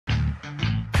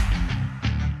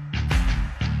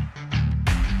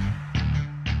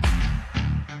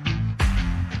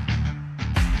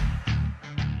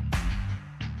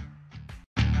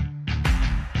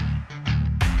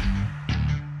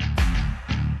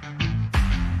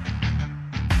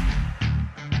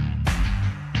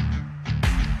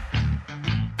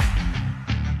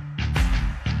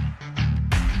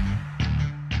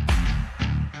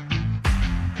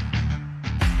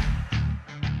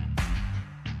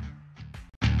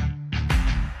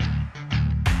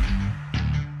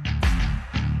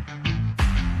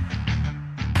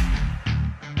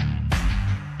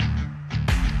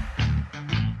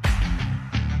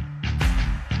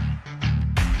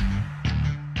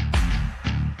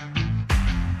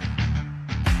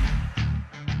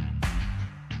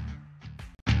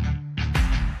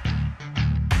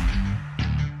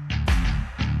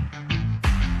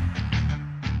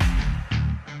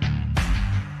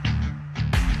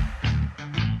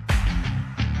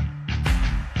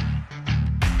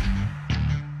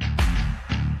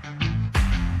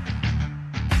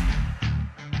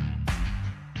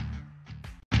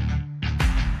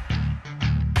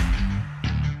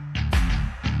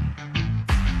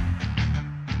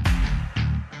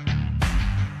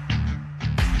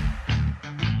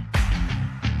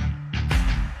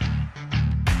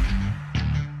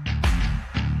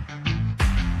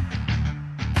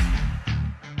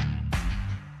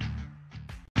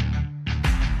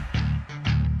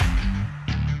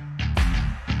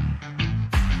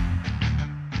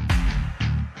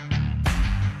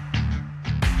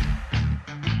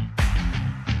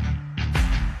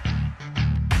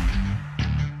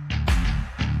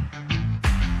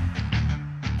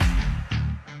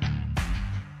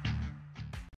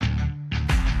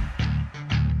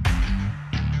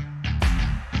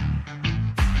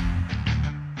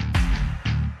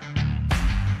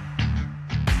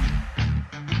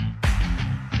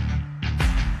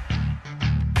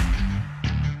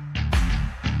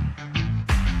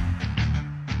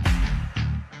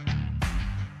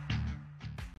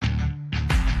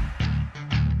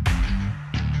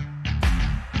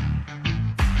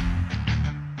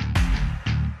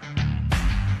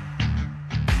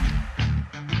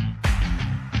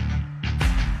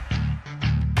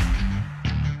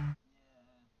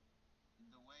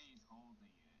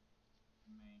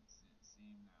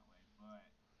but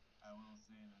I will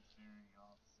say that's very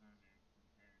off-centered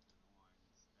compared to the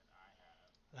ones that I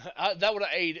have. That would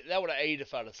have aided. That would have aided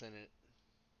if I'd have seen it.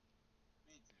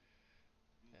 Me too.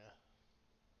 Me Yeah. too.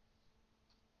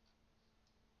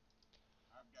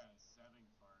 I've got a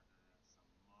seven-parter of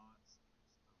some monsters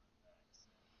coming back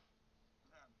soon.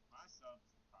 My subs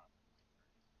are popping like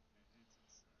crazy.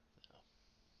 It's absurd.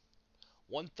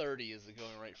 130 is the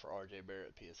going rate for RJ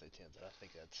Barrett PSA 10s, and I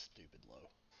think that's stupid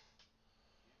low. Yeah, it's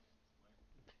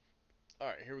way. All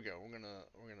right, here we go. We're gonna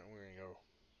go.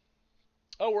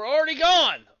 Oh, we're already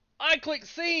gone. I clicked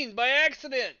scene by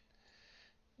accident.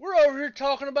 We're over here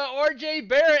talking about RJ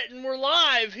Barrett, and we're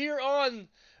live here on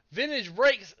Vintage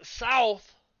Breaks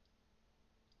South.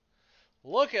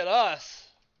 Look at us.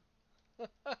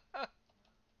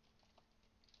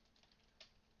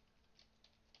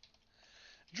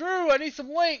 Drew, I need some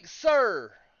links, sir.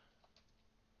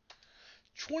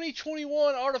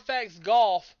 2021 Artifacts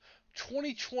Golf,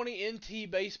 2020 NT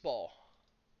Baseball.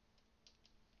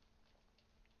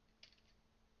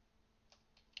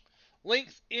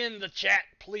 Links in the chat,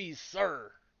 please,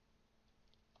 sir.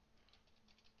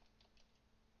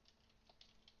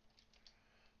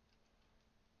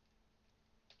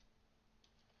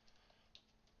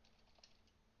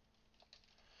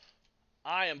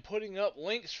 I am putting up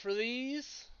links for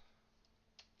these.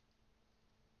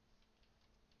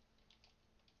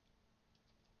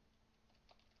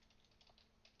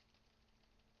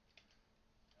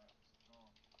 That was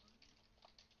golf, buddy.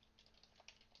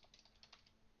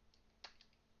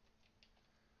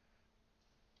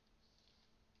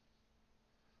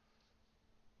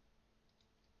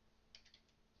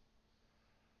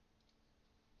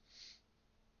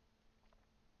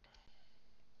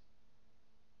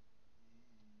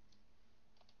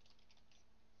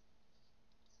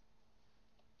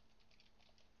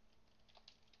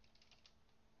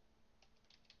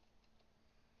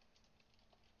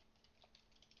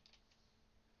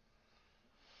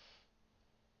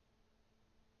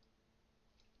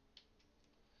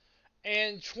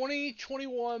 And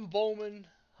 2021 Bowman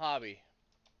Hobby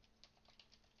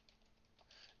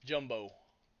Jumbo.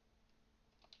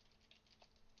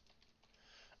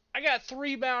 I got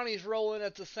 3 bounties rolling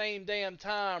at the same damn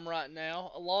time right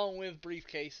now, along with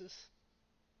briefcases.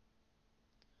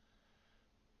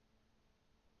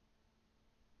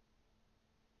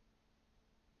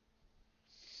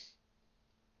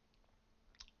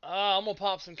 I'm gonna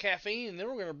pop some caffeine, and then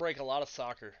we're gonna break a lot of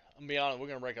soccer. I'm gonna be honest, we're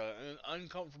gonna break an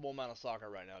uncomfortable amount of soccer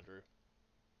right now, Drew.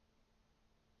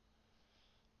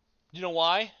 You know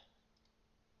why?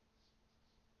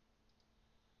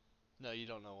 No, you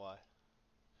don't know why.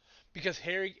 Because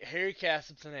Harry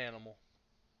Cassett's an animal.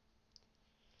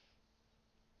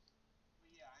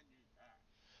 Well, yeah, I knew that.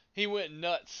 He went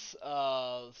nuts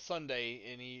Sunday,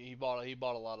 and he bought a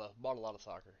lot of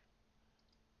soccer.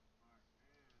 Smart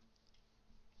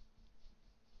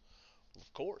man.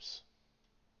 Of course,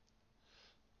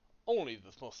 only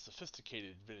the most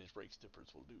sophisticated vintage break strippers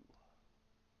will do.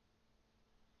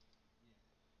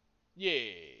 Yeah.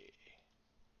 Yay!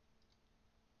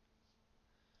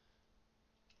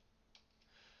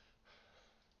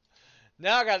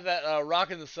 Now I got that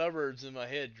rocking the suburbs in my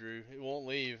head, Drew. It won't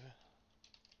leave.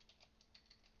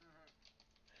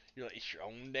 You're like, it's your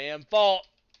own damn fault.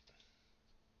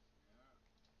 Yeah.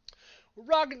 We're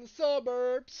rocking the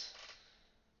suburbs.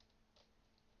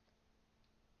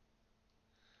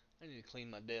 I need to clean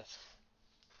my desk.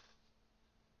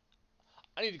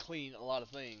 I need to clean a lot of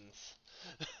things.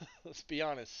 Let's be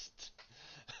honest.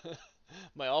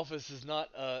 My office is not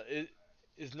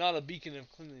a beacon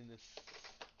of cleanliness.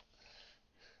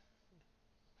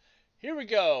 Here we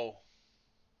go.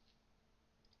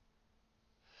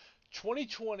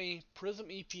 2020 Prism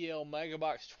EPL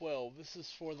Megabox 12. This is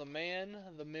for the man,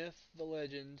 the myth, the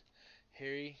legend,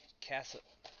 Harry Cassett.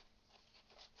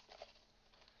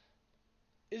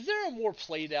 Is there a more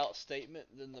played out statement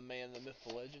than the man, the myth,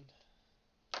 the legend?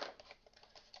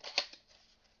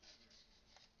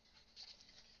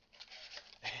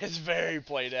 It's very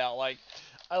played out. Like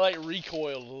I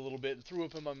recoiled a little bit and threw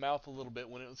up in my mouth a little bit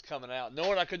when it was coming out,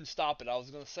 knowing I couldn't stop it. I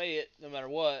was gonna say it no matter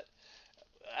what.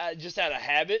 I just out of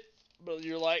habit. But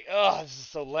you're like, oh, this is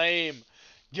so lame.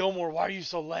 Gilmore, why are you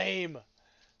so lame? I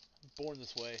was born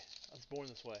this way. I was born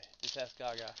this way. Just ask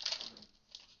Gaga.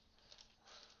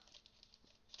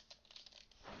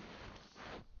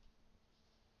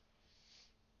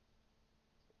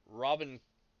 Robin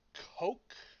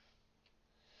Coke.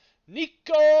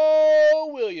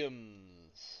 Nico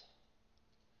Williams.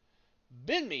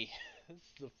 Ben Me. This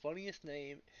is the funniest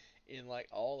name in like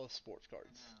all of sports I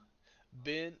cards. know.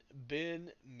 But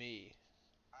Ben Me.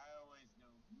 I always go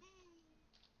me.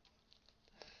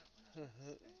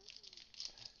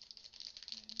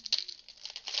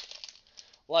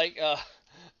 Like,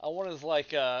 I want his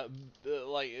like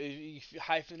if you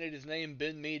hyphenate his name,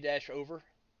 Ben Me dash over.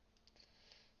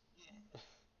 Yeah.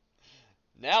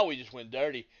 Now we just went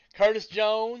dirty. Curtis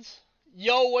Jones,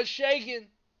 yo, what's shaking?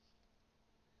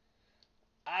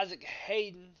 Isaac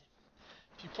Hayden.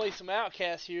 If you play some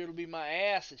Outcast here, it'll be my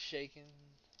ass that's shaking,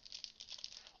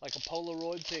 like a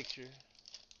Polaroid picture.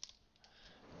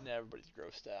 Now everybody's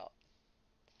grossed out.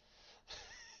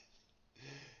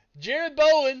 Jared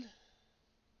Bowen,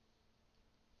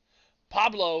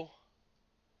 Pablo,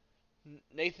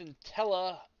 Nathan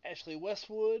Tella, Ashley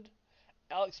Westwood,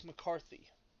 Alex McCarthy.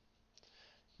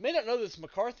 You may not know this.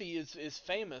 McCarthy is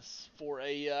famous for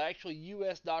a actual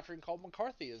U.S. doctrine called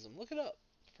McCarthyism. Look it up.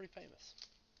 It's pretty famous.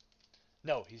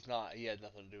 No, he's not. He had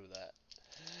nothing to do with that.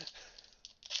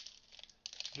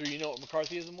 Do you know what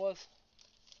McCarthyism was?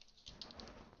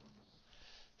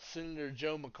 Senator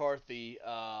Joe McCarthy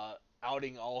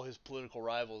outing all his political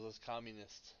rivals as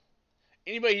communists.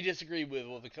 Anybody he disagreed with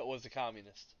was a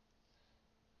communist.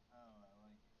 Oh, I like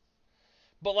it.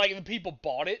 But like the people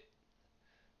bought it,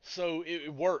 so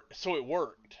it worked. So it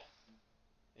worked.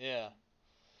 Yeah.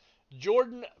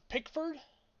 Jordan Pickford,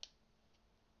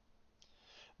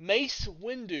 Mace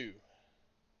Windu.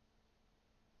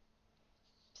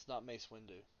 It's not Mace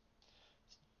Windu.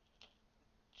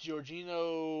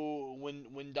 Georgino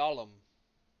Windalum.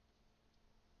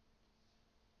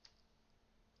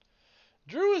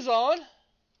 Drew is on.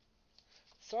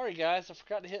 Sorry guys, I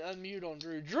forgot to hit unmute on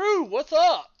Drew. Drew, what's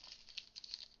up?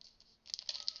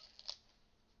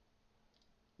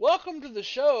 Welcome to the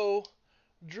show,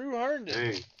 Drew Herndon.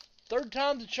 Hey, Third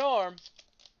time's a charm.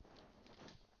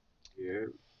 yeah.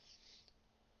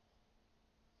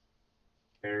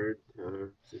 Third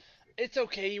time. It's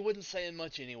okay, you wasn't saying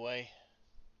much anyway.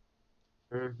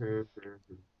 Mm-hmm.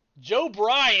 Joe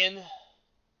Bryan,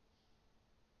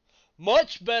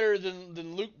 much better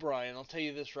than Luke Bryan. I'll tell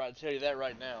you that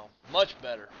right now. Much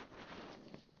better.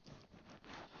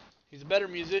 He's a better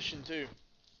musician too.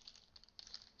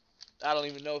 I don't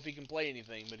even know if he can play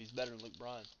anything, but he's better than Luke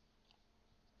Bryan.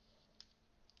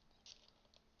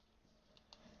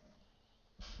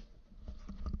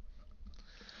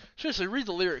 Seriously, read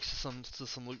the lyrics to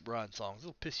some Luke Bryan songs.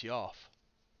 It'll piss you off.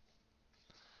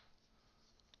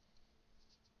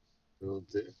 Will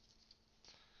do.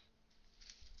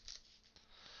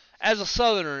 As a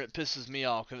Southerner, it pisses me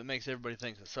off because it makes everybody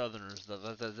think that Southerners,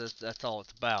 that's all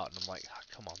it's about. And I'm like, oh,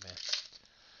 come on, man.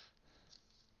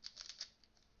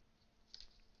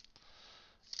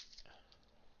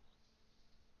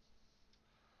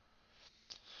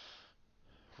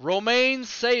 Romaine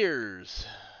Sayers.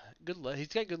 He's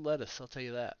got good lettuce, I'll tell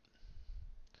you that.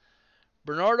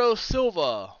 Bernardo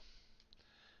Silva.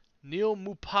 Neil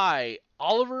Mupai.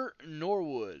 Oliver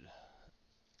Norwood.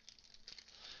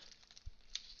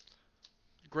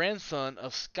 Grandson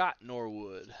of Scott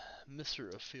Norwood,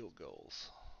 Mr. of Field Goals.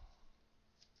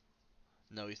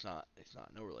 No, he's not. He's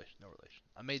not. No relation. No relation.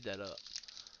 I made that up.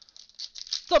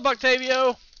 What's up,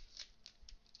 Octavio?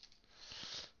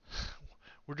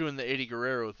 We're doing the Eddie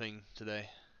Guerrero thing today.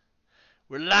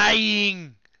 We're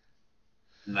lying.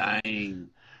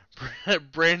 Lying.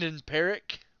 Brandon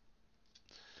Perrick.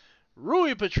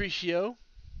 Rui Patricio.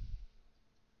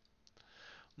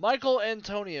 Michael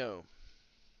Antonio.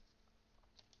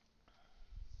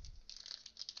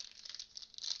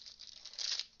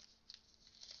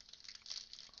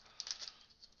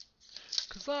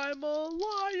 Cause I'm a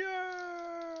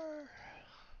liar.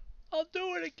 I'll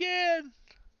do it again.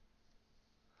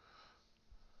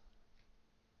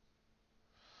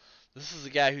 This is a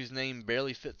guy whose name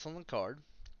barely fits on the card.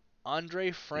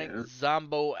 Andre Frank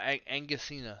Zombo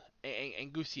Angusia.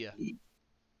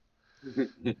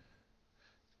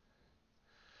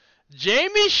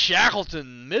 Jamie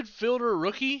Shackleton, midfielder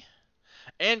rookie.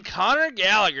 And Connor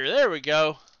Gallagher. There we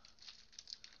go.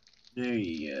 There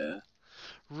you go.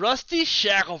 Rusty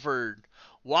Shackelford.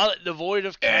 Wallet devoid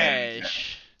of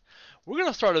cash. We're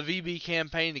going to start a VB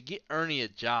campaign to get Ernie a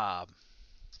job.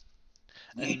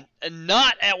 And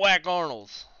not at Whack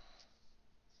Arnold's.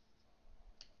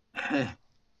 In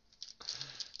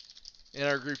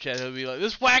our group chat, he'll be like,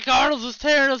 this Whack Arnold's is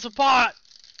tearing us apart.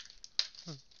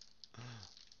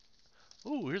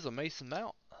 Ooh, here's a Mason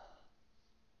Mount.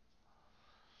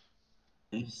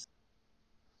 Nice.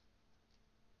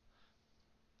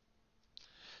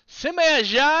 Semi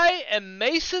Ajayi and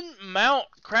Mason Mount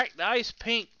cracked ice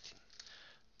pink.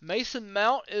 Mason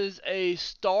Mount is a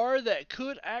star that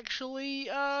could actually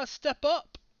step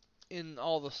up in the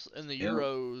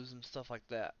Euros and stuff like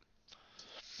that.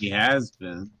 He has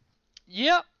been.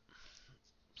 Yep.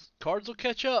 Cards will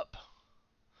catch up.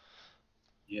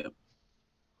 Yep.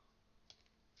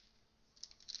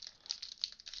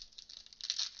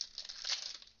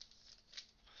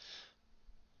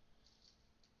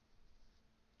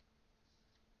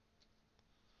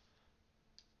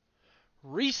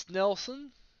 Reese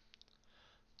Nelson,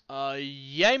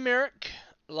 Yamerick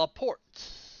Laporte,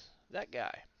 that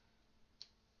guy.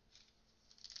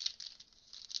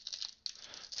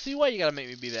 See why you gotta make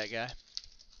me be that guy.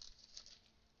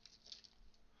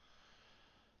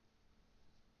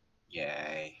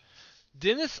 Yay.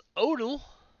 Dennis Odell,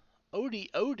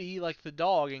 Odie, like the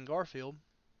dog in Garfield.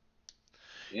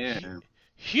 Yeah.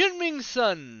 Hyunming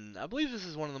Sun. I believe this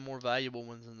is one of the more valuable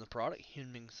ones in the product.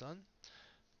 Hyunming Sun.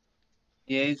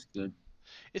 Yeah, he's good.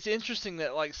 It's interesting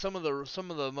that like some of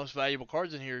the most valuable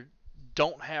cards in here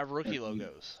don't have rookie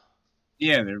logos.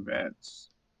 Yeah, they're bats.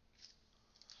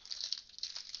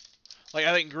 Like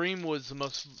I think Greenwood's the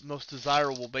most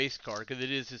desirable base card because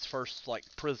it is his first like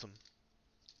prism.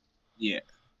 Yeah.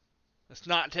 It's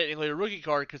not technically a rookie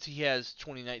card because he has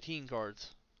 2019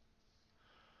 cards.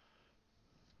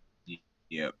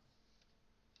 Yep.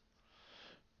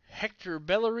 Hector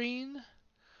Bellerin,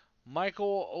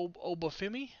 Michael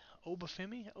Obafemi,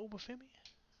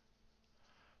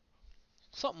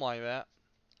 something like that.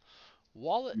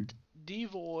 Wallet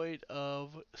devoid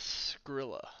of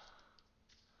Skrilla.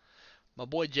 My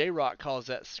boy J-Rock calls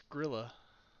that Skrilla.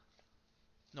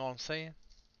 Know what I'm saying?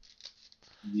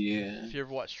 Yeah. If you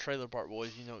ever watch Trailer Park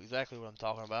Boys, you know exactly what I'm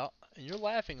talking about. And you're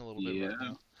laughing a little bit Yeah. right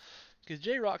now. Because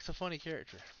J-Rock's a funny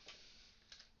character.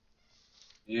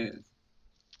 Yeah.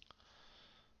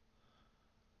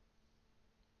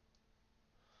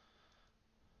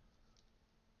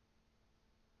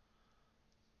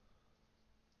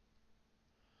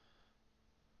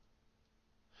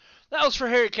 That was for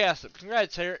Harry Cassup.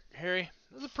 Congrats, Harry.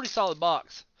 That was a pretty solid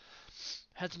box.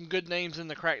 Had some good names in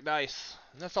the cracked dice.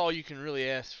 And that's all you can really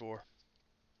ask for.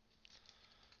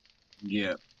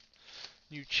 Yep.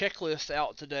 New checklist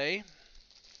out today.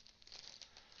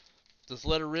 Does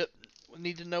Let Her Rip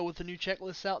need to know what the new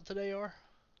checklists out today are?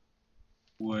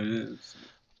 What is?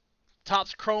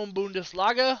 Topps Chrome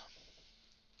Bundesliga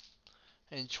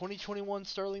and 2021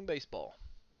 Sterling Baseball.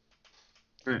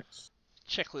 Nice.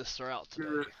 Checklists are out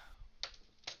today.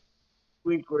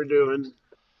 Week we're doing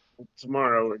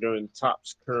tomorrow. We're doing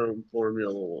Topps Chrome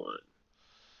Formula One.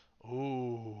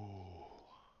 Ooh.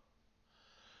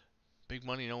 Big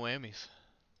money, no whammies.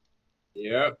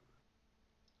 Yep.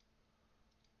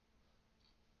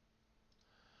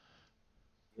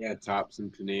 Yeah, Topps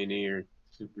and Panini are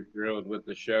super thrilled with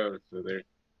the show, so they're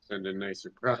sending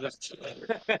nicer products.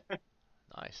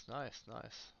 Nice, nice,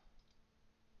 nice.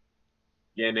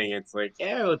 Beginning, it's like,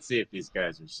 yeah, let's see if these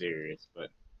guys are serious,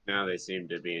 but now they seem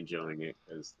to be enjoying it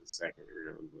because the second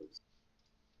round was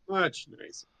much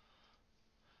nicer.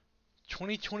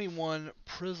 2021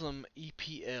 Prism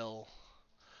EPL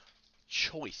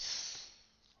Choice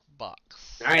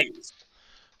box Nice.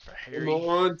 for Come Harry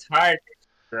on, Tiger.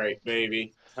 Right,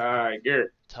 baby.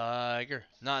 Tiger. Tiger.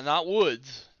 Not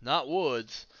Woods. Not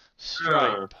Woods.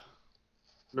 Stripe.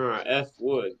 No, F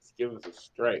Woods. Give us a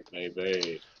stripe,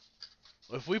 baby.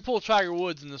 If we pull Tiger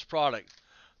Woods in this product,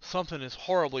 something is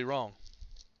horribly wrong.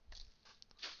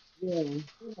 Yeah,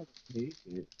 take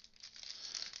it.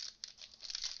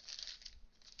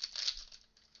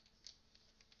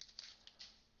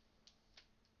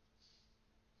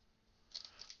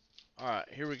 Alright,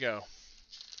 here we go.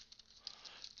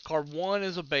 Card 1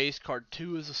 is a base, card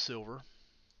 2 is a silver.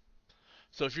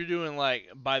 So if you're doing like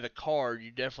by the card,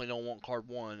 you definitely don't want card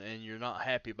 1 and you're not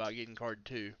happy about getting card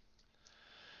 2.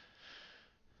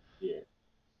 Yeah.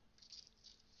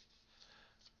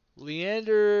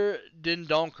 Leander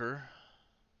Dendoncker,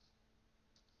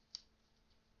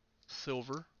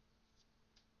 silver.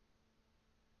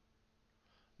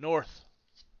 North.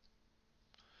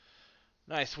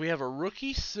 Nice. We have a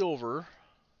rookie silver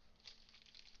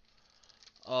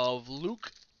of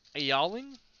Luke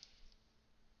Ayling.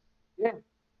 Yeah.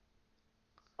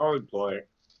 Solid player.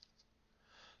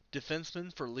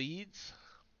 Defenseman for Leeds.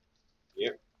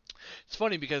 Yep. It's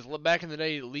funny because back in the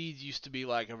day, Leeds used to be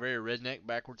like a very redneck,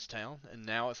 backwards town, and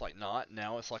now it's like not.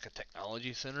 Now it's like a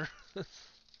technology center.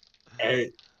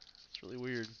 Hey. It's really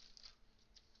weird.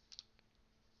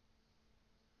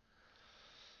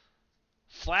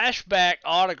 Flashback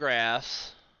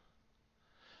autographs.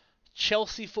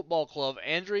 Chelsea Football Club,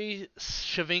 Andrei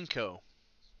Shevchenko.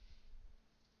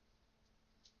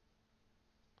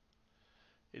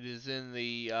 It is in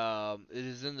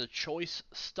the choice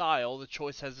style. The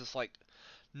choice has this like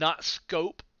not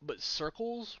scope but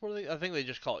circles. I think they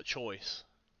just call it choice.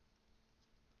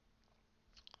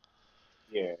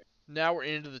 Yeah. Now we're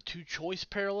into the two choice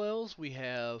parallels. We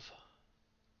have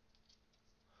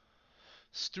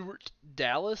Stuart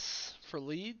Dallas for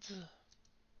Leeds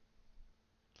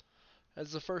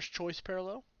as the first choice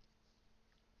parallel.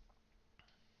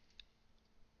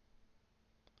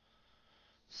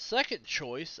 Second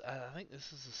choice, I think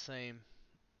this is the same.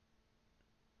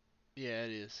 Yeah,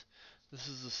 it is. This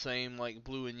is the same, like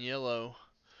blue and yellow.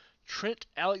 Trent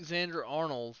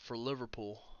Alexander-Arnold for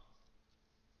Liverpool.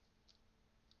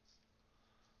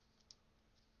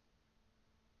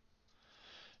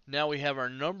 Now we have our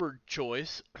numbered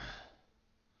choice.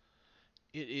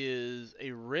 It is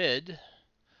a red,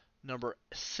 number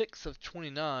 6 of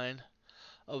 29,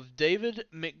 of David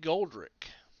McGoldrick.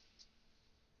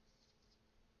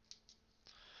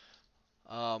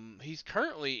 He's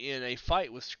currently in a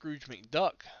fight with Scrooge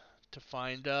McDuck to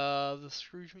find the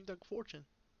Scrooge McDuck fortune.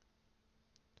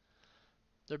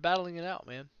 They're battling it out,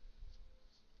 man.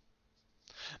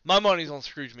 My money's on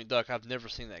Scrooge McDuck. I've never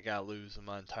seen that guy lose in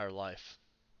my entire life.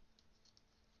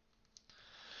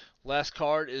 Last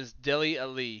card is Dele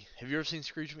Ali. Have you ever seen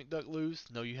Scrooge McDuck lose?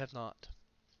 No, you have not.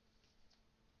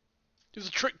 It was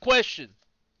a trick question.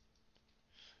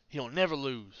 He'll never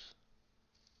lose.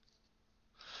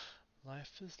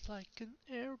 Life is like an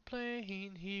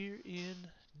airplane here in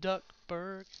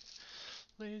Duckburg.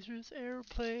 Lasers,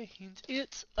 airplanes,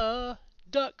 it's a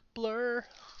duck blur.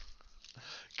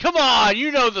 Come on,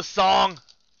 you know the song.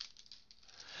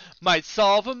 Might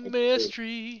solve a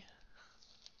mystery.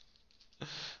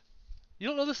 You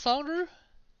don't know the song, Drew?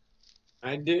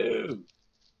 I do.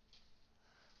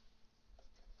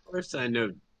 Of course I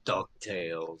know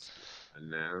DuckTales. And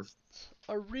now.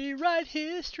 A rewrite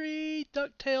history.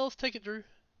 DuckTales, take it, Drew.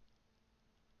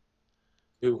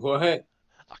 Do what?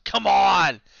 Oh, come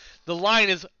on. The line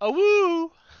is, a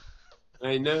woo.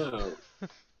 I know.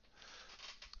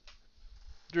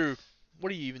 Drew,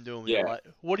 what are you even doing with your life?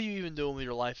 What are you even doing with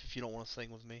your life if you don't want to sing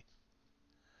with me?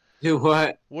 Do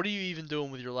what? What are you even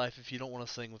doing with your life if you don't want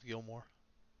to sing with Gilmore?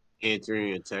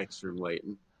 Answering a text from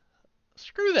Leighton.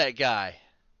 Screw that guy.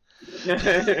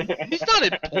 He's not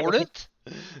important.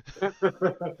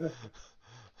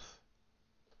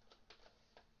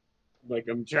 Like,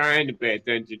 I'm trying to pay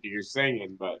attention to your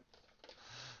singing, but...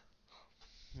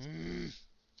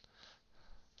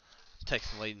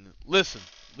 Texting Leighton. Listen,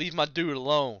 leave my dude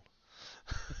alone.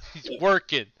 He's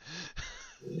working.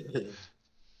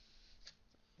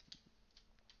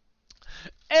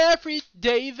 Every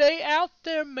day they out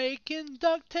there making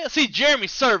DuckTales. See, Jeremy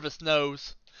Service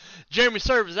knows. Jeremy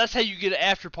Service, that's how you get an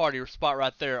after party spot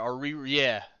right there. Or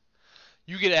yeah.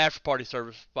 You get an after party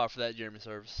service spot for that, Jeremy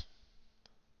Service.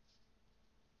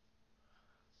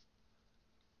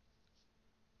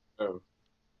 Oh.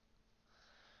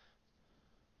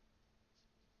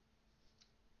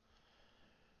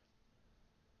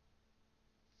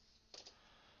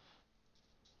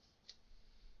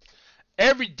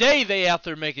 Every day they out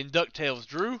there making DuckTales,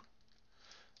 Drew.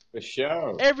 The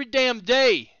show. Every damn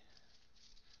day.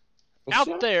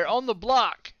 Out there on the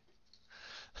block.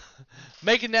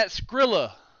 Making that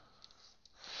Skrilla.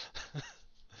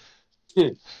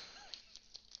 They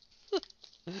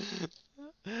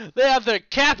out there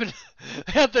capping.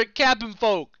 They out there capping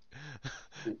folk.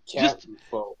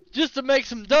 Just to make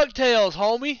some DuckTales,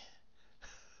 homie.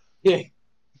 Yeah.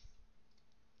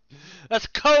 That's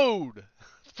code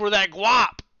for that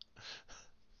guap.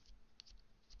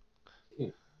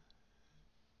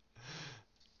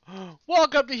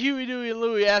 Walk up to Huey, Dewey, and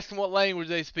Louie, ask them what language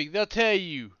they speak. They'll tell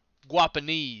you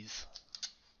Guapanese.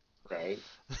 Right.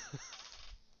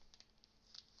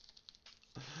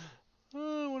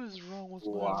 What is wrong with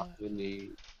my life?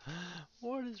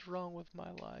 What is wrong with my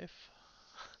life?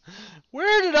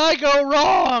 Where did I go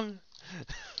wrong?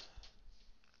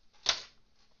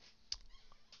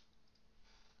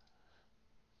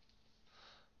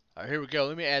 Alright, here we go.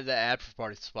 Let me add that after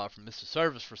party spot from Mr.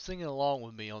 Service for singing along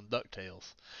with me on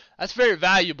DuckTales. That's very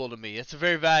valuable to me. It's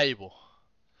very valuable.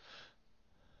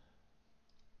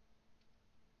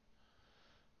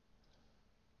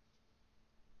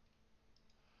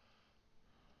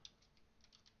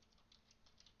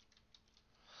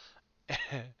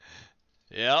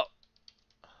 Yep.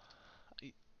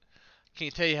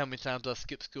 Can't tell you how many times I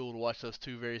skipped school to watch those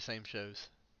two very same shows.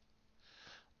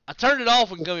 I turned it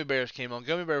off when Gummy Bears came on.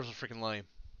 Gummy Bears was freaking lame.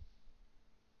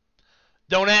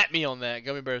 Don't at me on that.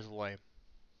 Gummy Bears was lame.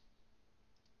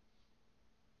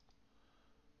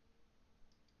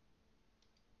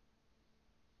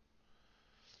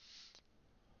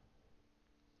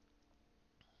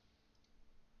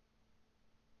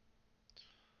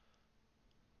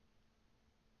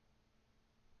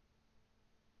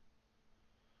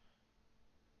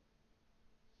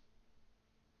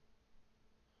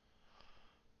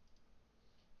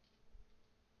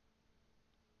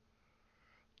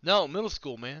 No, middle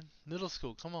school, man. Middle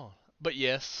school. Come on. But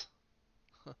yes,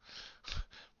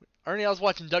 Ernie, I was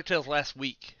watching DuckTales last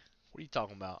week. What are you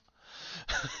talking about?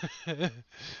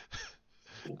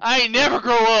 I ain't never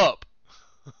grow up.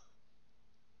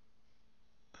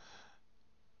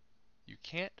 You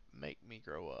can't make me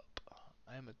grow up.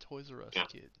 I am a Toys R Us Yeah.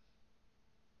 kid.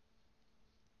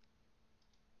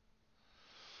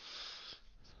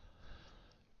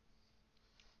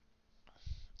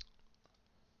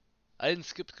 I didn't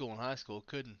skip school in high school.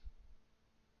 Couldn't.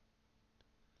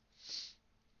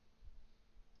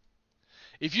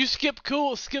 If you skip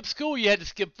school, you had to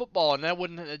skip football, and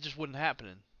that just wasn't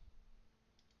happening.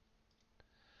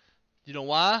 You know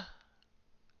why?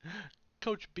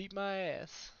 Coach beat my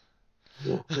ass.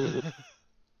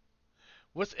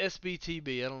 What's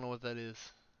SBTB? I don't know what that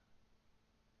is.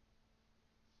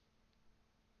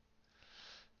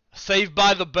 Saved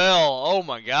by the Bell. Oh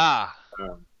my god.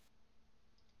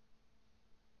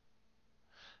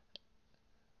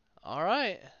 All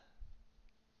right.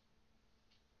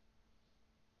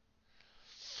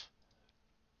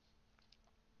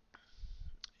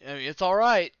 I mean, it's all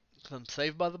right. 'Cause I'm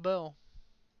saved by the bell.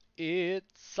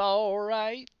 It's all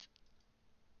right.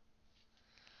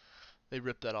 They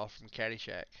ripped that off from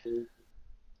Caddyshack.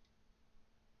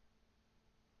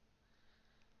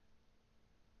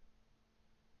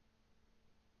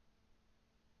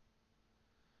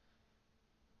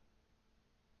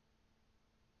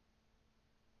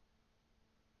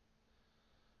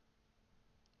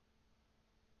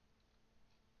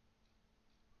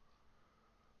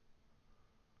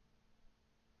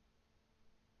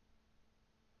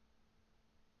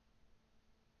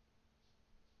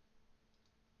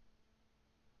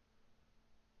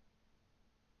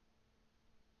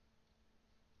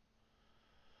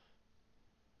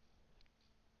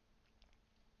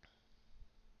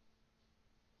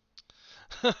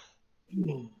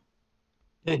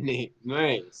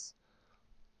 Nice.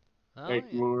 Oh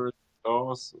Like yeah. more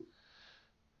awesome.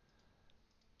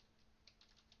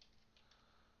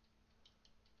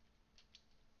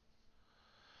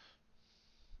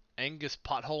 Angus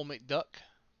Pothole McDuck.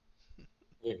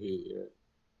 Yeah.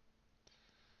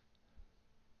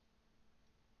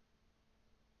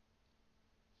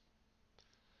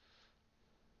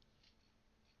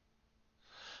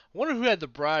 I wonder who had the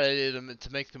bright idea to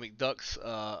make the McDucks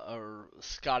or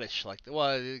Scottish like that. Well,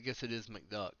 I guess it is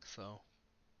McDuck. So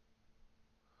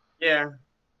Yeah.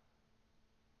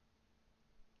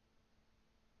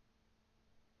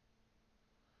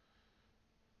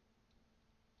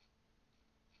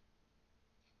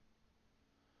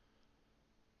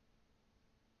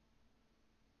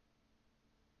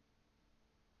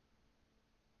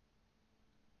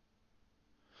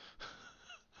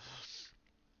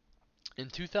 in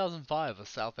 2005, a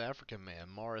South African man,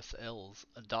 Morris Els,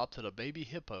 adopted a baby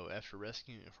hippo after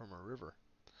rescuing it from a river.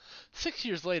 6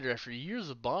 years later, after years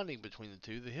of bonding between the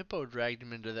two, the hippo dragged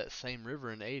him into that same river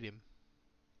and ate him.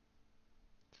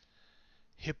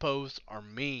 Hippos are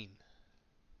mean.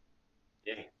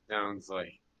 Yeah. Sounds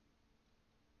like.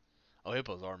 Oh,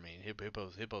 hippos are mean.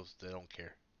 Hippos, they don't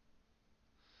care.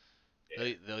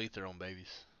 Yeah. They'll eat their own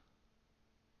babies.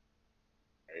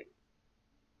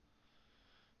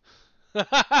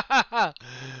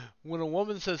 When a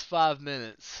woman says 5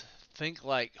 minutes, think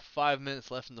like 5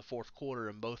 minutes left in the fourth quarter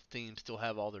and both teams still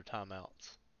have all their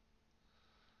timeouts.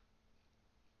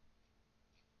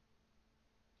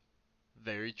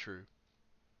 Very true.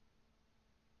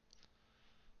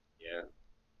 Yeah.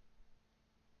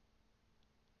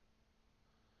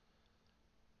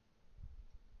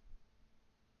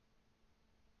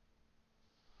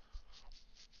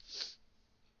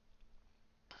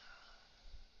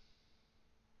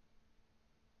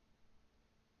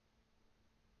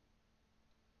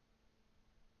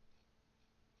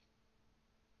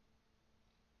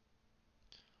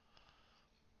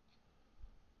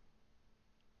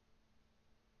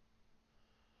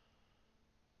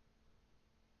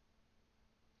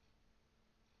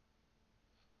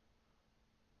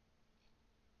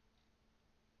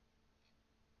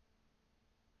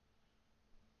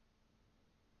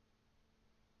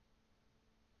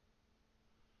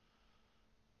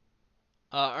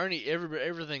 Ernie,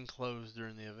 everything closed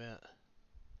during the event.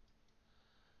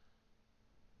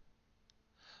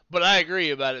 But I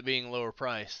agree about it being lower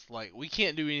priced. Like, we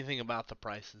can't do anything about the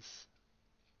prices.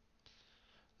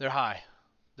 They're high.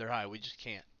 They're high. We just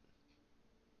can't.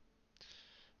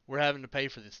 We're having to pay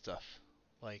for this stuff.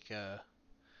 Like,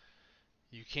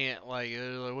 you can't, like,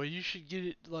 well, you should get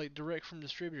it, like, direct from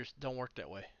distributors. Don't work that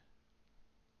way.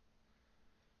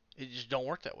 It just don't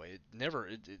work that way.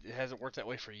 It hasn't worked that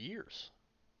way for years.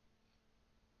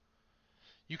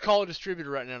 You call a distributor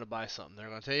right now to buy something, they're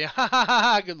gonna tell you, ha ha ha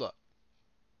ha, good luck.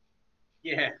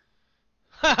 Yeah.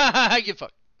 Ha ha ha ha, get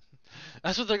fucked.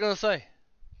 That's what they're gonna say.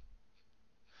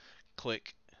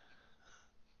 Click.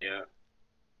 Yeah.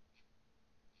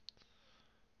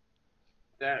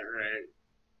 That right.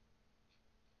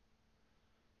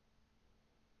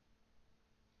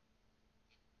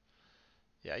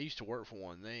 Yeah, I used to work for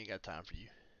one. They ain't got time for you.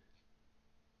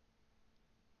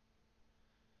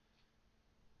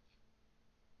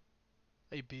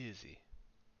 They busy.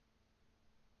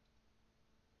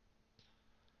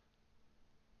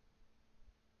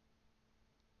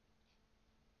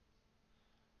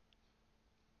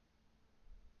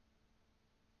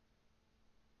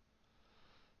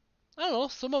 I don't know.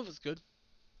 Some of it's good.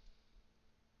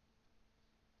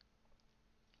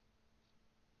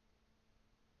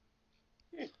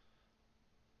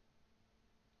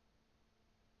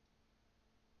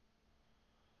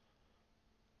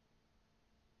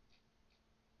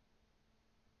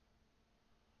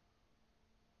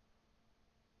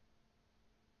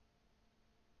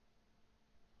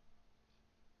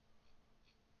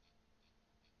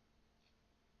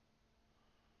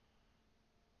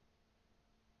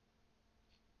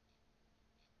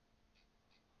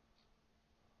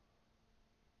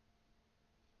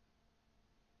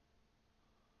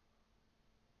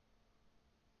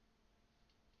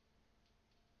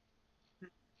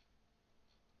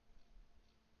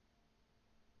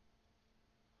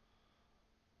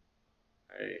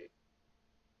 Hey,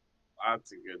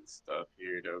 lots of good stuff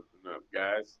here to open up,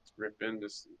 guys. Rip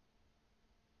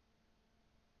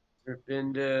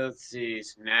into, let's see,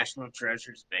 some National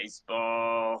Treasures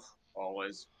baseball.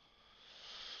 Always.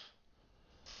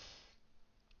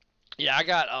 Yeah, I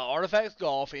got Artifacts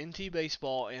Golf, NT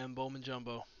Baseball, and Bowman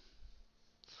Jumbo.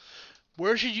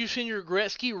 Where should you send your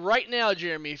Gretzky right now,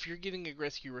 Jeremy? If you're getting a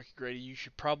Gretzky Rookie Grady, you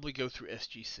should probably go through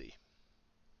SGC.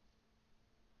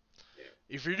 Yeah.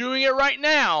 If you're doing it right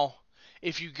now,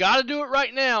 if you got to do it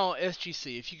right now,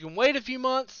 SGC. If you can wait a few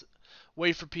months,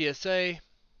 wait for PSA.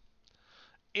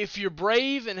 If you're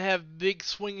brave and have big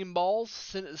swinging balls,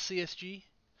 send it to CSG.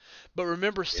 But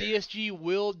remember, Yeah. CSG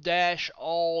will dash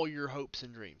all your hopes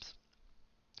and dreams.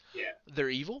 Yeah. They're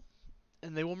evil,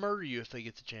 and they will murder you if they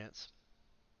get the chance.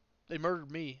 They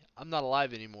murdered me. I'm not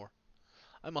alive anymore.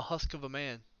 I'm a husk of a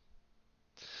man.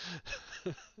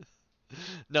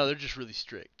 No, they're just really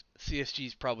strict. CSG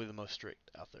is probably the most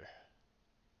strict out there.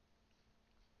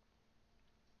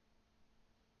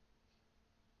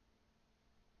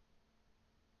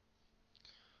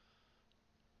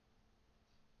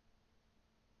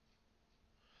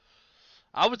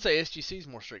 I would say SGC is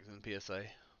more strict than PSA.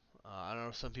 I don't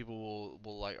know. Some people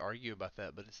will like argue about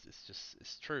that, but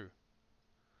it's true.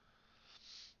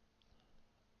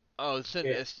 Oh,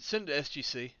 Yeah. send to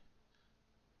SGC.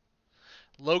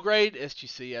 Low grade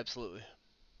SGC, absolutely.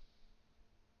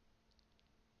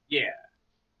 Yeah.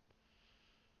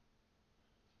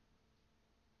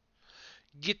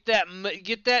 Get that in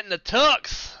the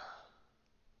tux.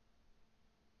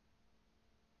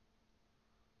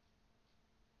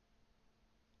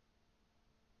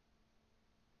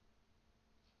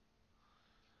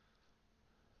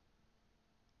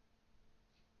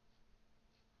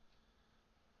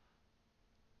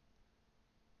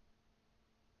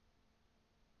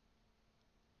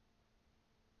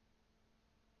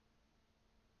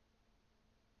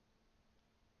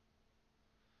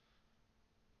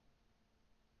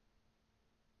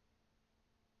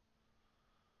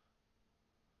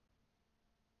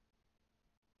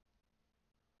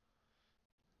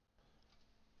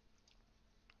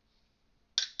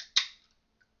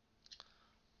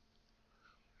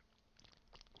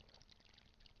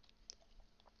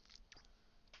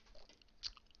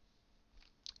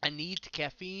 I need the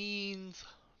caffeines.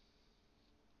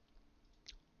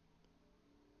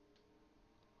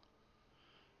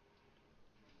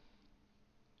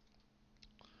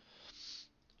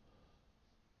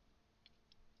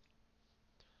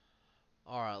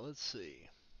 All right, let's see.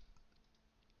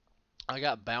 I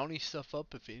got bounty stuff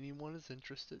up if anyone is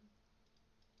interested.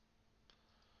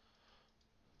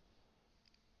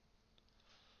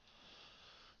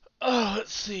 Oh,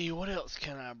 let's see. What else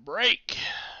can I break?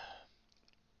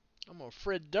 I'm gonna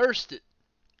Fred Durst it.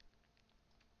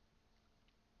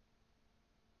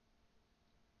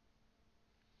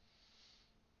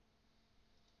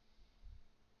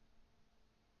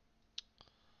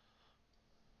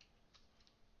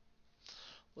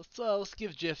 Let's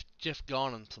give Jeff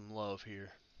Garnham some love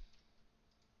here.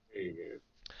 There you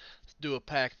Let's do a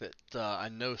pack that I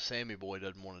know Sammy Boy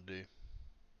doesn't want to do.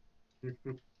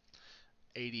 go.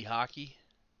 80 hockey.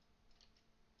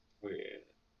 Oh, yeah.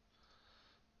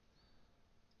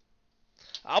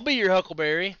 I'll be your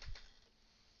Huckleberry.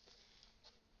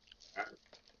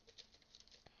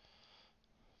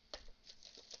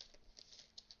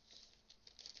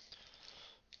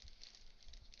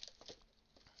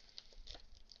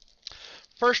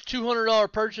 First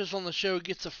 $200 purchase on the show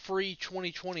gets a free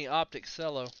 2020 Optic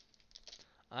Cello.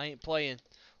 I ain't playing.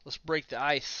 Let's break the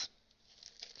ice.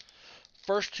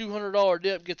 First $200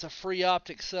 dip gets a free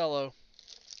Optic Cello.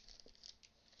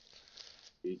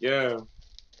 There you go.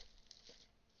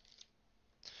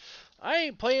 I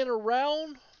ain't playing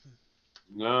around.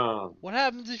 No. What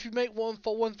happens if you make one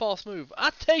false move? I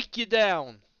take you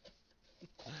down.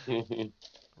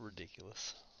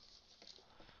 Ridiculous.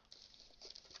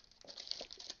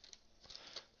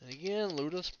 And again,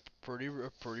 Luda's a pretty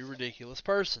ridiculous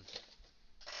person.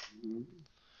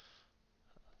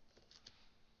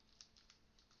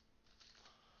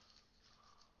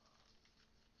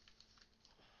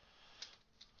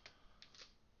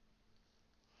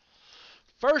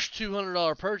 First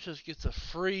 $200 purchase gets a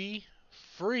free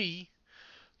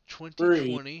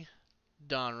 2020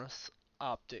 Donruss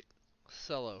Optic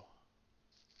Cello.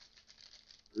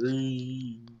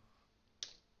 Free.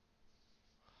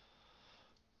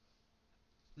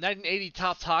 1980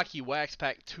 Topps Hockey Wax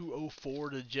Pack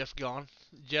 204 to Jeff Gahn.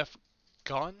 Jeff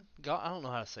Gahn? I don't know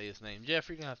how to say his name. Jeff,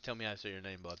 you're going to have to tell me how to say your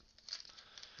name, bud.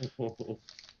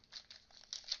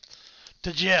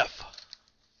 To Jeff.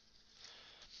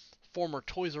 Former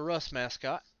Toys R Us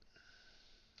mascot.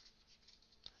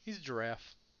 He's a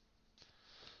giraffe.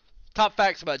 Top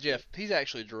facts about Jeff. He's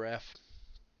actually a giraffe.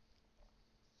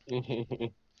 We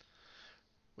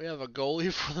have a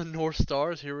goalie for the North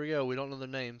Stars. Here we go. We don't know their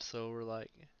names, so we're like...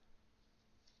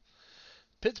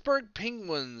 Pittsburgh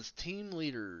Penguins team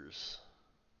leaders.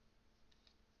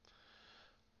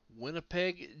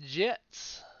 Winnipeg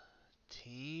Jets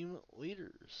team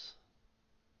leaders.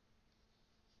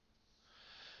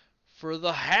 For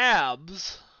the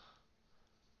Habs,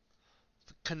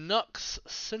 the Canucks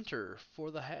center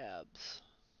for the Habs.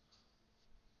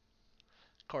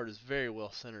 Card is very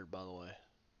well centered, by the way.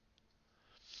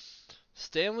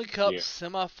 Stanley Cup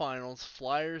semifinals.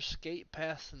 Flyers skate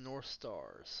past the North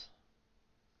Stars.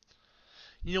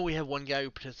 You know, we had one guy who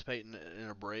participated in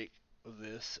a break of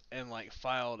this and like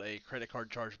filed a credit card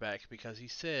chargeback because he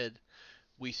said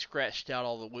we scratched out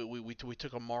all the we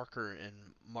took a marker and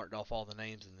marked off all the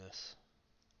names in this.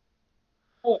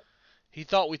 Oh. He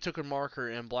thought we took a marker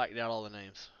and blacked out all the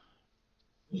names.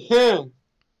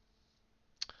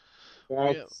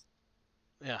 That's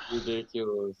yeah.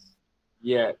 ridiculous.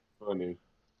 Yet funny.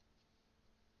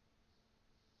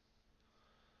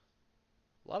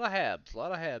 A lot of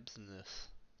Habs in this.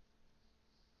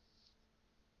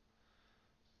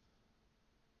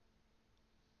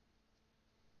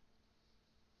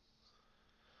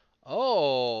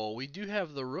 Oh, we do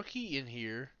have the rookie in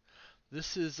here.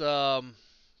 This is Cam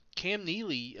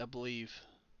Neely, I believe.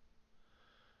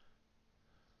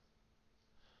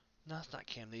 No, it's not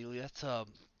Cam Neely. That's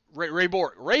Ray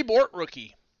Bort. Ray Bort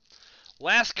rookie.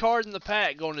 Last card in the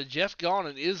pack going to Jeff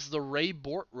Gahn is the Ray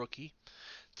Bort rookie.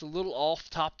 It's a little off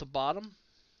top to bottom.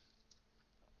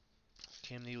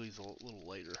 Cam Neely's a little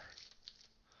later.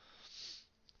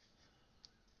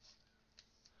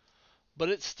 But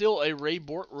it's still a Ray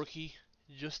Bort rookie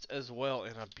just as well,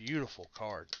 and a beautiful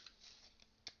card.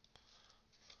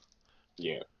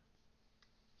 Yeah.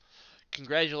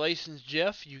 Congratulations,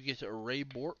 Jeff. You get a Ray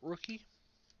Bort rookie.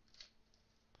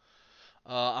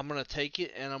 I'm going to take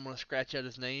it, and I'm going to scratch out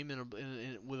his name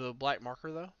with a black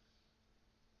marker, though.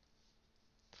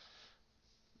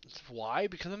 Why?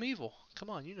 Because I'm evil. Come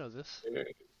on, you know this.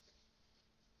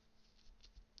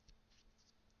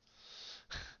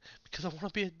 Because I want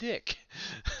to be a dick.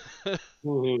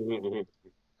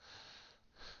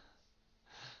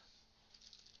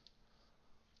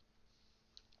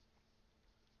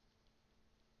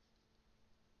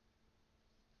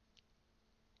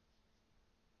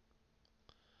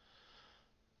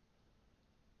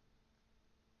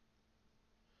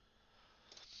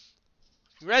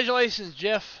 Congratulations,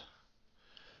 Jeff.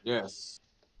 Yes.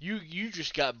 You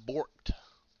just got borked.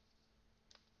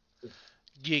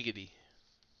 Giggity.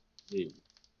 Yeah.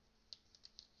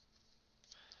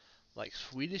 Like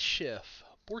Swedish Chef.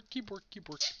 Borky, borky,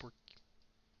 borky, borky.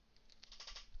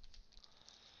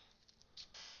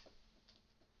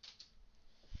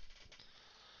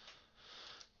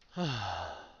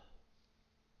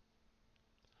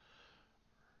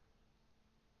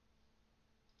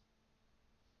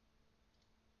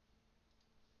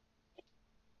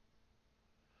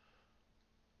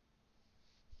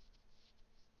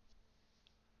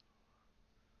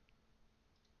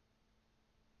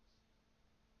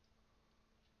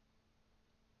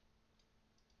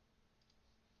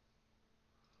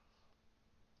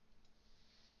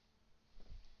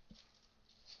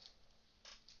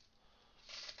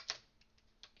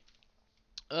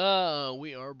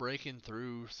 We are breaking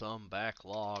through some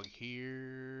backlog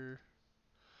here.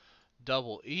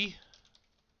 Double E.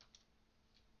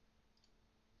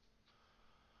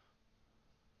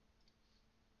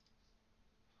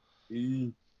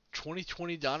 E.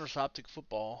 2020 Donruss Optic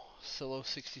Football, Silo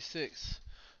 66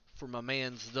 for my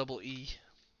man's Double E.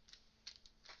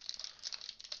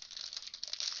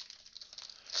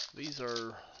 These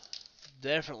are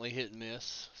definitely hit and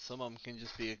miss. Some of them can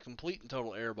just be a complete and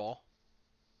total airball.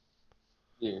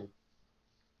 Yeah.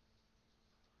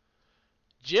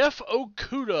 Jeff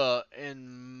Okuda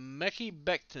and Mekhi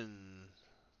Becton.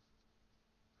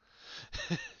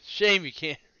 Shame you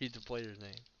can't read the player's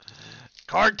name.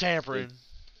 Card tampering.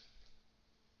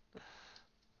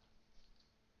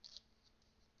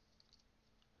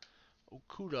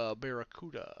 Okuda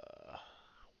Barracuda.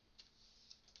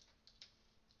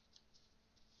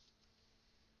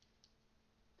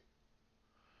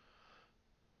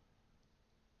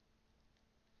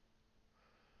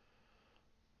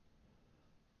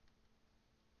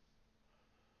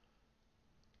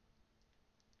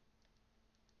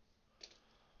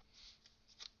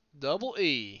 Double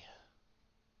E.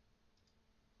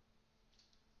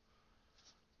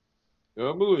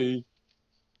 Double E.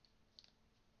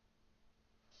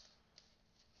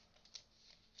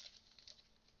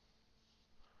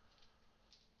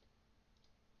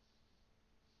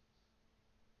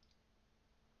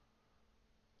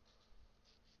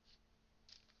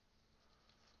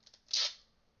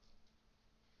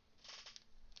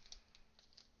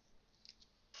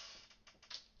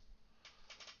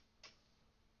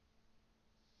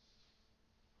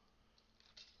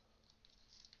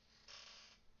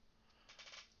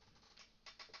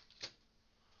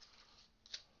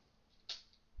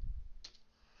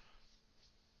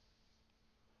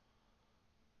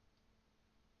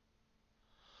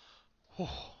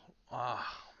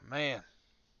 Man.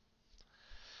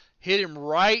 Hit him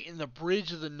right in the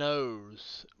bridge of the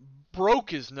nose.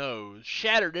 Broke his nose.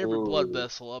 Shattered every blood Ooh.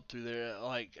 vessel up through there.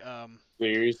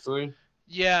 Seriously?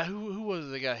 Yeah, who was it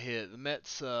that got hit? The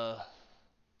Mets,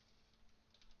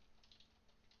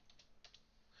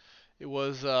 it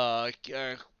was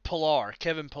Pillar,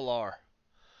 Kevin Pillar.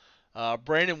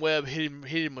 Brandon Webb hit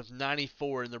him with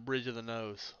 94 in the bridge of the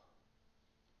nose.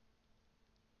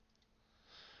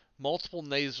 Multiple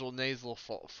nasal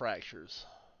fractures.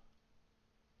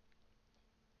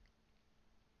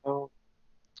 Oh,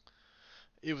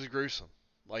 It was gruesome.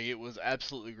 Like, it was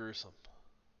absolutely gruesome.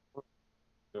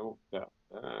 don't doubt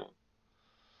that.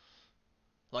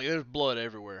 Like, there's blood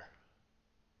everywhere.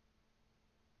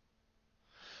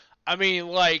 I mean,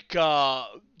 like,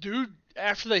 dude,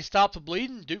 after they stopped the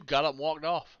bleeding, dude got up and walked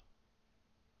off.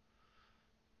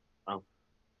 Oh.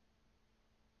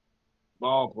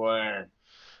 Ball player.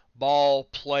 Ball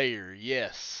player,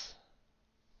 yes.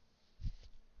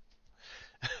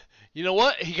 You know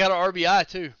what? He got an RBI,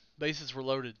 too. Bases were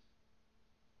loaded.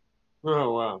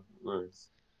 Oh, wow. Nice.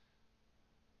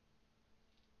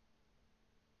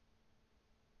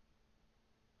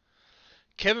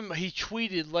 Kevin, he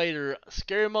tweeted later,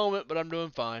 scary moment, but I'm doing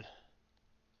fine.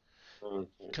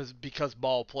 Okay. Because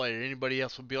ball player. Anybody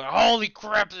else would be like, holy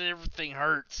crap, everything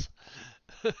hurts.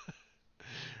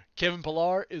 Kevin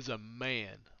Pillar is a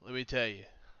man, let me tell you.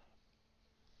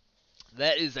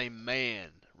 That is a man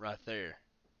right there.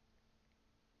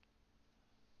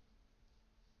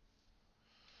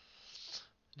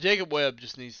 Jacob Webb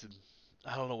just needs to,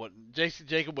 I don't know what,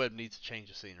 Jacob Webb needs to change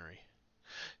the scenery.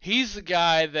 He's the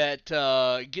guy that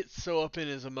gets so up in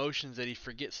his emotions that he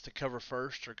forgets to cover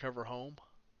first or cover home.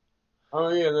 Oh,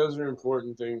 yeah, those are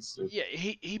important things to Yeah,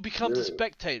 he becomes a do.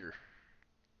 spectator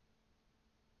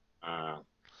Uh,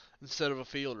 instead of a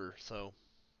fielder. So,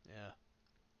 yeah.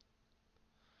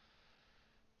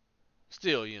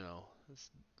 Still, yeah.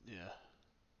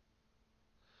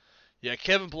 Yeah,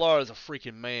 Kevin Pillar is a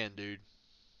freaking man, dude.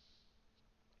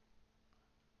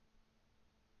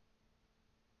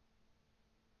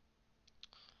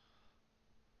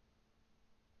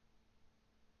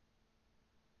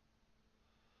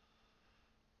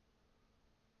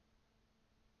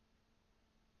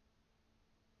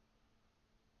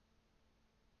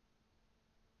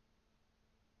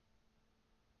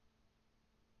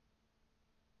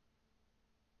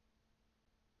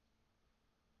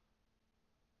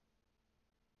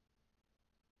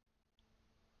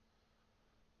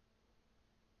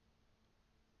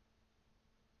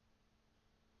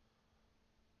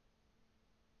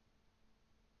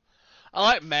 I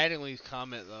like Mattingly's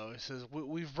comment though. He says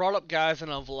we've brought up guys in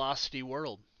a velocity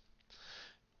world.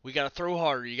 We got to throw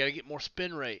harder. You got to get more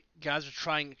spin rate. Guys are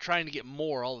trying to get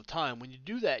more all the time. When you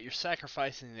do that, you're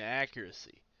sacrificing the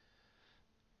accuracy.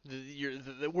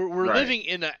 We're Right. living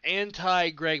in an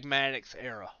anti-Greg Maddux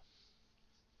era.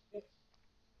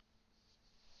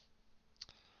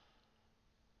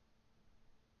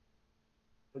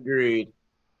 Agreed.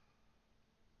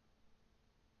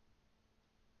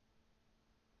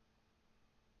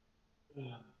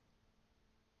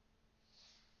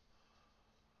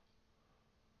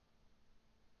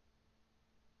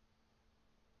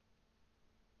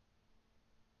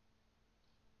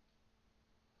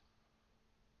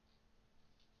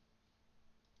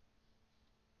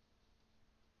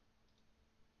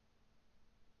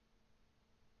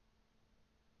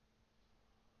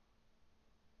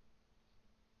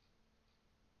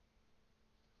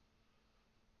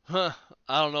 Huh.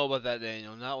 I don't know about that,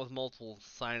 Daniel. Not with multiple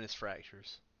sinus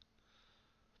fractures.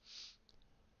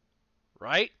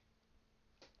 Right?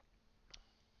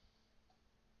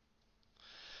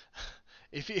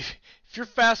 If your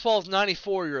fastball is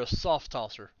 94, you're a soft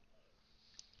tosser.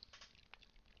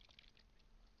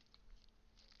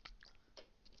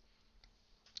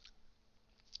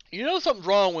 You know something's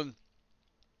wrong when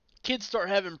kids start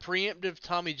having preemptive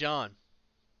Tommy John.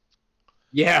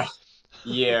 Yeah.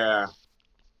 Yeah.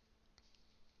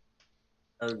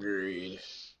 Agreed.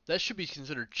 That should be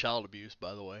considered child abuse,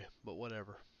 by the way, but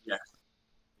whatever. Yeah.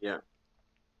 Yeah.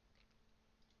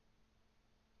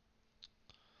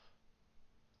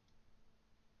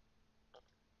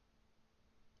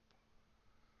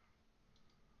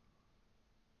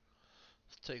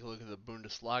 Let's take a look at the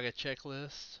Bundesliga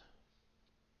checklist.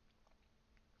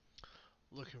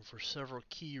 Looking for several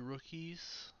key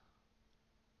rookies.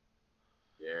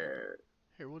 Yeah.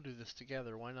 Here, we'll do this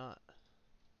together. Why not?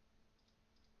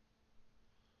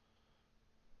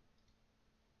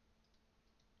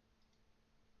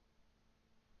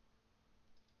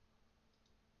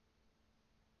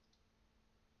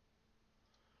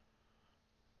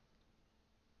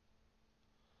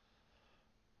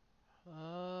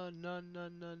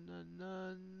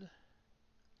 None.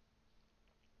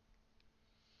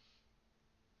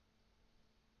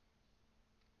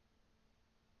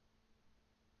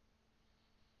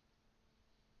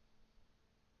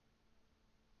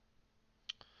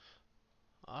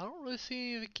 I don't really see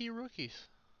any of the key rookies.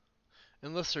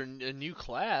 Unless they're a new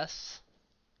class.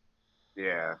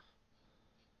 Yeah.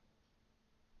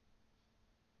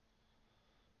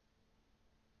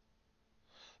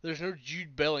 There's no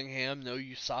Jude Bellingham, no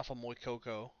Yusafa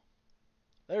Moikoko.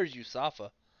 There's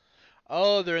Yusafa.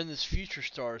 Oh, they're in this Future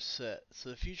Stars set. So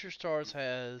the Future Stars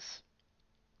has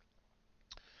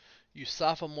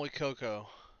Yusafa Moikoko.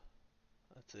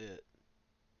 That's it.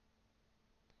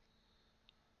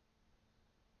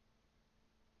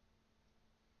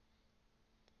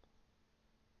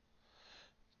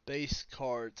 Base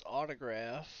cards,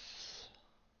 autographs.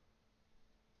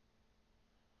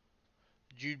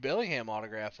 Jude Bellingham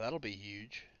autograph. That'll be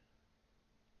huge.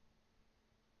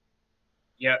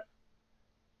 Yep.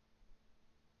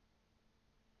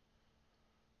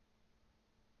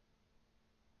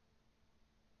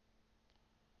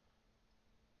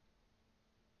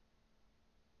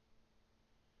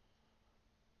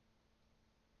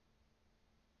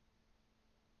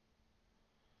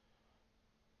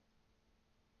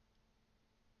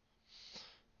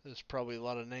 There's probably a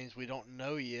lot of names we don't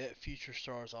know yet. Future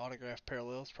Stars autograph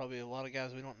parallels. Probably a lot of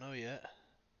guys we don't know yet.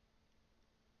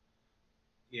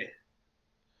 Yeah.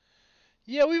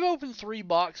 Yeah, we've opened 3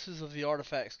 boxes of the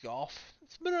Artifacts Golf.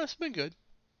 It's been good.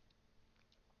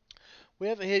 We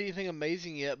haven't hit anything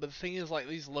amazing yet, but the thing is, like,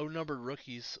 these low numbered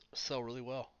rookies sell really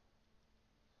well.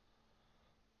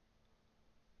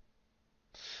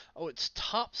 Oh, it's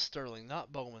Top Sterling,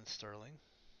 not Bowman Sterling.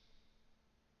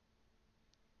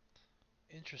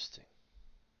 Interesting.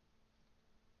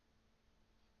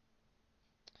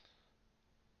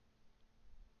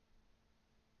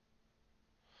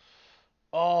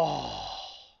 Oh,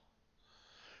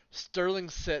 Sterling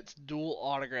sets dual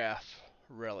autograph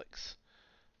relics.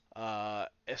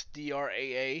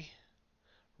 SDRAA,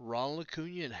 Ronald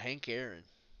Acuna, and Hank Aaron.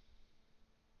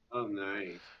 Oh,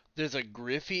 nice. There's a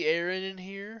Griffey Aaron in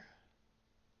here.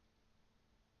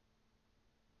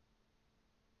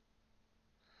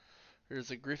 There's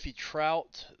a Griffey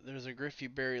Trout. There's a Griffey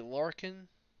Barry Larkin.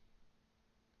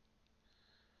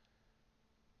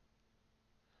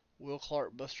 Will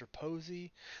Clark, Buster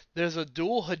Posey. There's a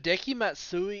dual Hideki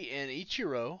Matsui and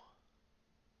Ichiro.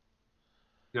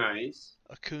 Nice.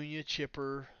 Acuna,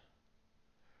 Chipper.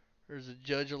 There's a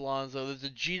Judge Alonso. There's a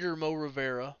Jeter Mo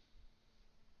Rivera.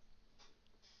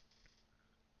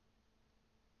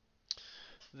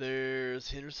 There's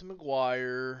Henderson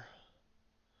McGuire.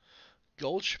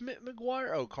 Goldschmidt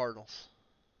McGuire. Oh, Cardinals.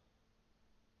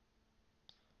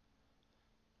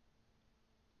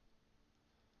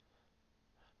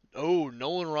 Oh,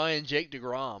 Nolan Ryan, Jake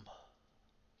DeGrom.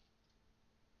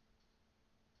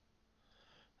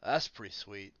 That's pretty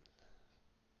sweet.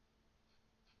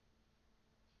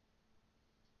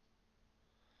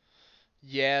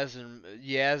 Yaz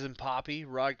and Poppy,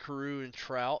 Rod Carew and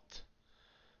Trout.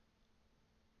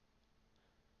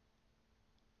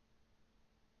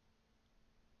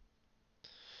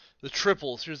 The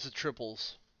triples. Here's the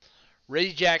triples.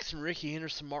 Reggie Jackson, Ricky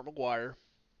Henderson, Mark McGwire,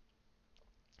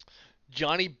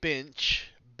 Johnny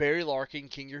Bench, Barry Larkin,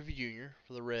 King Griffey Jr.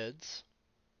 for the Reds.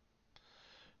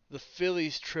 The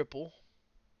Phillies triple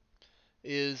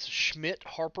is Schmidt,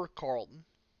 Harper, Carlton.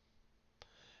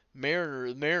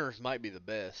 Mariners might be the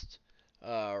best.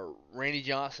 Randy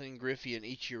Johnson, Griffey, and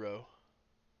Ichiro.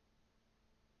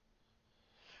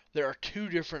 There are two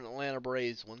different Atlanta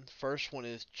Braves ones. First one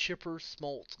is Chipper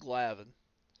Smoltz Glavine.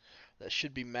 That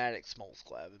should be Maddox Smoltz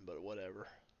Glavine, but whatever.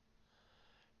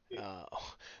 Uh,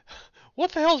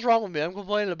 what the hell's wrong with me? I'm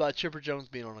complaining about Chipper Jones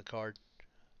being on a card.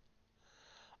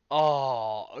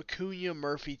 Oh, Acuna,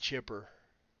 Murphy, Chipper.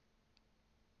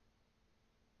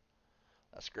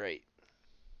 That's great.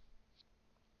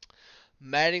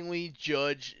 Mattingly,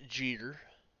 Judge, Jeter.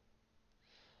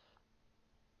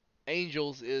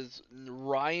 Angels is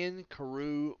Ryan,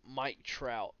 Carew, Mike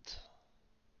Trout.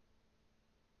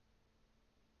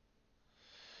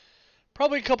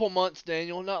 Probably a couple months,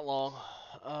 Daniel. Not long.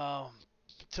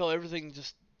 Till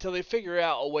they figure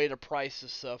out a way to price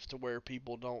this stuff to where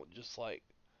people don't just like.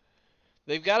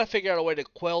 They've got to figure out a way to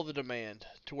quell the demand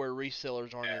to where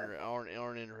resellers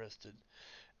aren't interested,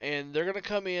 and they're gonna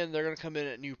come in. They're gonna come in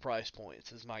at new price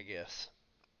points, is my guess.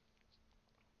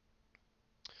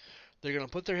 They're gonna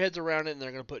put their heads around it, and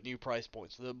they're gonna put new price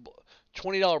points. The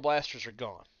 $20 blasters are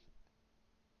gone.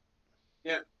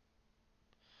 Yeah.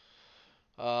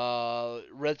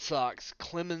 Red Sox,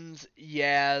 Clemens,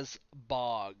 Yaz,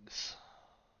 Boggs.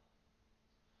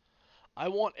 I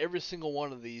want every single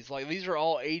one of these. Like, these are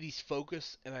all 80s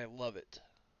focus, and I love it.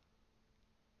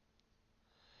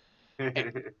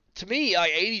 To me,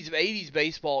 like 80s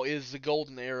baseball is the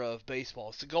golden era of baseball.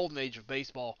 It's the golden age of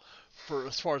baseball for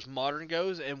as far as modern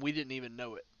goes, and we didn't even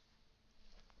know it.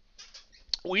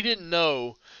 We didn't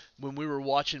know when we were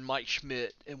watching Mike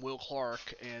Schmidt and Will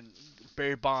Clark and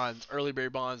Barry Bonds, early Barry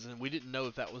Bonds, and we didn't know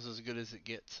if that was as good as it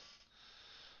gets.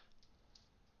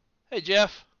 Hey,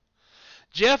 Jeff.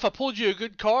 Jeff, I pulled you a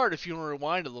good card if you want to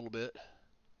rewind a little bit.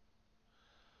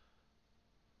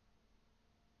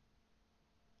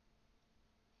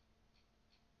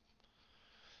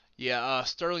 Yeah,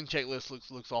 Sterling checklist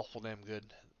looks awful damn good.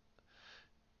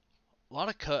 A lot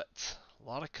of cuts. A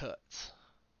lot of cuts.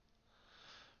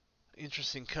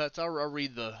 Interesting cuts. I'll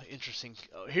read the interesting.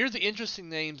 Here's the interesting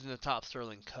names in the top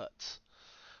Sterling cuts.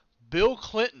 Bill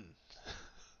Clinton.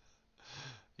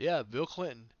 Yeah, Bill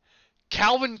Clinton.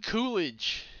 Calvin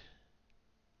Coolidge.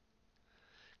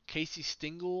 Casey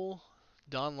Stengel.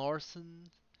 Don Larson.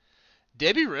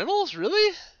 Debbie Reynolds?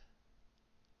 Really?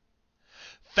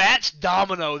 Fats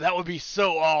Domino. That would be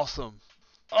so awesome.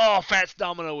 Oh, Fats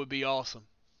Domino would be awesome.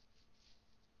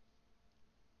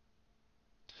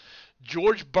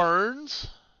 George Burns.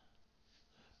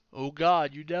 Oh,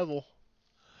 God, you devil.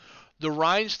 The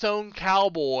Rhinestone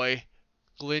Cowboy,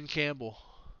 Glenn Campbell.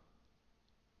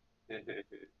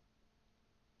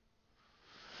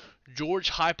 George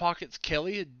High Pockets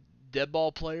Kelly, a dead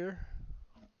ball player.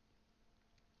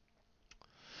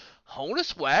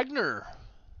 Honus Wagner.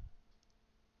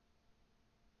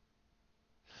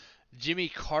 Jimmy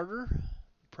Carter,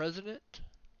 president.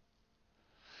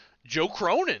 Joe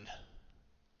Cronin.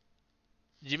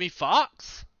 Jimmy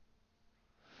Fox.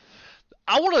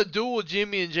 I want to duel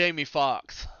Jimmy and Jamie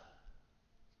Foxx.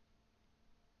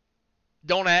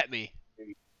 Don't at me.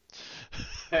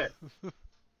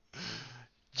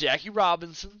 Jackie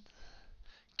Robinson.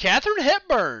 Katharine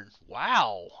Hepburn.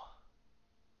 Wow.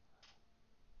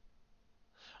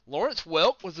 Lawrence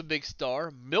Welk was a big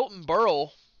star. Milton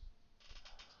Berle.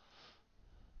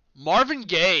 Marvin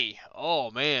Gaye.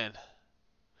 Oh, man.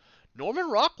 Norman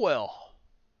Rockwell.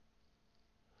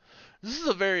 This is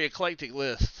a very eclectic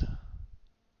list.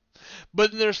 But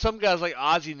then there's some guys like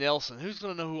Ozzie Nelson. Who's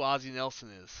going to know who Ozzie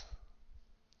Nelson is?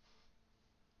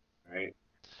 Right.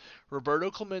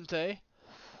 Roberto Clemente.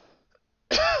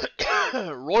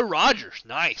 Roy Rogers.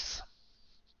 Nice.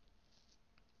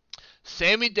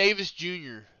 Sammy Davis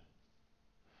Jr.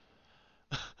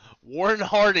 Warren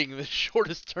Harding, the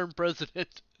shortest term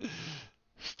president.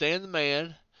 Stan the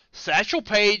Man. Satchel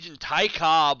Paige and Ty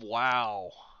Cobb.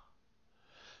 Wow.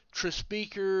 Tris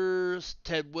Speakers.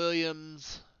 Ted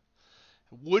Williams.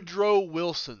 Woodrow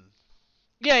Wilson.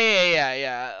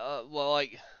 Yeah. Well,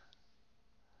 like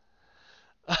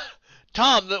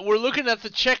Tom, that we're looking at the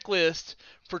checklist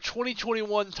for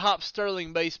 2021 top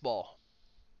Sterling baseball.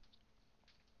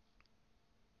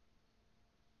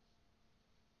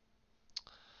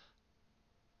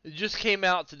 It just came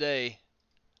out today.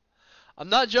 I'm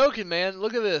not joking, man.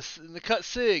 Look at this in the cut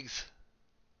sigs.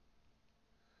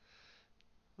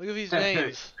 Look at these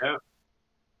names. Yep.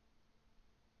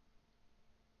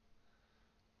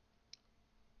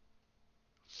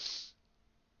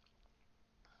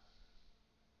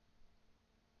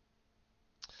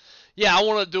 Yeah, I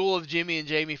want a duel of Jimmy and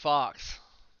Jamie Foxx.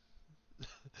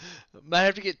 Might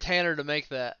have to get Tanner to make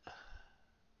that.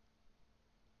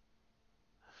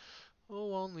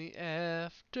 Oh, only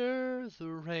after the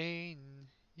rain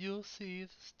you'll see the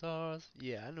stars.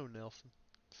 Yeah, I know Nelson.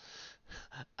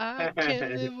 I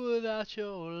can't live without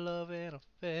your love and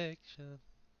affection.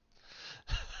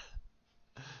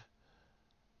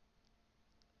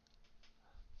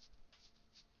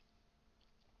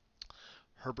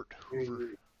 Herbert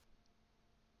Hoover.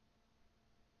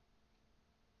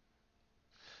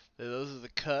 Those are the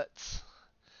cuts.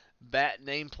 Bat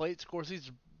nameplates. Of course, these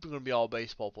are going to be all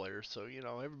baseball players, so you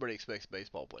know everybody expects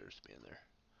baseball players to be in there.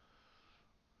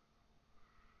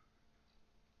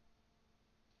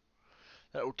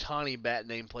 That Otani bat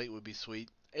nameplate would be sweet.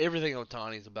 Everything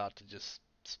Otani's about to just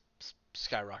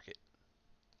skyrocket.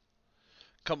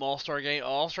 Come All-Star game,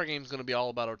 All-Star game is going to be all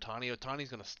about Otani. Otani's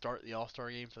going to start the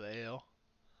All-Star game for the AL.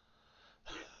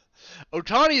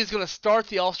 Otani is going to start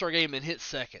the All-Star game and hit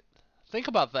second. Think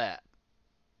about that.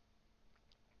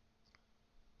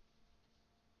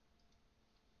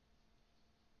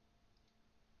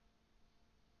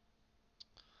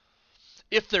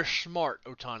 If they're smart,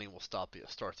 Otani will start the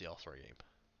All-Star game.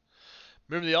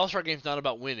 Remember, the All-Star game is not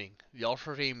about winning. The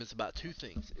All-Star game is about two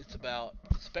things. It's about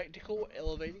spectacle,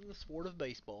 elevating the sport of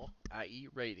baseball, i.e.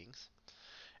 ratings,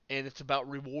 and it's about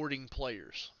rewarding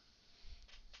players.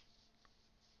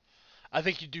 I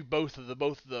think you do both of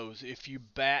those. If you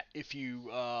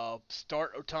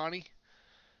start Otani,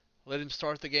 let him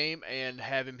start the game and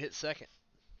have him hit second.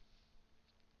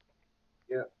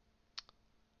 Yeah.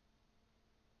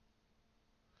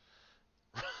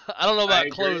 I don't know I about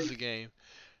agree. close the game.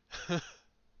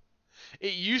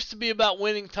 It used to be about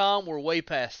winning, Tom. We're way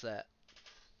past that.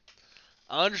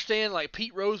 I understand, like,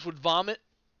 Pete Rose would vomit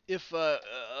if,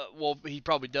 well, he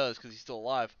probably does because he's still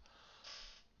alive.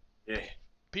 Yeah.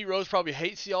 Pete Rose probably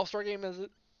hates the All-Star game as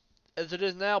it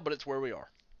is now, but it's where we are.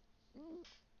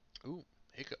 Ooh,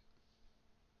 hiccup.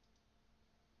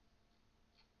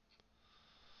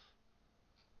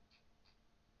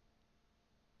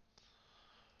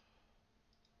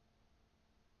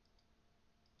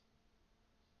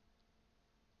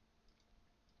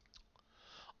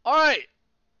 All right.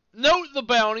 Note the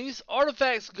bounties: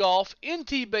 Artifacts Golf,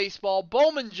 NT Baseball,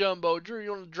 Bowman Jumbo. Drew, you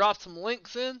want to drop some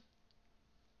links in?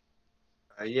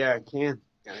 Yeah, I can.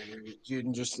 Gotta get you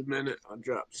in just a minute. I'll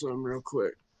drop some real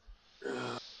quick.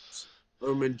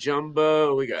 Bowman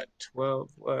Jumbo. We got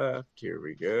 12 left. Here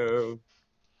we go.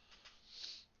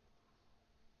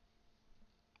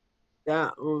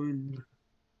 That one.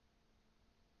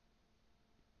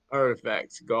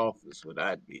 Artifacts Golf is what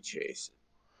I'd be chasing.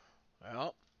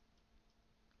 Well,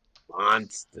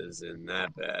 Monsters in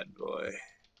that bad boy.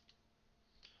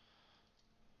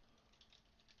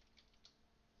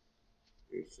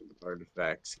 Here's some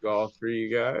Artifacts Golf for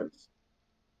you guys.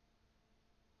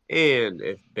 And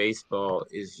if baseball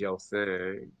is your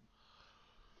thing,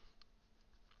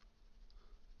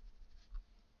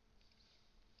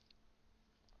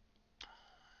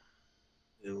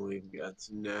 then we've got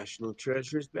some National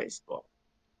Treasures baseball.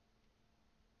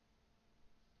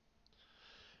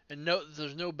 and note that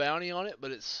there's no bounty on it,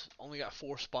 but it's only got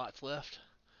 4 spots left.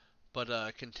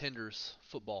 But contenders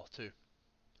football too.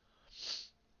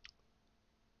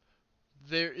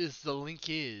 There is the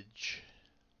linkage.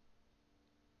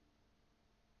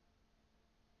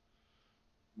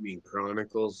 You mean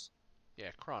Chronicles?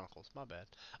 Yeah, Chronicles. My bad.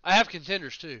 I have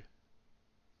contenders too.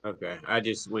 Okay,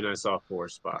 when I saw 4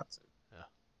 spots.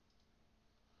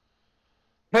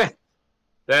 Yeah.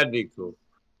 That'd be cool.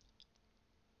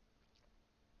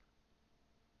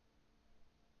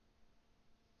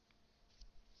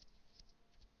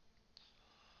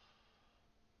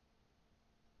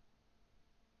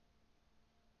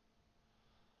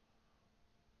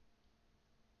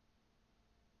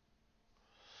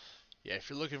 Yeah,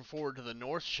 if you're looking forward to the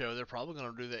North show, they're probably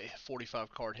going to do that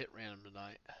 45 card hit random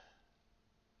tonight.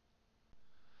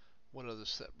 What other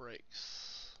set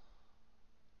breaks?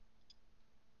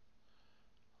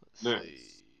 Let's see.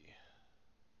 Nice.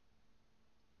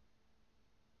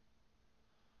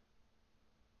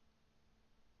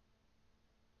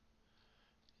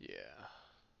 Yeah.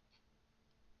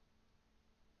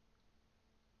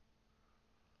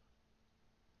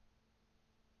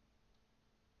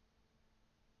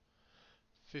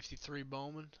 53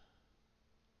 Bowman.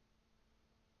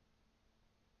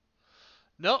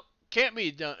 Nope, can't be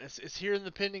done. It's here in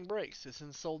the pending breaks. It's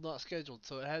in sold not scheduled,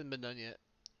 so it hasn't been done yet.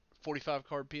 45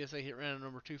 card PSA hit random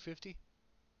number 250.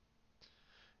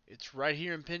 It's right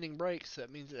here in pending breaks.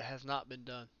 That means it has not been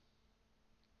done.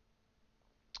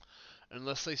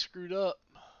 Unless they screwed up.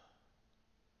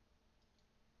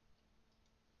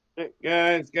 Alright,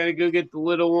 guys, gotta go get the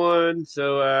little one.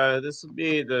 So this will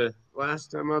be the last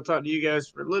time I'll talk to you guys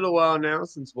for a little while now,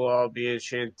 since we'll all be in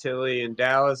Chantilly and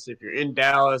Dallas. If you're in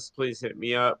Dallas, please hit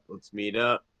me up. Let's meet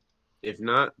up. If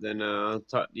not, then I'll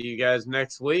talk to you guys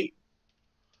next week.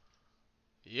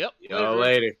 Yep. Y'all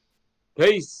later.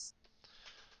 Peace.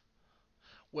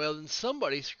 Well, then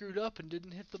somebody screwed up and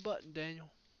didn't hit the button, Daniel.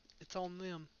 It's on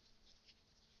them.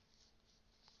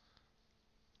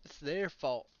 It's their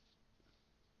fault.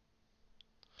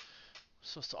 We're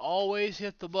supposed to always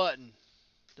hit the button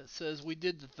that says we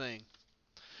did the thing.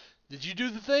 Did you do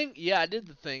the thing? Yeah, I did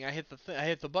the thing. I hit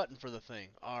the button for the thing.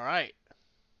 All right.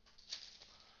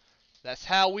 That's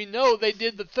how we know they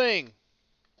did the thing.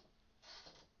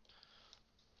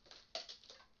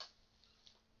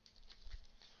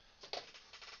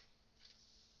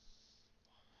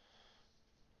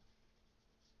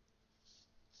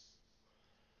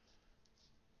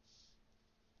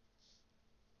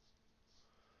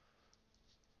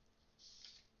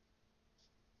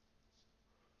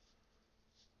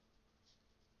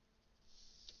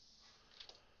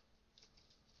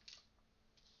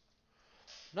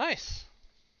 Nice.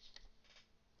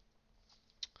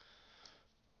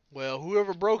 Well,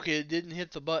 whoever broke it didn't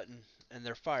hit the button, and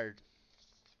they're fired.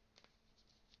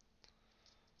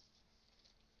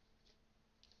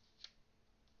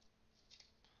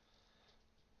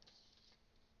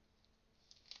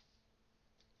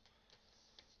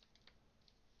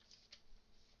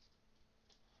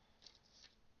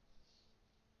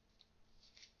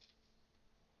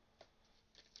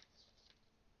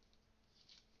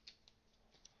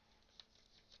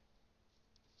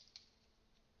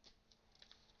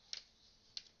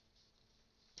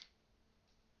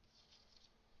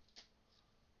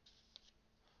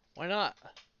 Why not?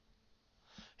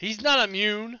 He's not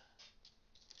immune.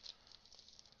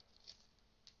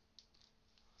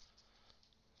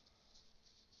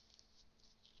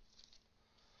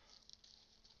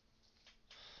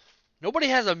 Nobody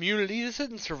has immunity. This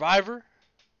isn't Survivor.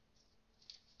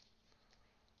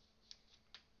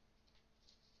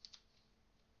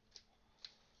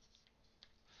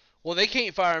 Well, they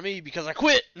can't fire me because I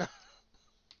quit.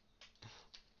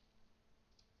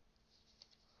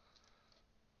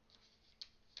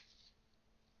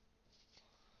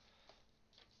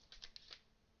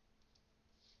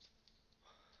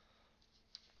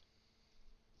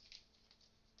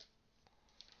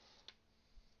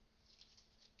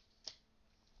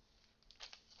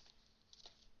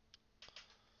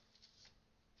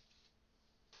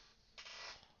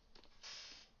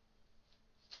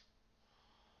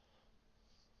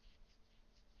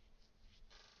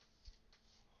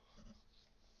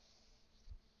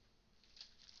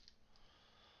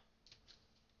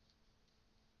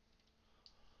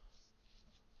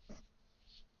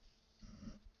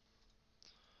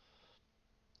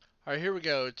 All right, here we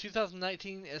go.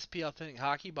 2019 SP Authentic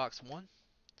Hockey Box 1.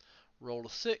 Roll a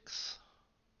 6.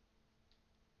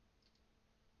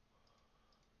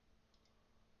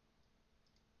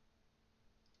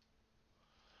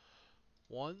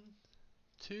 One,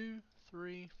 two,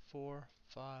 three, four,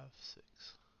 five,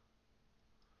 six.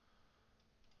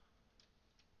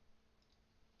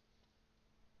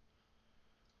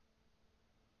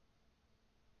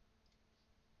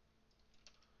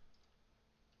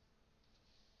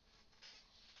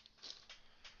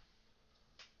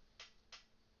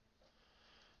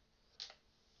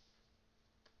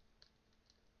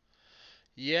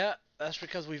 Yeah, that's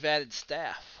because we've added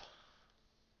staff.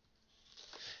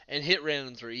 And hit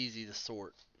randoms are easy to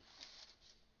sort.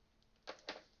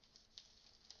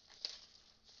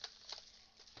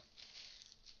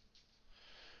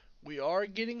 We are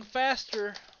getting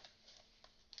faster.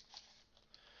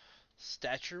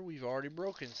 Stature, we've already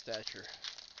broken stature.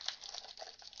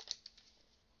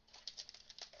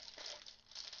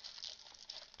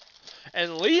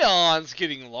 And Leon's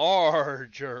getting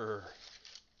larger.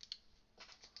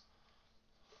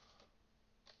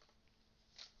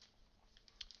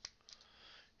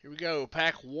 Here we go.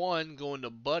 Pack 1 going to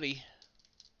Buddy.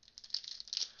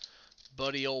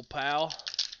 Buddy, old pal.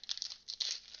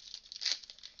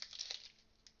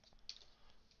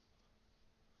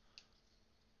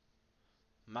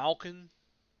 Malkin.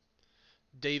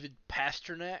 David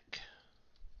Pasternak.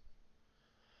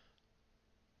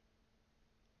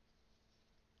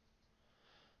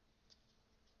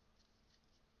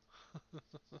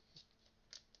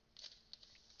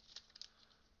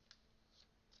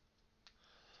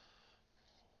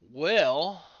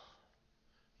 Well,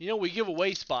 we give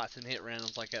away spots and hit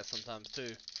randoms like that sometimes too.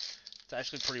 It's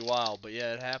actually pretty wild, but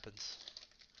yeah, it happens.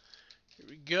 Here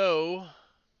we go.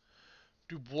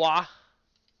 Dubois.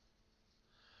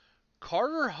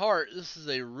 Carter Hart. This is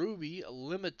a Ruby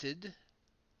Limited.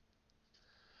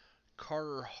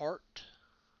 Carter Hart.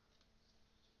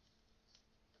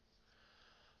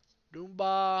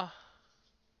 Dumba.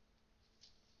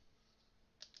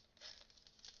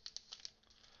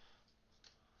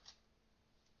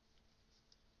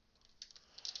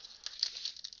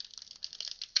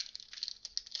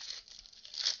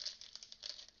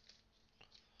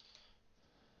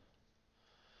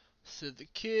 Sid the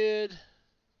Kid.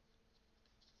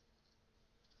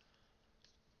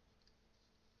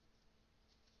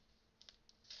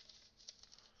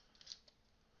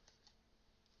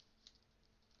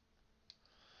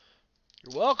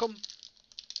 You're welcome.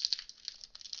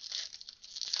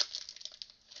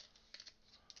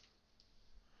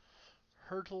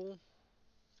 Hurtle.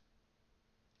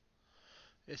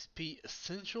 SP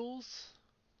Essentials.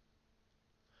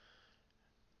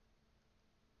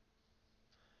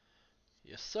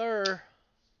 Yes, sir.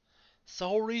 It's the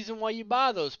whole reason why you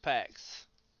buy those packs.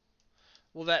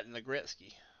 Well, that and the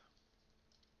Gretzky.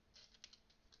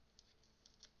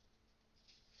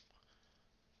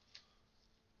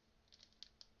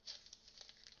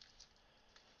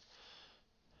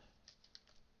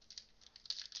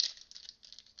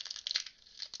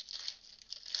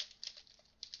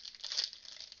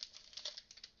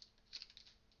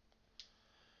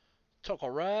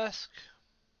 Tokorask.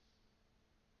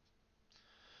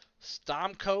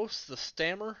 Stamkos, the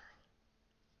Stammer.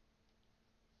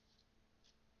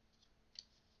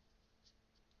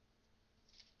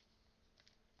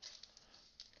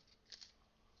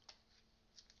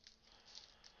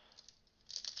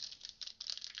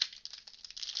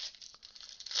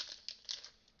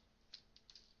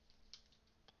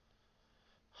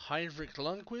 Heinrich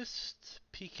Lundqvist.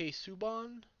 PK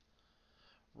Subban.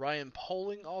 Ryan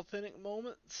Poling, Authentic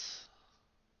Moments.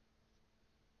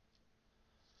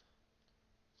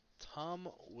 Tom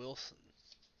Wilson.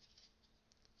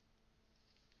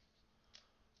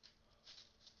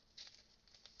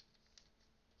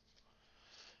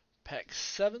 Pack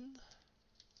 7.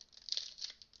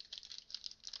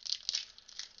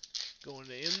 Going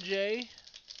to MJ.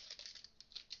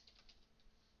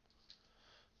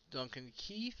 Duncan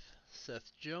Keith.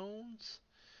 Seth Jones.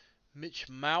 Mitch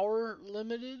Mauer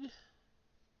Limited.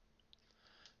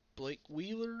 Blake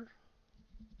Wheeler.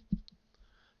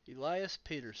 Elias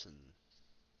Peterson.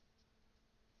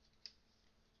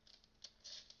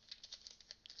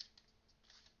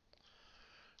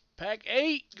 Pack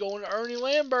 8 going to Ernie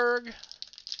Lamberg.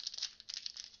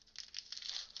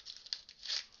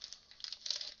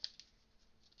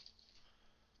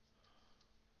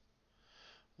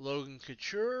 Logan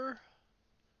Couture.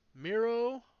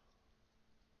 Miro.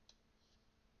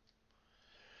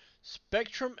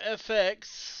 Spectrum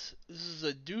FX. This is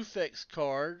a Dufex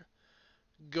card.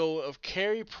 Go of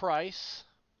Carey Price.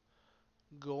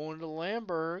 Going to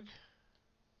Lamberg.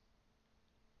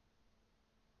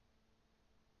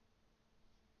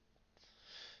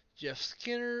 Jeff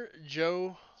Skinner.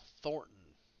 Joe Thornton.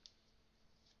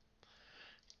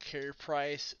 Carey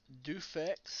Price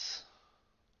Dufex.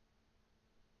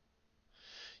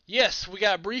 Yes, we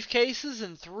got briefcases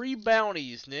and 3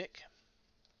 bounties, Nick.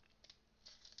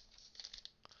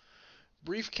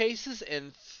 Briefcases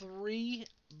and 3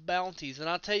 bounties. And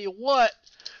I'll tell you what,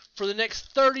 for the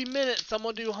next 30 minutes, I'm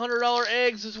going to do $100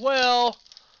 eggs as well.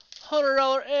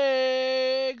 $100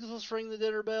 eggs. Let's ring the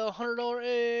dinner bell. $100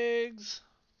 eggs.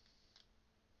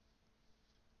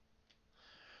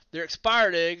 They're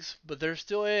expired eggs, but they're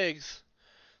still eggs.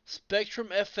 Spectrum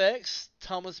FX,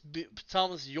 Thomas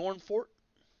Yornfort.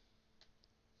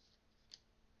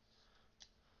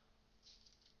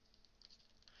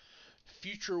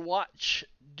 Future Watch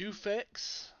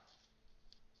Dufex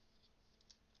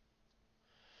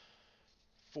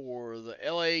for the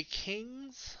LA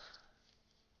Kings.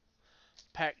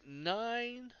 Pack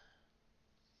 9.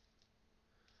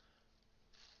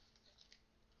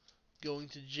 Going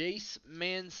to Jace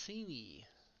Mancini.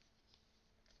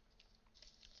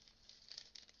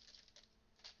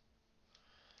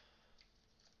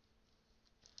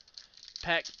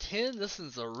 Pack 10. This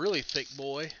is a really thick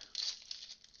boy.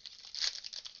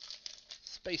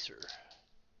 Spacer.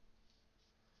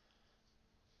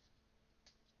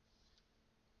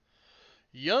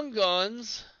 Young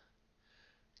Guns.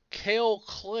 Kale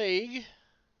Clegg.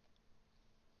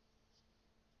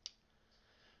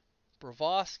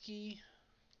 Bravosky,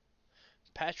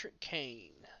 Patrick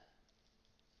Kane.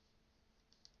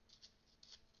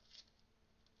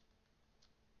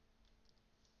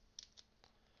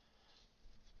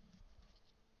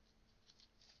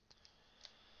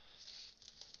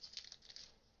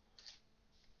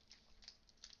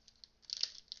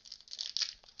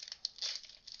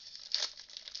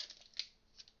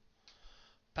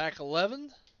 Pack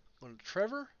 11, going to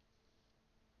Trevor.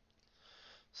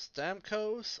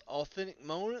 Stamkos, Authentic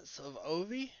Moments of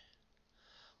Ovi,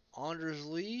 Anders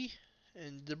Lee,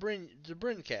 and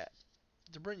Debrincott.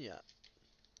 Debrincott.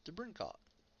 Debrincott.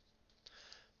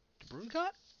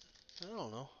 Debrincott? I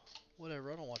don't know.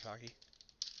 Whatever, I don't watch hockey.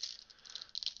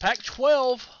 Pack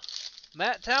 12,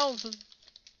 Matt Townsend.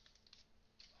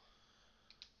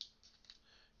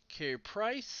 Carey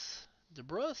Price,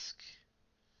 DeBrusque.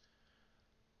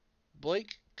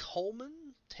 Blake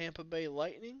Coleman, Tampa Bay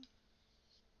Lightning.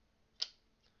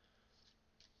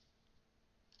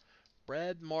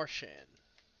 Brad Marchand.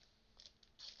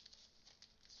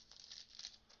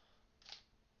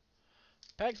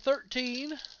 Pack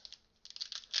 13,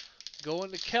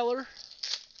 going to Keller.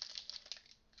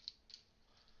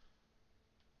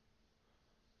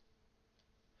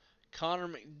 Connor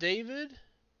McDavid,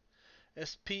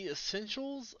 SP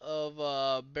Essentials of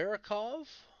Barakov.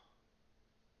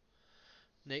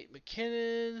 Nate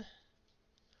McKinnon,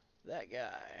 that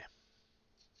guy.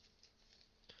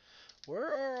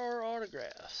 Where are our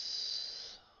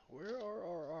autographs? Where are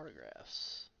our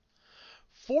autographs?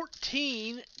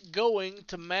 14 going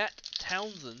to Matt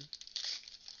Townsend.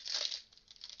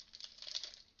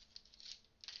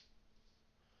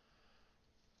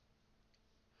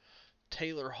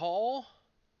 Taylor Hall,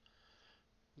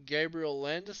 Gabriel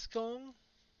Landeskog,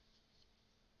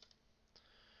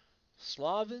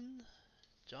 Slavin,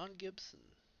 John Gibson.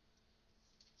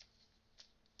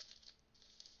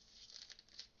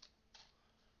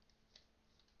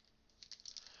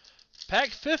 Pack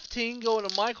 15 going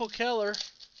to Michael Keller.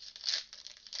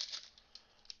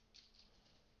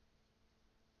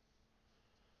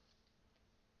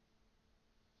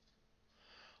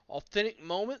 Authentic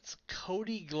Moments,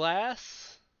 Cody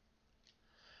Glass.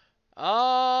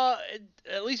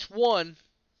 At least one.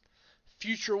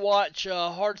 Future Watch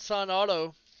hard sign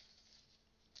auto.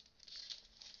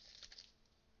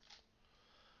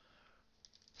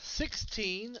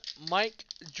 '16, Mike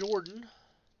Jordan.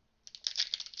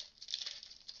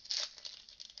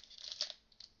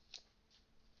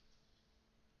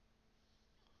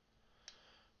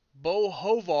 Bo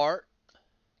Hovart,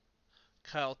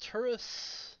 Kyle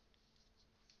Turris.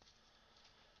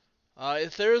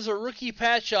 If there's a rookie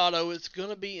patch auto, it's going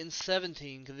to be in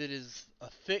 17 because it is a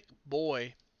thick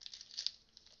boy.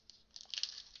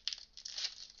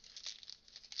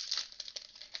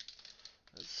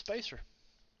 That's Spacer.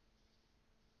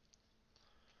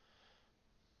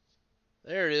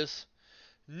 There it is.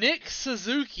 Nick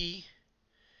Suzuki,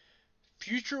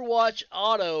 Future Watch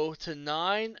auto to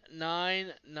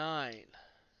 999.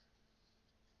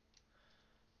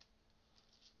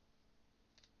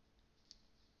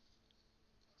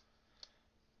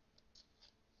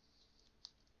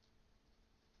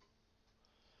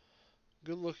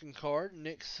 Good looking card,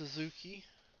 Nick Suzuki.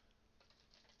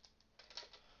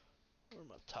 Where are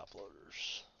my top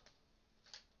loaders?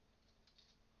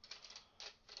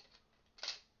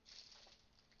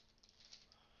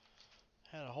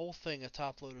 Had a whole thing of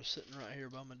top loaders sitting right here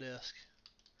by my desk.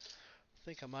 I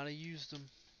think I might have used them.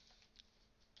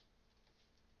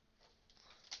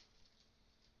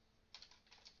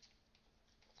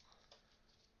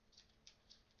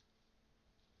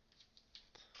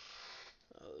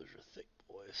 Oh, those are thick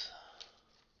boys.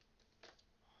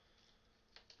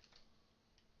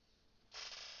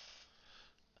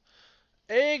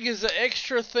 Egg is an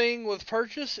extra thing with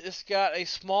purchase. It's got a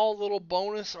small little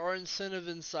bonus or incentive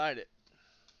inside it.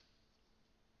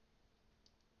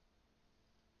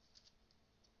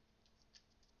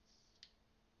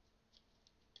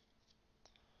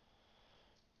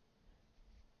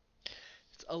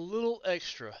 It's a little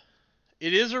extra.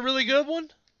 It is a really good one.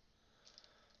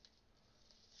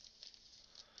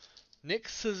 Nick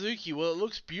Suzuki. Well, it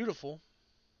looks beautiful.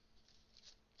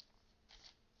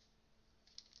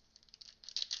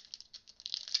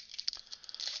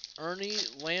 Ernie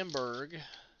Lamberg.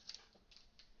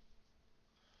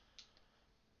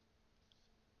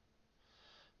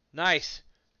 Nice.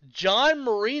 John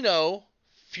Marino,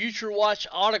 Future Watch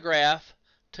autograph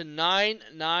to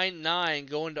 999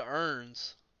 going to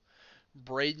Earns.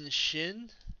 Braden Shin.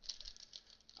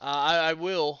 I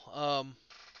will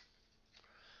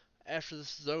after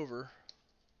this is over.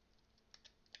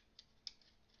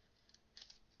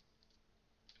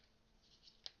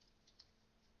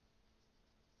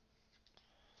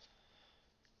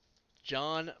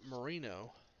 John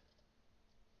Marino.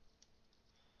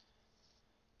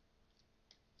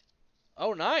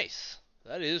 Oh, nice.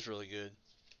 That is really good.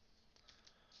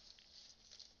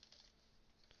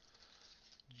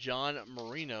 John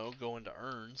Marino going to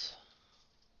Earns.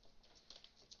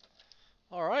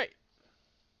 All right.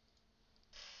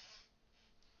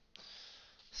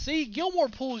 See, Gilmore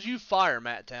pulls you fire,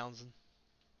 Matt Townsend.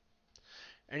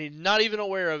 And he's not even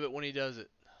aware of it when he does it.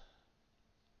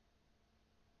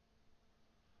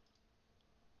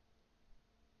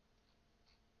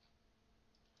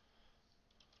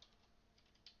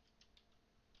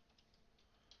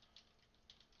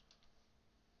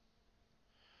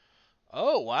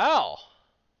 Oh, wow.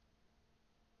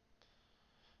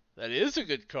 That is a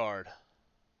good card.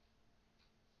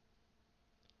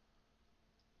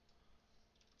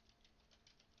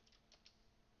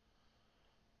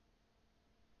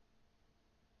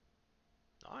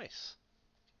 Nice.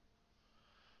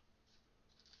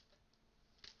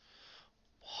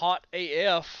 Hot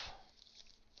AF.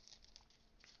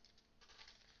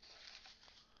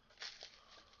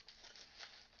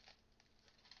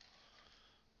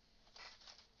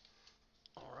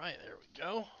 All right, there we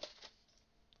go.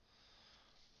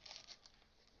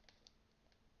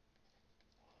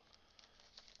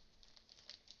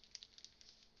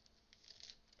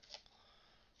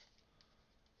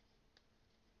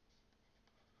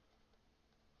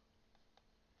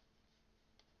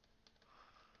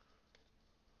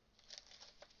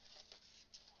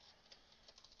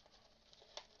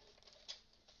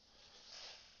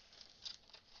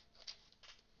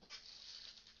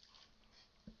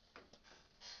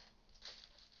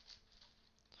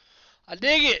 I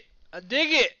dig it. I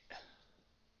dig it.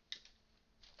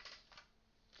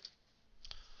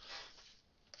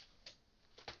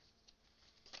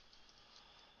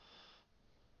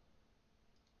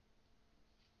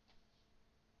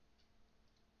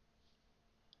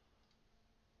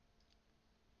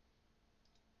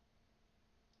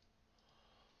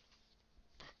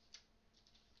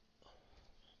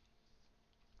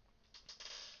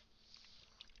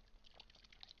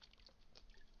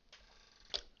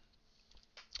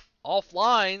 Off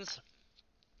lines.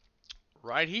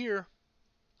 Right here.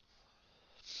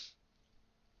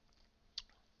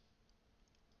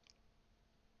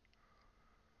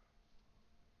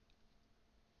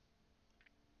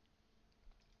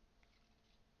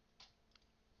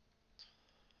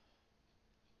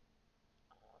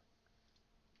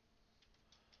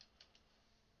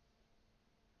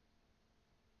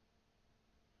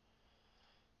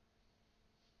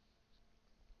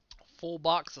 Full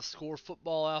box of Score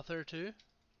Football out there, too.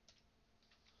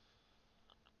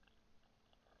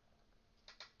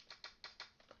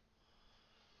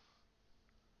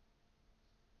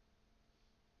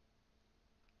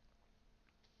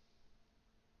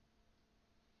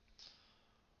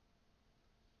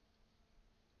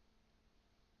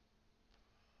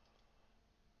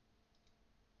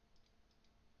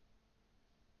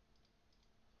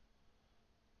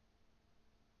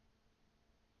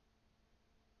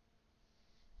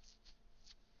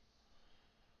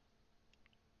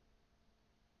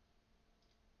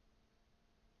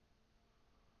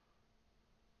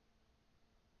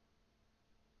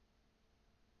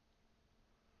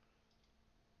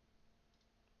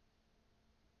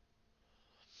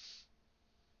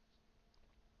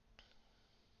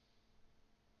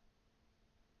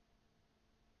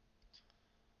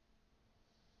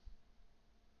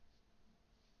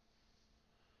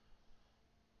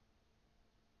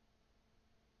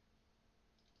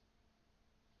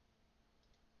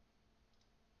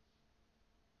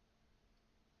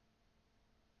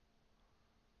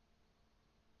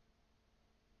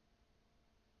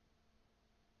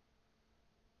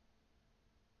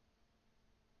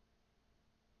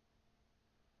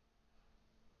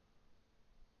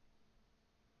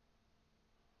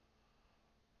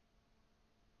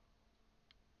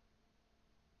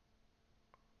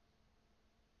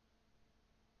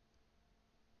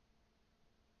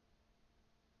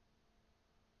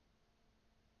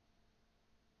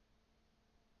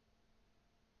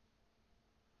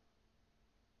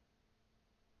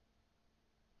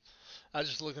 I was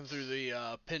just looking through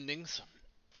the pendings.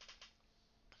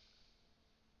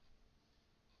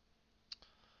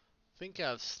 Think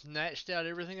I've snatched out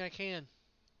everything I can.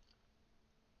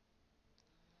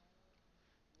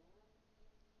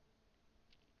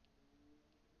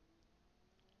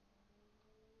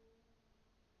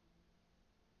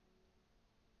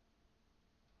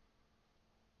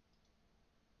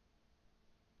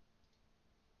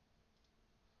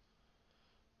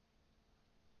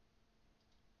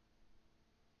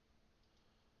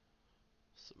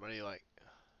 Somebody like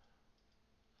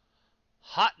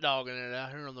Hot dogging it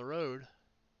out here on the road.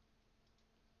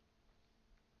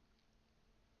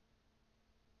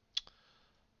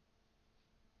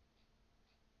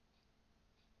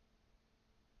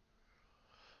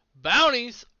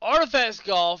 Bounties, Artifacts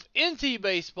Golf, NT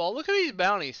Baseball. Look at these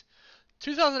bounties.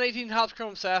 2018 Topps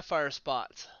Chrome Sapphire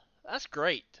spots. That's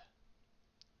great.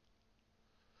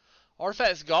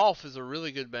 Artifacts Golf is a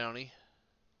really good bounty.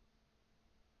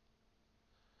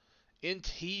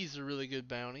 NT's a really good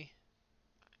bounty.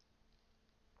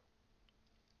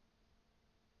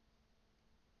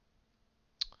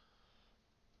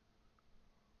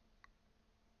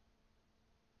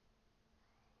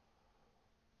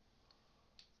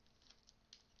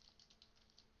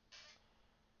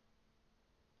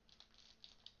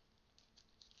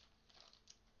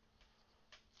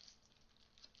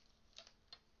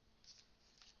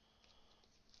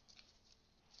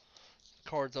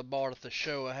 Cards I bought at the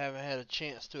show I haven't had a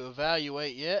chance to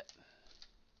evaluate yet.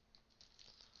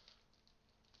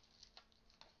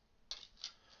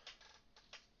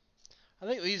 I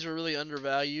think these are really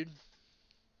undervalued.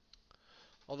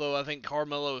 Although I think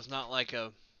Carmelo is not like,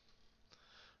 you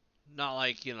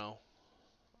know,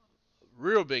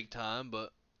 real big time,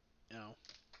 but, you know.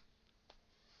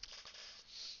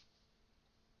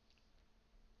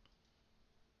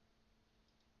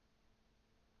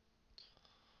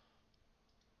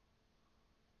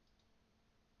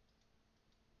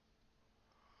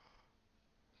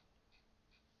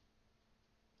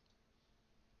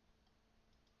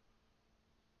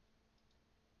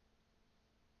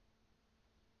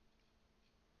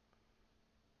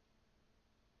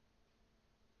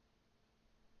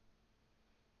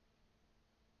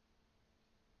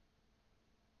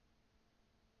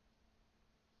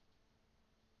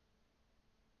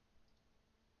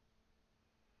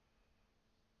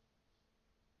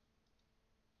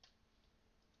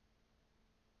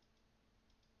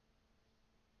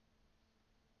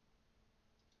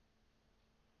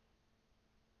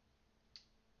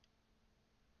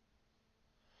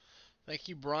 Thank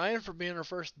you, Brian, for being our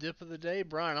first dip of the day.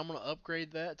 Brian, I'm going to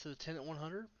upgrade that to the 10 at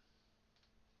 100.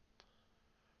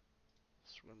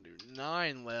 So we're going to do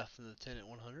 9 left in the 10 at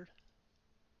 100.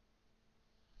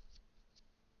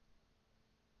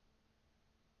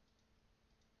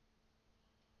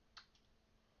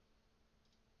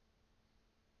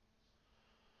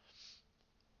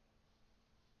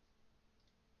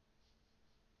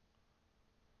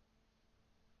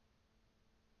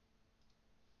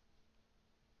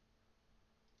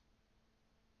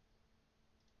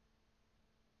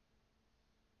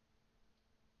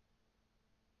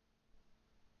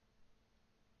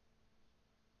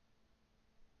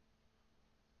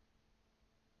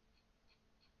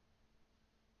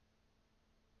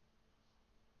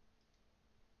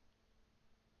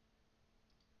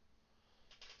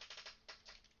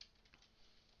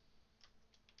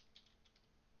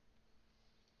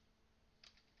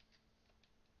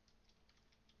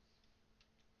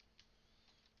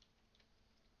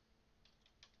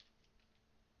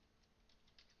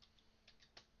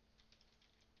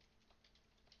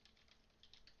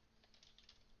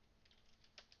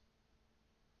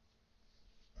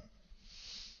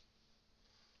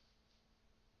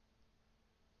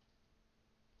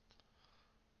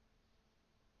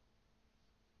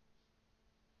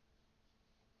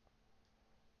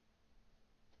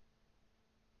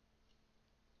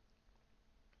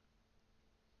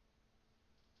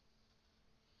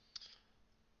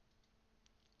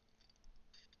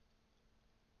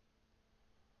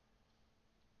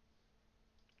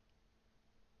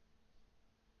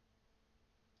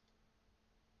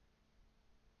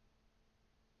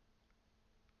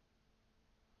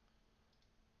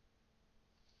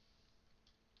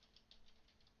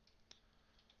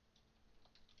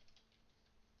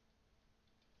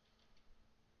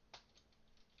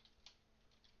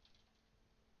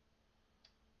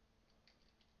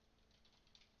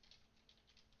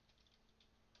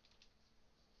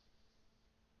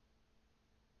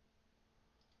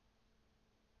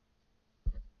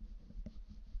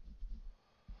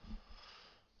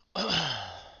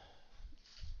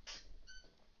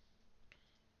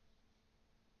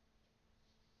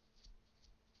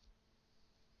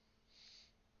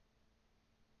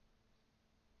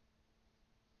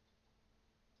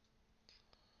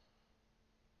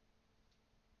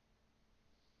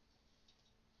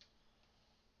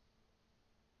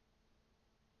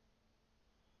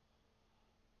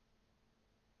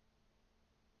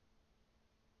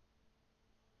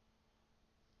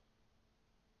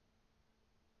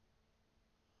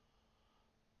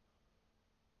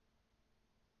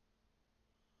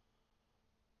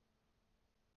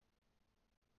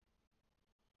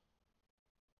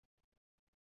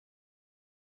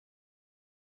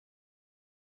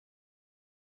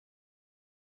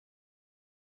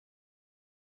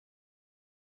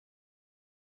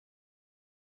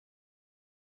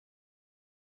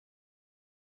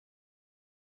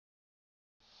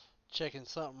 Checking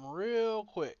something real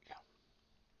quick.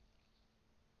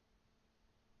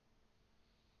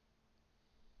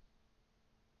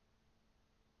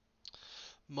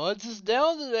 Muds is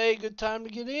down today. Good time to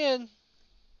get in.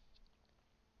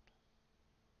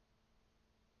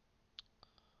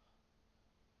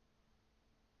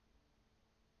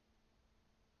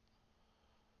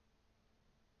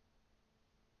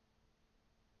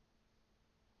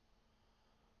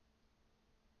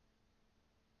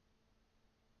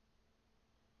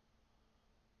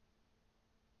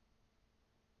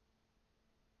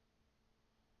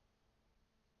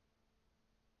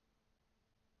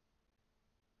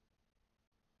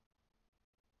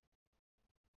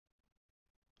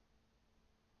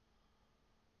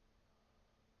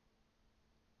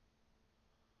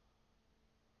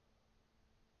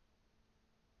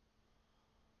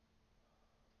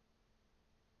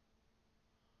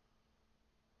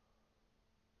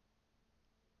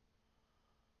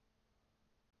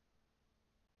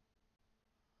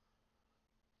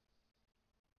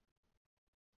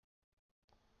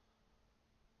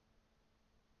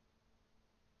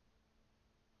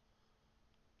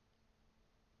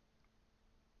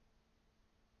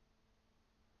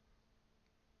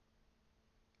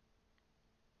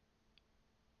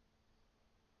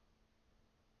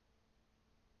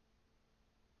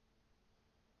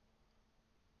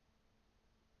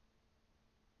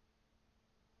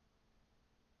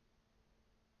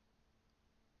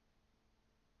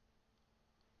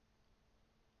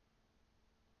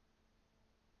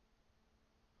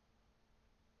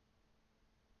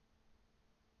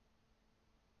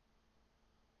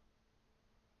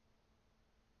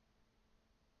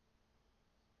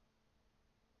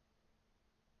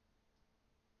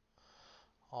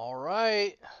 All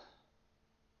right.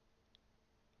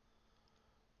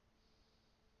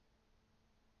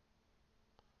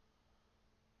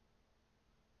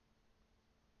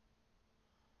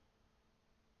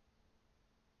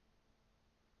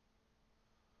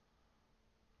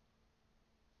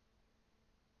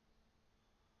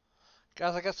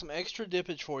 Guys, I got some extra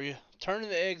dippage for you. Turning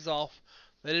the eggs off,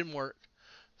 they didn't work.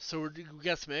 So we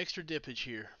got some extra dippage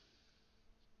here.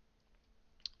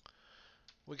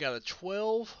 We got a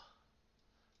 12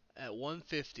 at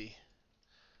 150.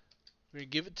 We're going to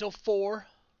give it till 4.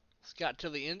 It's got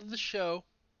till the end of the show.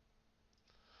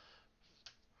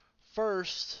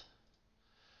 First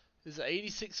is the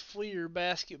 86 Fleer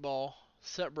basketball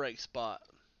set break spot.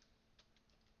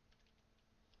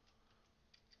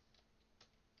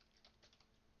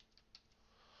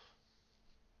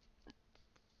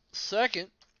 Second,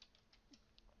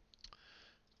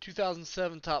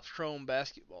 2007 Topps Chrome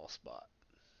basketball spot.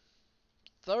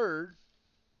 Third,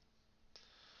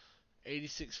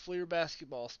 86 Fleer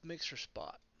basketball mixer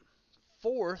spot.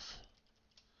 Fourth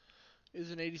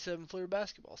is an 87 Fleer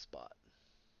basketball spot.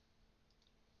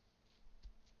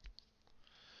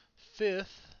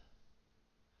 Fifth,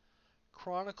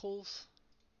 Chronicles.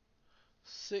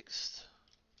 Sixth,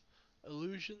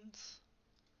 Illusions.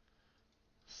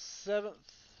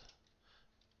 Seventh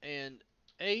and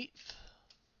eighth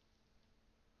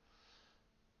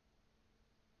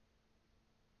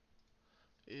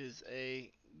is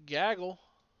a Gaggle.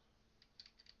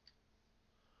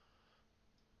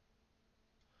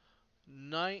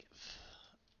 Ninth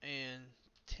and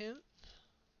 10th.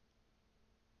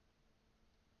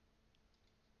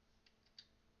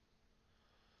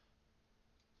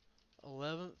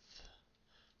 11th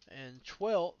and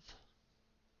 12th.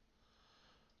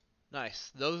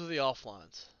 Nice. Those are the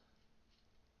offlines.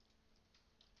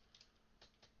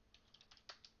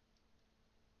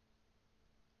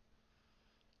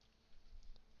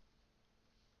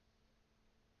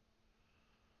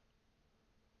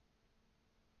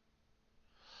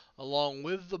 Along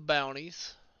with the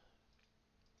bounties.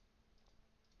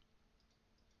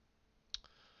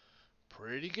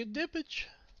 Pretty good dippage.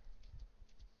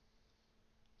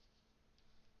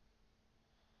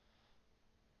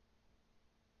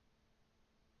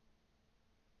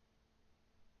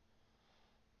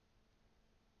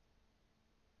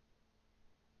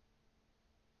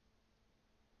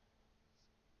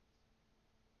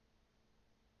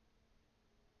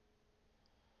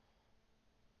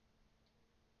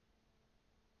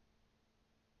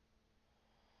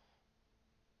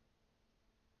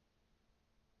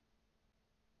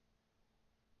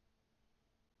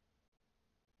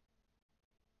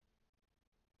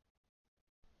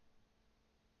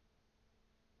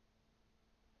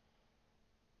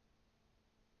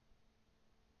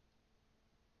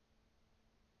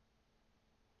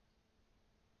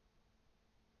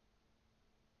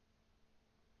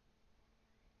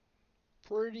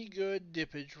 Pretty good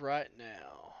dippage right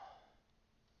now.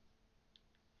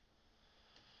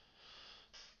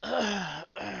 We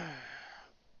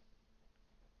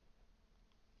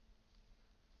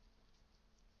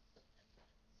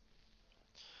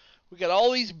got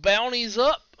all these bounties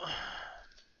up.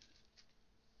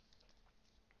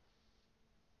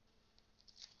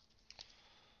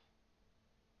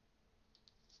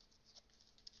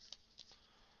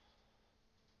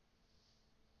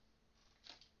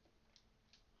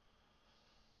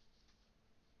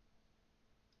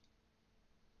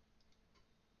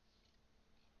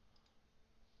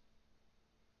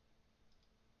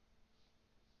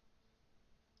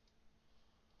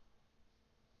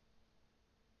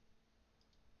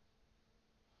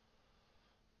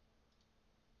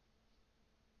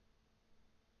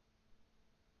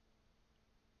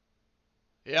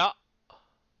 Yeah,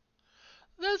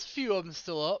 there's a few of them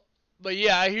still up. But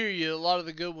yeah, I hear you. A lot of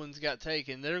the good ones got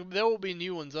taken. There will be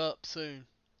new ones up soon.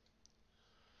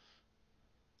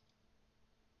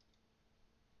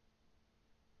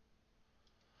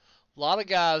 A lot of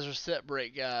guys are set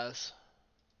break guys.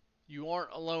 You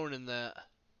aren't alone in that.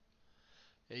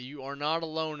 Yeah, you are not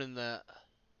alone in that.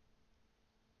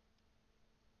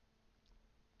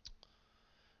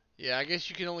 Yeah, I guess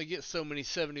you can only get so many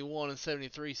 71 and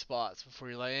 73 spots before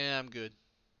you're like, I'm good.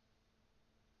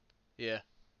 Yeah.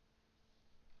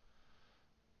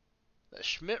 That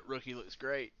Schmidt rookie looks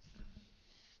great.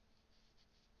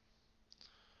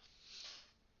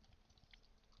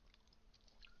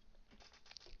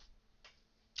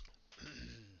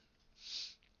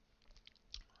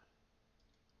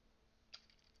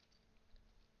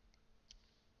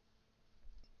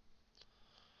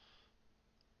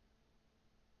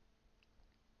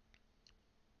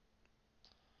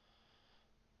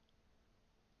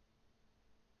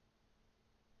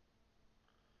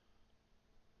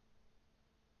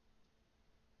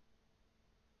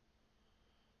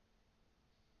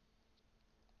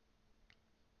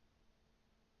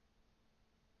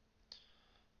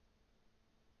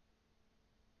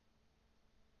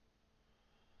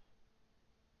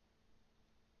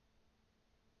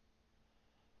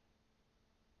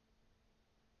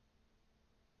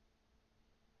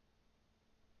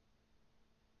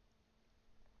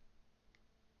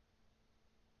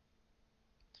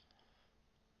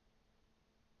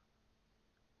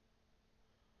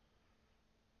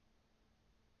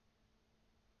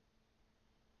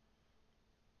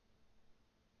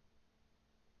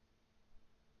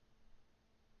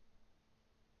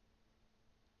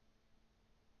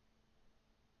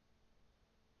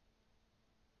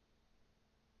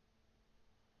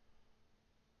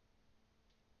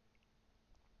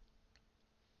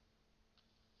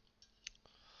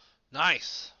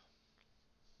 Nice.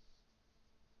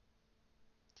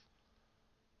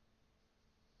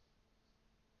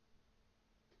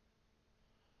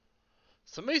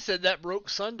 Somebody said that broke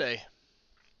Sunday.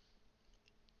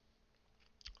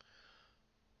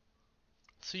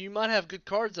 So you might have good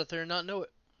cards out there and not know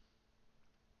it.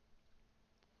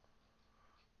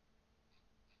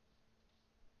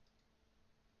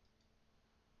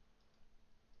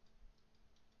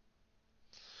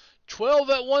 12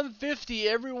 at 150.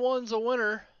 Everyone's a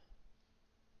winner.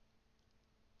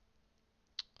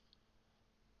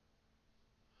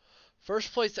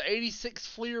 First place, the 86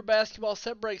 Fleer basketball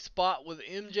set break spot with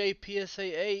MJ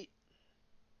PSA 8.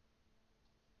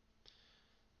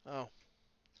 Oh.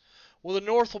 Well, the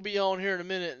North will be on here in a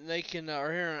minute, and they can,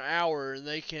 or here in an hour, and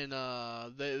they can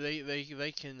update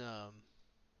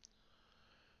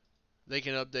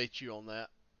you on that.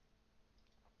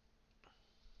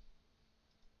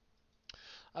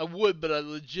 I would, but I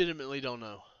legitimately don't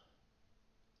know.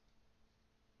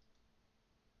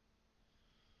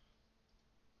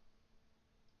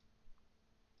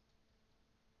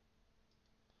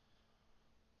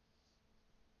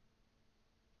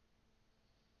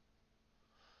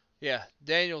 Yeah,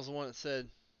 Daniel's the one that said.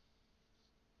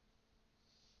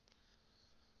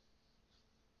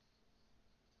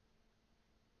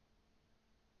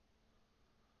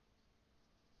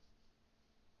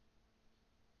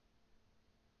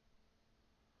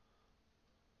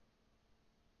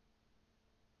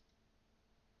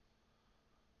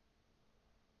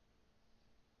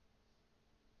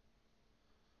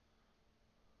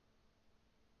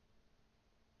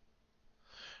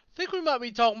 I think we might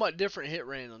be talking about different hit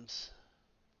randoms.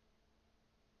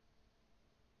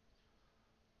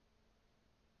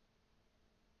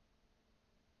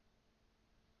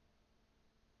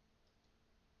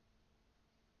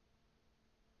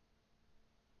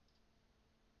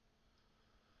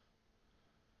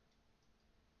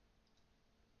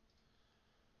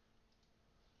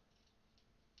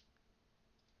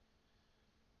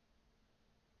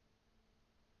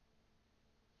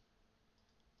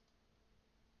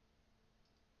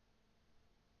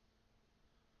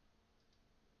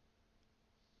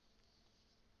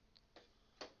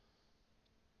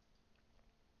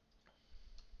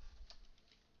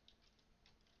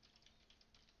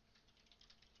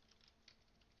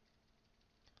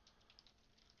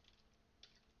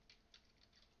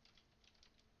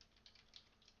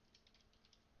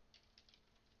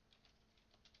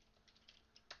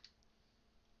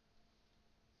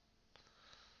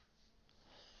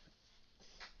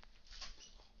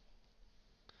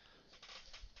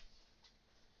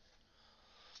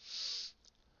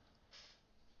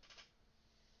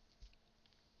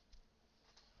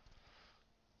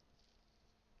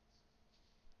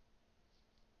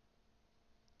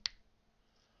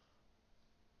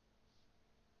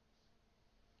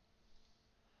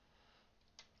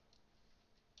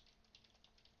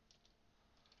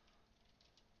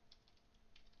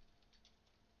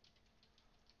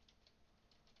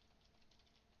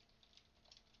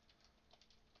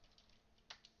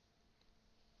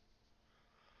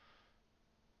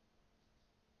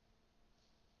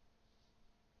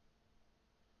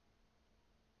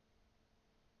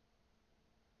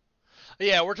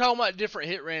 Yeah, we're talking about different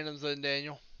hit randoms then,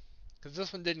 Daniel. Because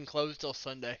this one didn't close till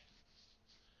Sunday.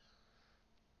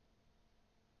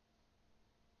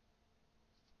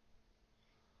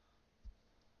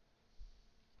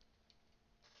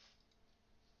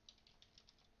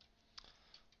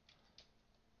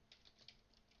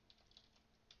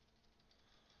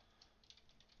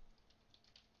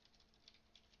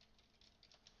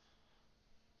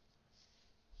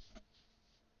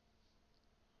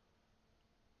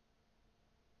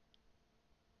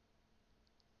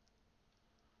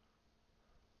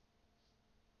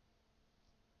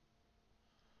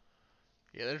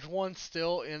 Yeah, there's one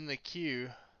still in the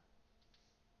queue.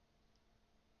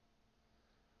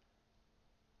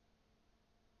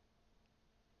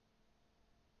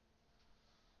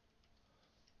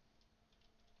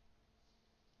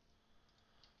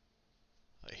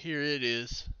 Here it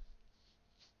is.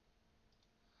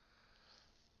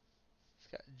 It's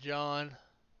got John.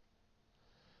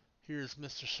 Here's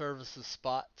Mr. Service's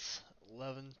spots.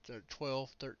 11,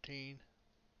 12, 13.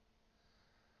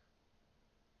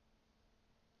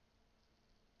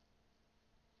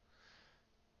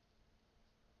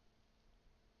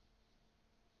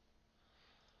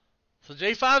 So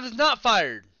J5 is not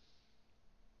fired.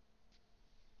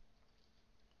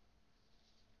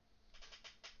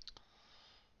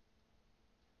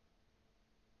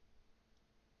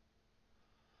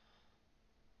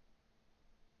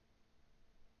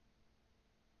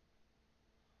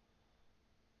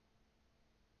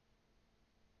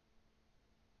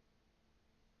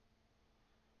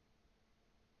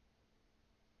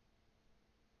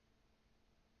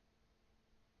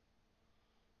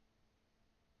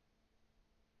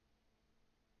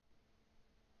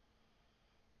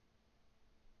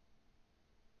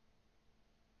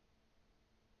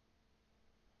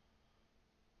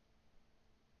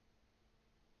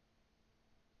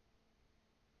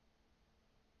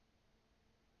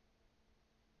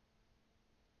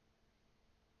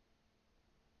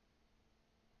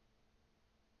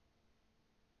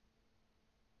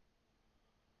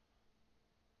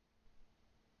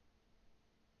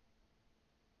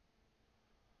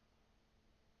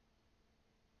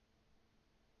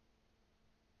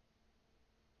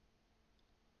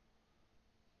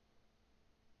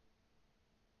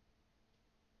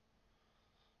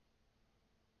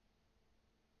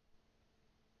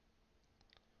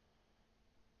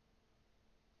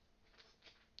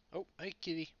 Oh, hey,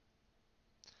 kitty.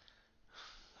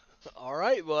 All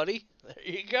right, buddy. There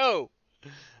you go.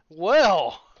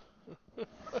 Well,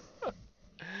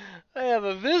 I have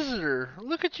a visitor.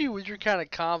 Look at you with your kind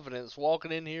of confidence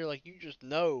walking in here like you just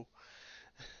know.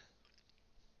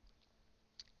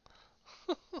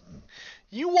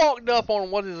 You walked up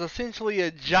on what is essentially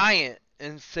a giant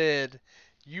and said,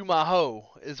 "You my hoe,"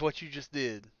 is what you just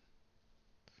did.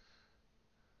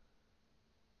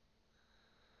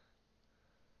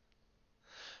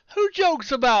 Who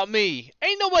jokes about me?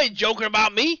 Ain't nobody joking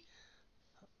about me.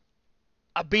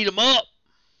 I beat him up.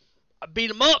 I beat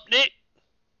him up, Nick.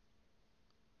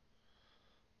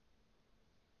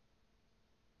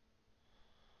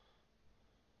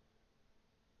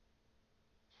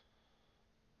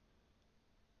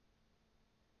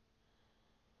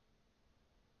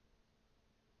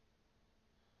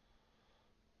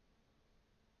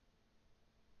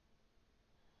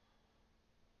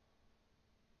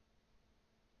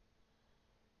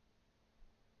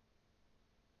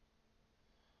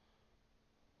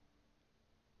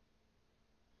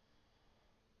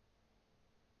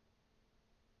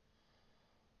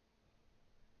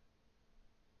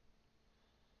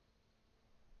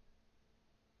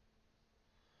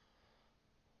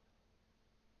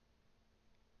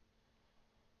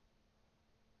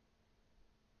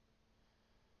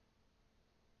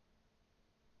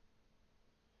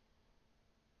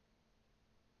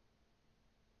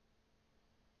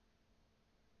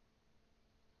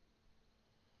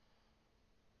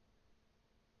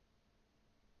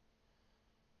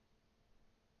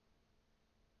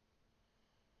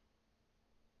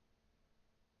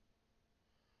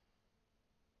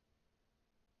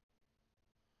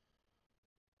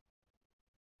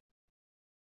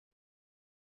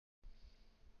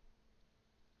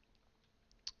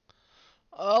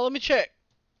 Let me check.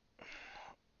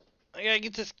 I gotta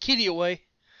get this kitty away.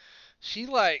 She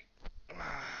like,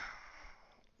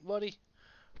 buddy,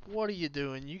 what are you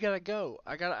doing? You gotta go.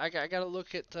 I gotta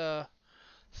look at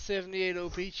 78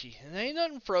 O-Peachy. And there ain't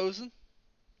nothing frozen.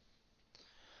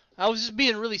 I was just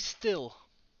being really still.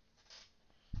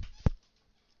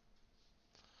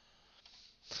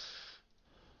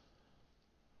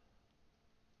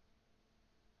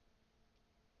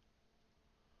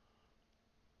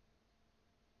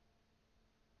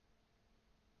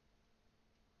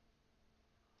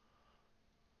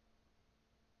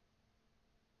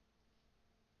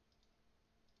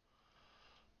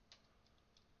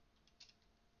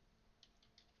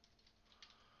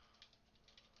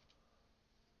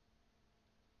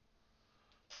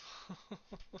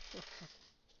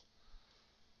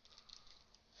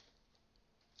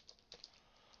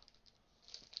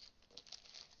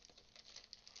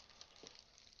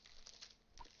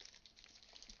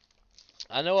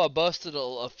 I know I busted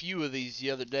a few of these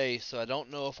the other day, so I don't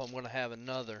know if I'm going to have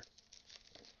another.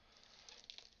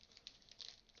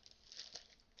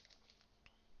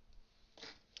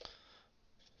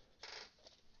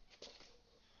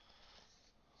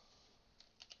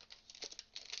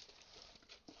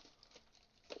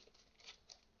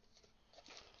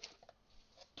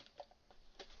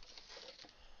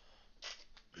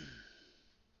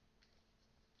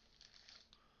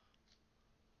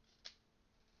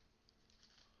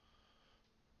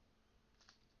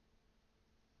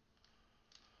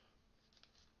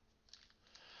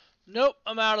 Nope,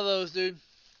 I'm out of those, dude.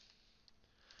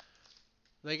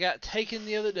 They got taken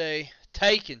the other day.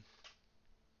 Taken.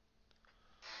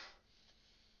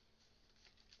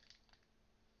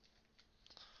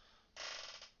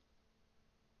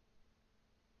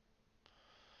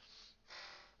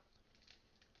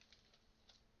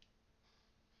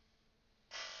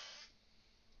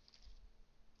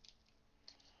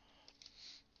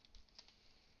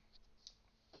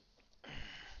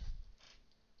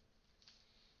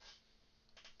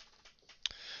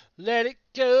 Let it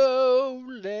go,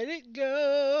 let it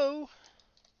go.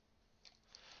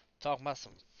 Talking about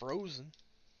some Frozen.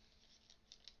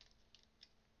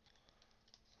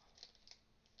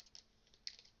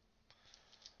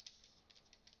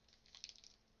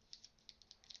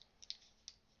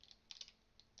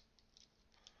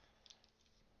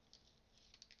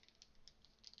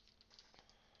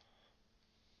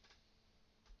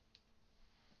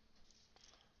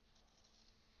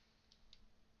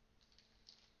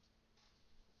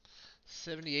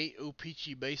 '78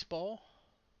 O-Pee-Chee Baseball.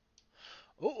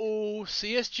 Uh-oh,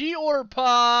 CSG order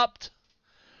popped.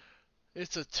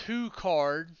 It's a 2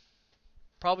 card.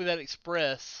 Probably that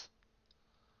Express.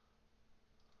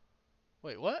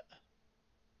 Wait, what?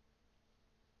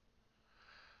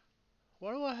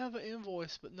 Why do I have an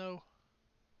invoice but no?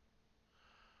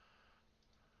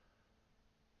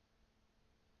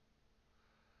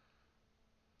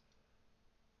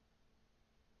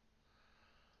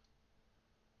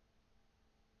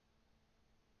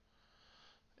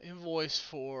 Invoice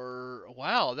for...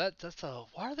 Wow, that's a...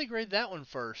 Why do they grade that one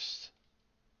first?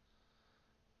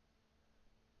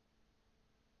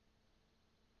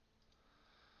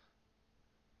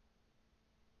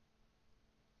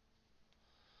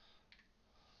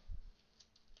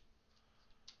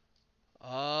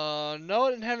 No,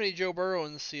 I didn't have any Joe Burrow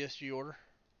in the CSG order.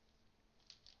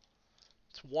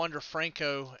 It's Wander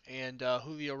Franco and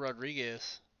Julio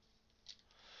Rodriguez.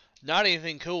 Not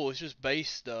anything cool, it's just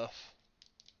base stuff.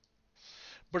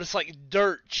 But it's like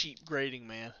dirt cheap grading,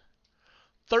 man.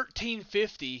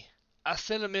 1350. I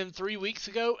sent them in 3 weeks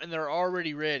ago and they're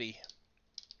already ready.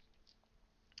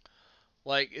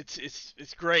 Like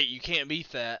it's great. You can't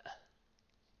beat that.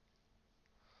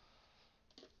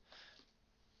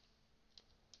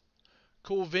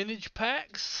 Cool vintage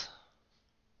packs.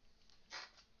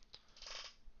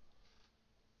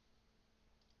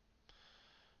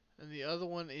 And the other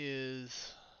one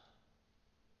is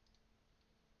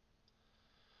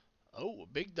oh,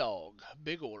 big dog,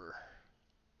 big order.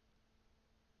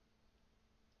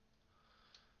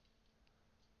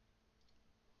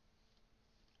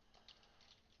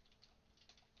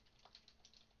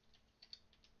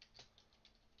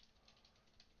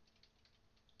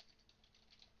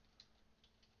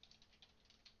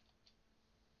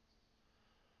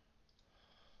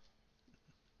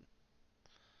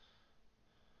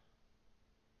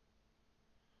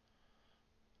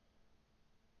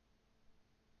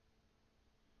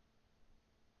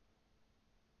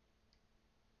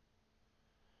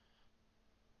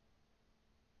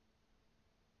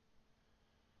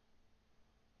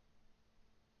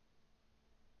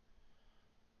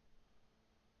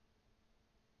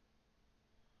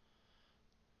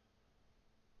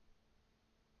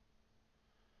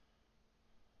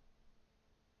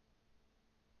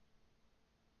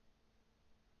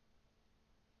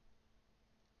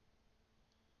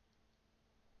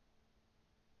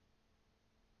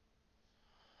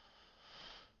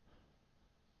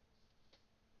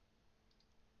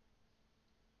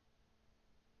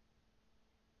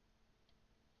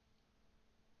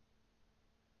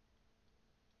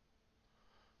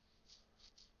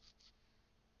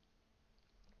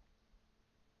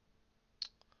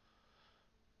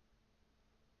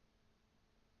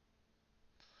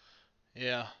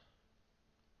 Yeah.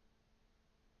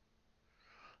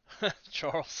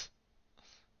 Charles.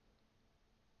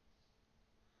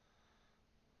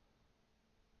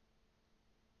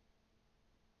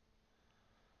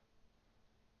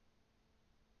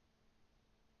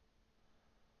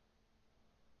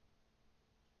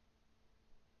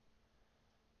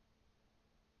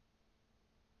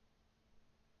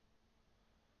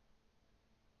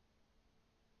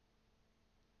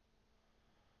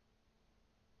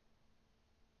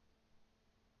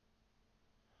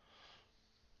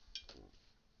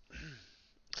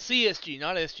 CSG,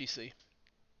 not SGC.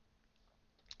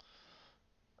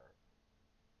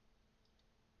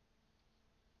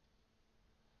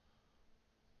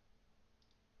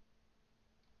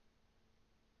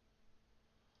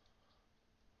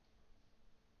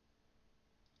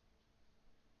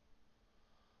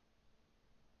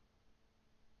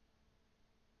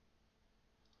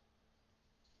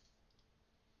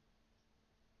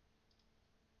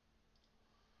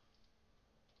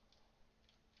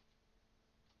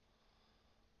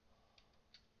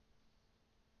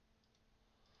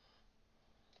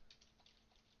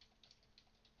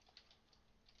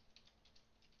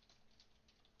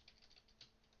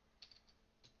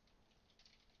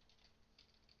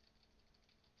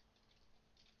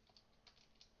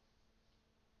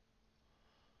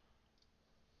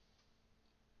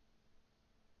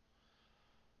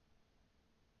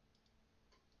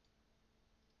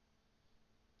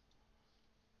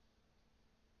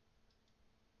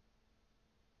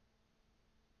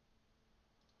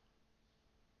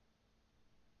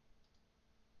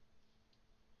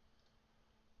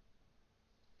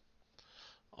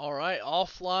 All right,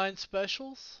 offline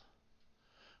specials.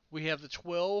 We have the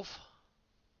 12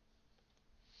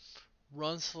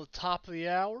 runs to the top of the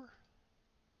hour.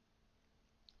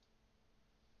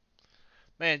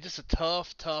 Man, just a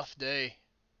tough, tough day.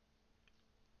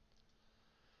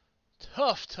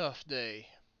 Tough, tough day.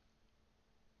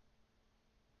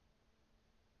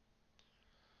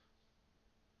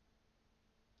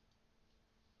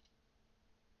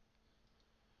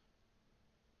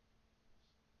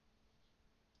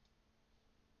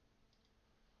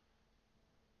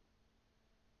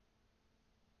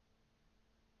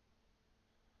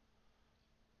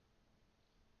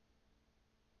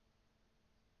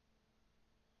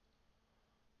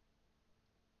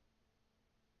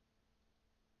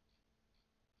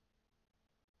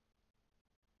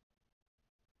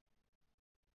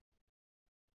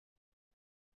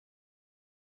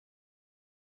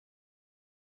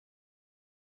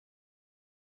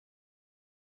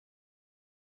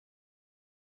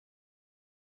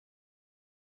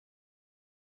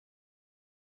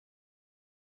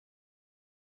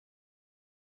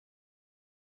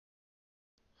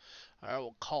 All right,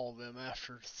 we'll call them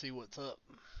after to see what's up.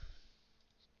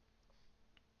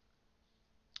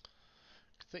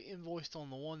 They invoiced on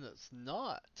the one that's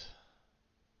not.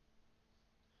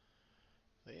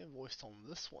 They invoiced on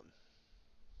this one.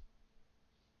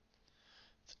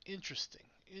 It's interesting.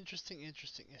 Interesting,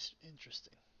 interesting,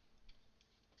 interesting.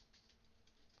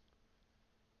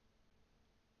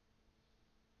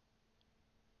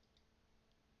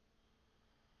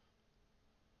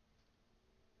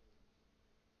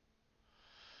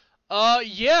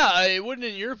 Yeah, it wasn't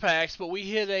in your packs, but we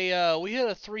hit a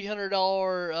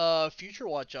 $300 Future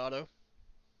Watch auto.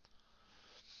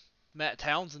 Matt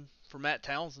Townsend for Matt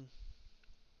Townsend.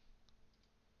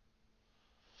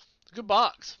 Good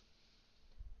box.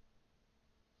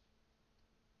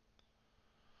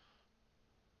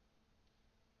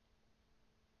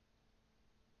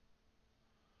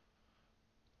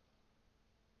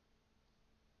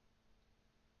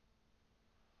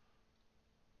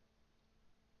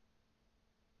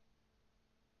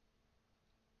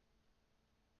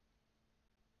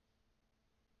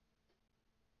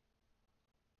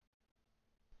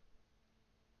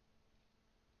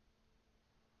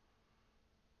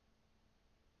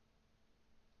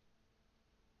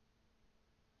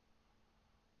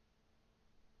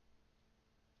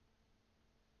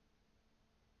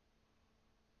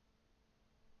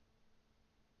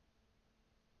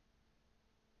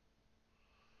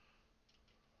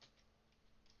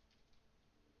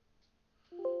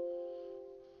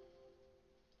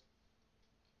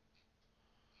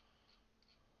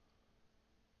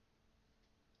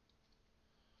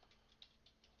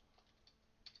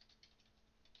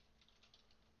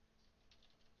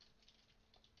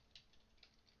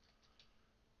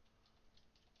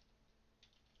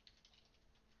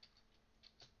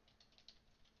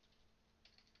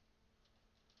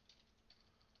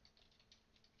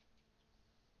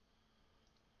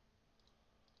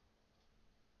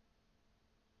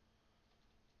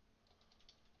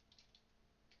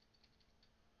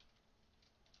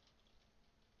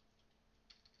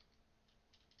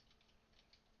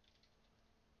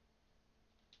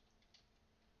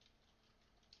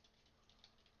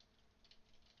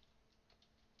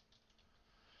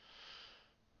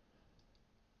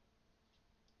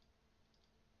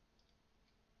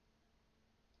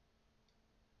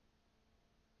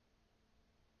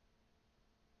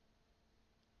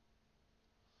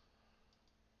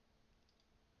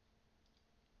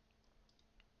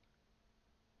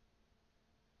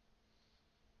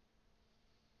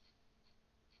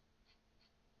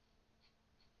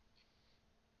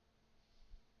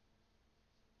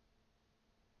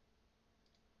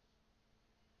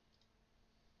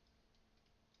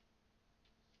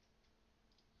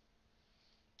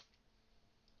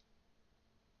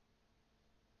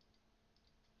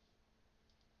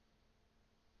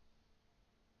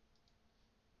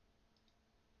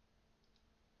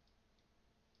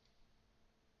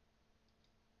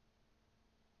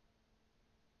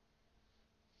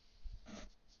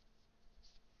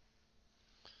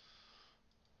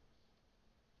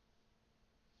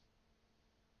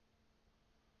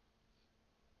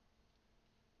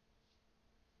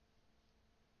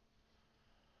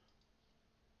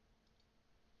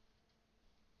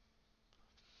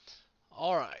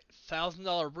 All right,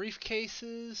 $1,000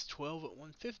 briefcases, 12 at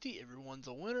 150. Everyone's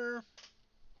a winner.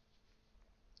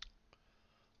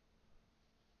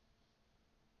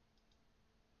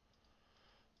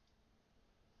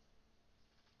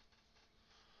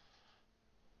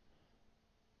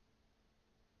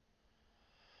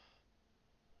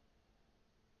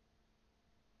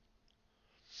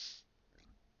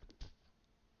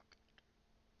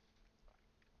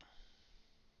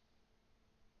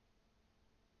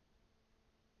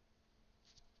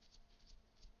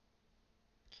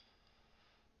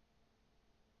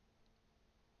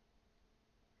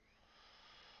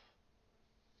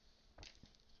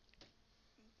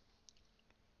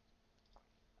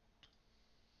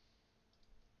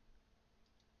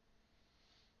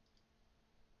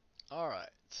 All right,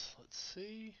 let's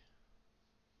see.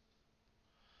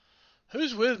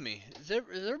 Who's with me? Is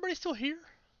everybody still here?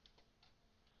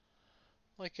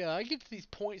 Like, I get to these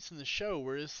points in the show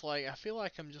where it's like, I feel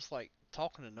like I'm just like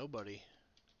talking to nobody.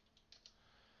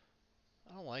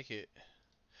 I don't like it.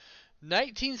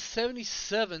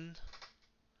 1977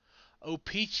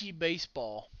 O-Pee-Chee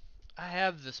Baseball. I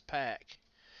have this pack.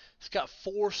 It's got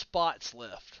 4 spots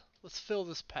left. Let's fill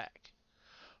this pack.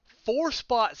 4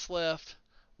 spots left.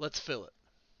 Let's fill it.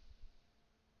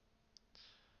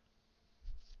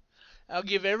 I'll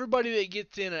give everybody that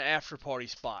gets in an after party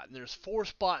spot, and there's 4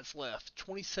 spots left.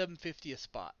 $27.50 a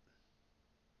spot.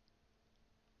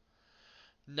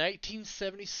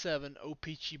 1977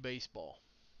 O-Pee-Chee Baseball.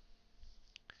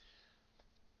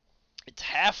 It's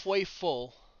halfway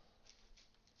full.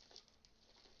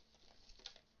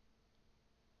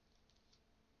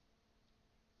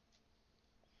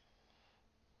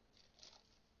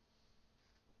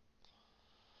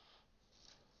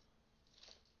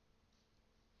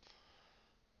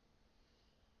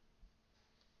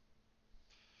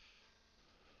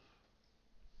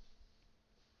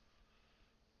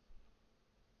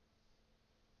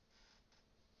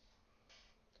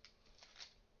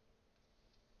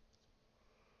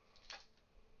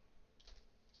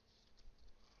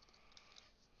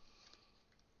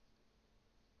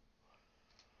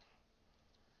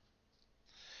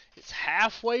 It's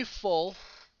halfway full.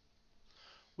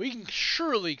 We can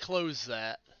surely close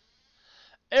that.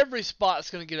 Every spot's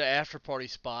going to get an after party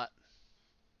spot.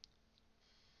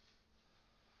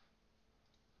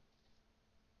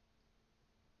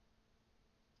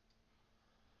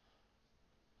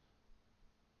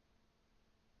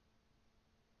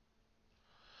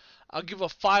 I'll give a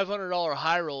 $500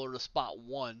 high roller to spot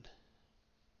 1.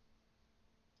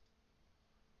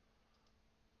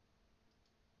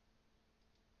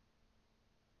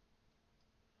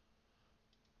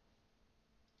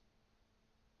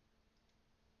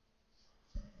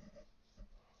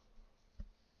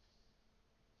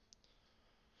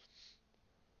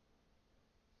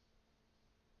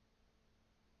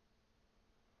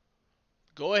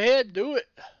 Go ahead, do it.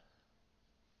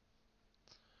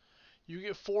 You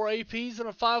get 4 APs and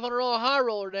a $500 high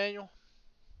roller, Daniel.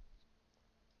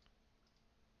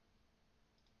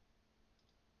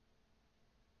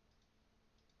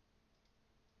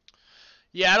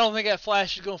 Yeah, I don't think that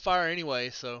flash is going to fire anyway,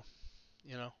 so,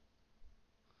 you know.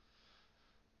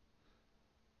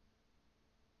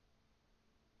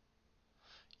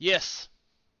 Yes.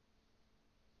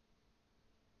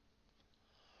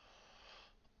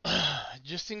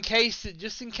 Just in case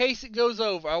it goes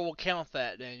over, I will count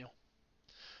that, Daniel.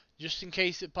 Just in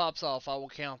case it pops off, I will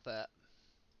count that.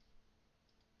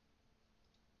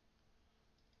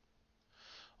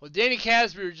 Well, Danny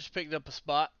Casper just picked up a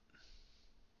spot.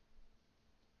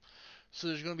 So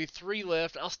there's going to be 3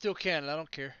 left. I'll still count it. I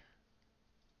don't care.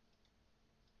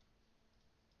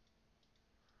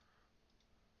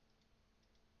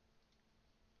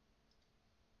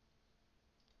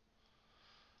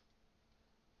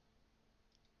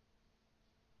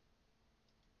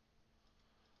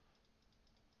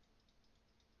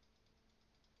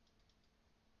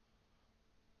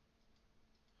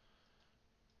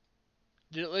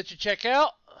 Did it let you check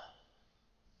out?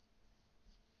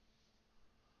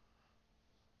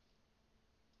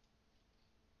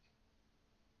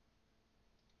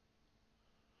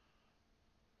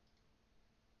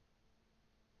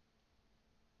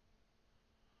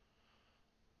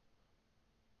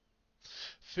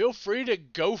 Feel free to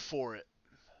go for it.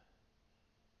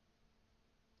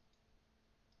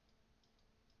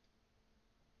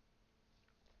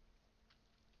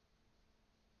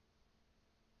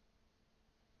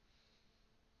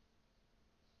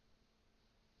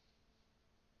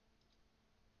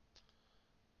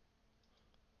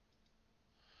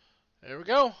 There we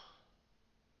go.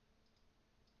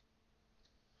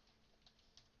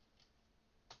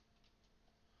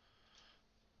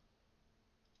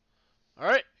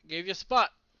 Gave you a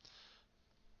spot.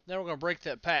 Now we're going to break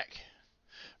that pack.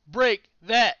 Break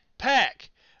that pack.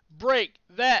 Break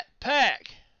that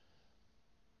pack.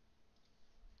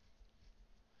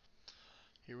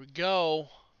 Here we go.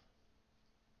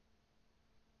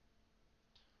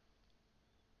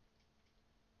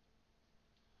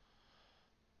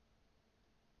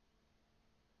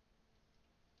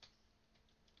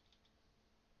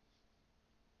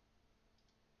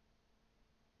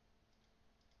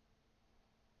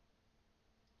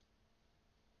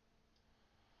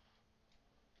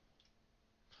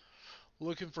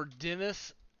 Looking for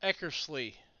Dennis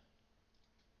Eckersley.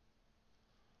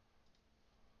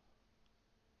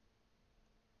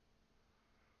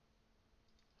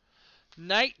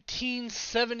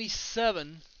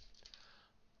 (1977)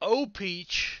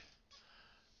 O-Peach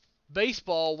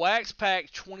Baseball Wax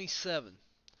Pack 27.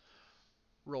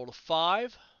 Roll to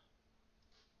 5.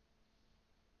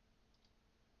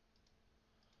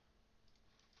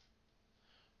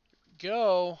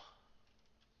 Go.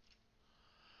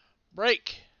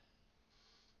 Break.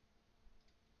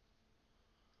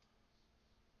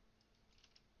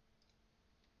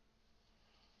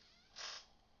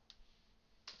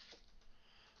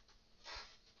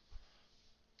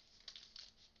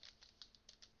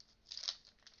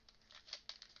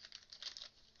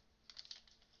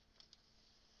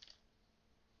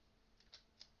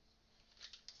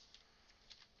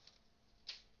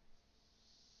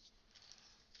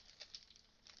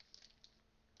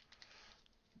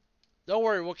 Don't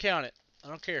worry, we'll count it. I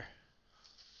don't care.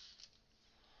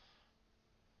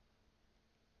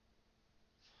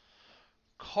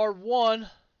 Card 1.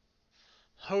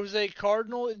 Jose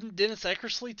Cardinal. Isn't Dennis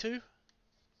Eckersley too?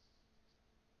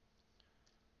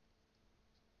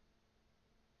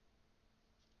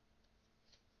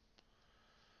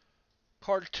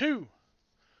 Card 2.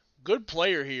 Good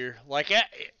player here. Like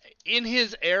in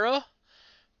his era,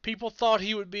 people thought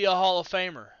he would be a Hall of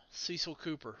Famer. Cecil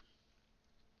Cooper.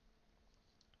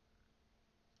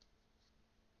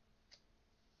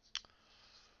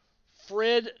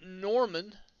 Fred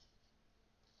Norman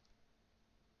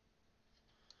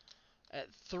at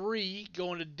 3,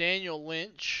 going to Daniel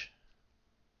Lynch.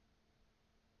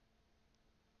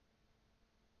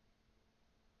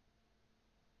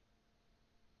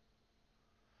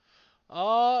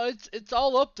 It's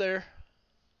all up there.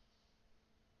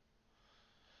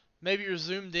 Maybe you're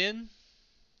zoomed in.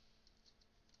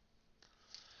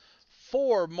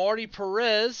 4, Marty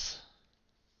Perez.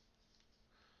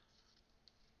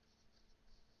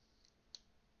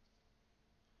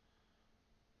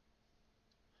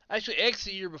 Actually, X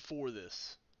the year before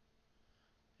this.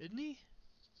 Isn't he?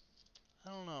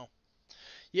 I don't know.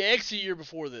 Yeah, X the year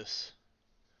before this.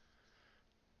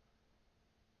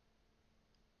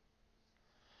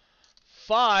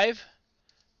 5,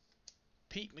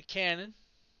 Pete Mackanin.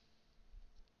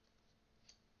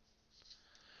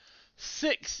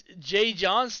 6, Jay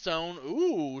Johnstone.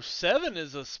 Ooh, 7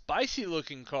 is a spicy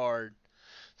looking card.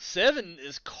 7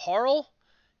 is Carl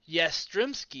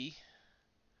Yastrzemski.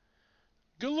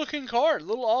 Good looking card. A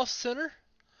little off center,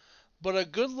 but a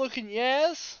good looking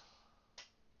Yaz.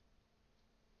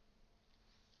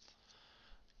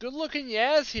 Good looking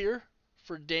Yaz here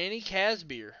for Danny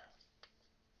Casbeer.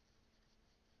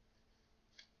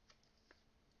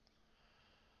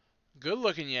 Good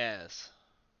looking Yaz.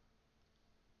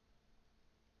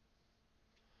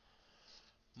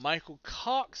 Michael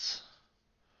Cox.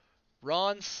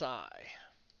 Ron Sy.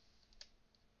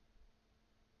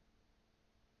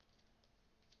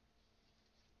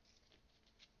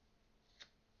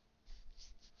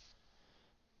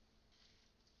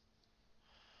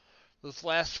 Those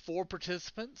last 4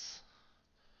 participants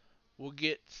will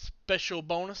get special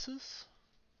bonuses.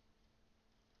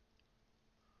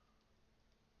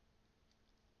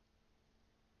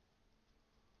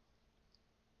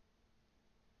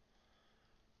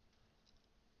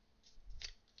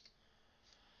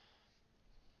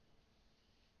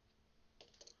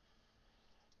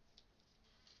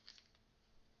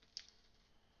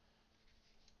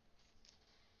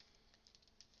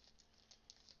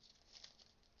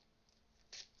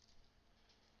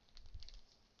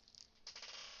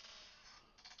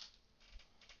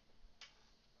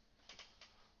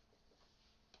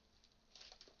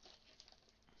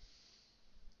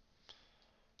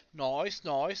 Nice,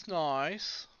 nice,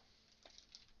 nice.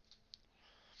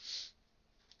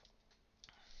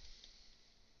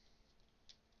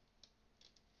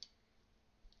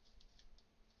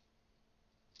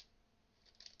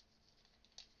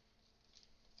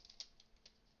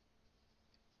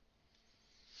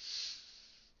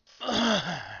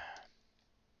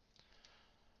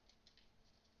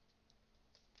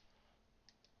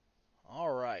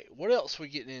 else we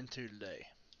getting into today?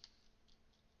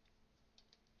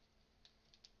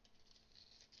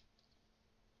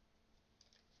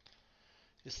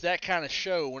 It's that kind of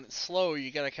show. When it's slow,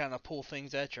 you gotta kind of pull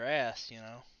things at your ass, you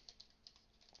know.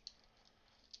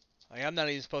 Like, I'm not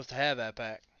even supposed to have that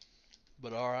pack,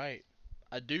 but all right,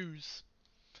 I do's.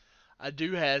 I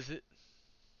do has it.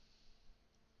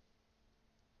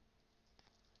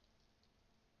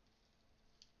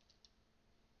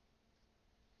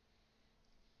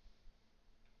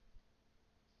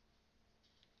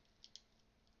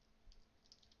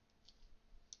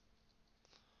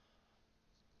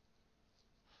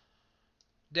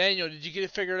 Daniel, did you get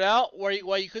it figured out why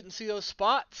you couldn't see those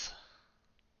spots?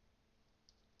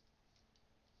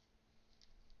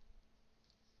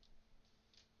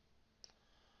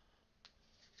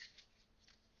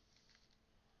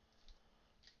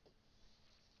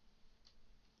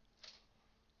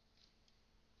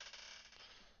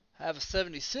 I have a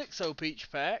 76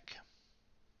 O-Peach pack.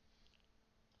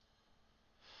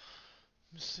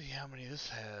 Let's see how many this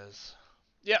has.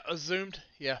 Yeah, zoomed.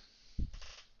 Yeah.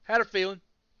 Had a feeling.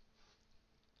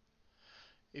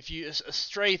 If you a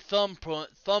stray thumb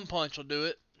punch will do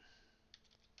it.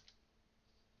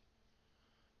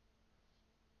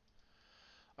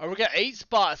 All right, we got 8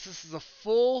 spots. This is a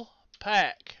full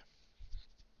pack.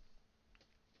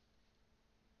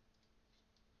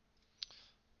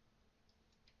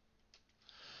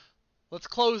 Let's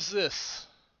close this.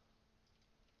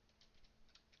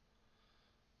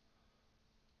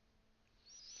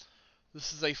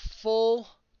 This is a full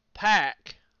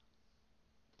pack.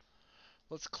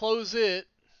 Let's close it.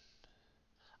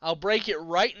 I'll break it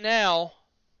right now.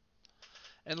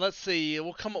 And let's see.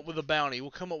 We'll come up with a bounty.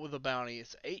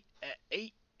 It's eight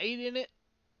in it.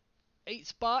 8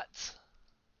 spots.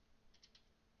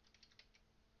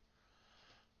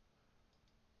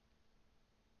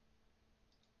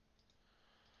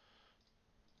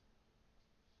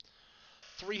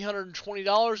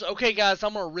 $320. Okay, guys,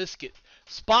 I'm gonna risk it.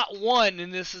 Spot 1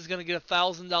 in this is gonna get a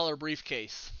 $1,000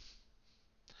 briefcase.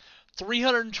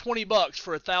 $320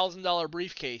 for a $1,000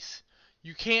 briefcase.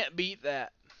 You can't beat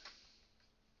that.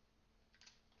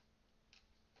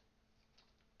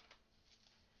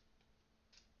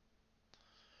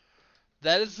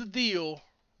 That is the deal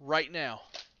right now.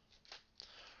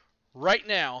 Right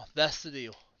now, that's the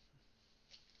deal.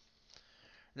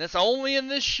 And that's only in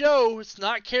this show. It's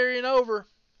not carrying over.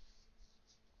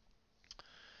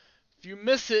 If you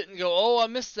miss it and go, oh, I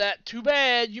missed that, too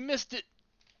bad, you missed it.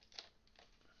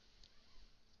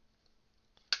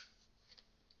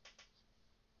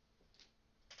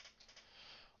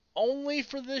 Only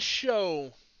for this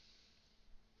show.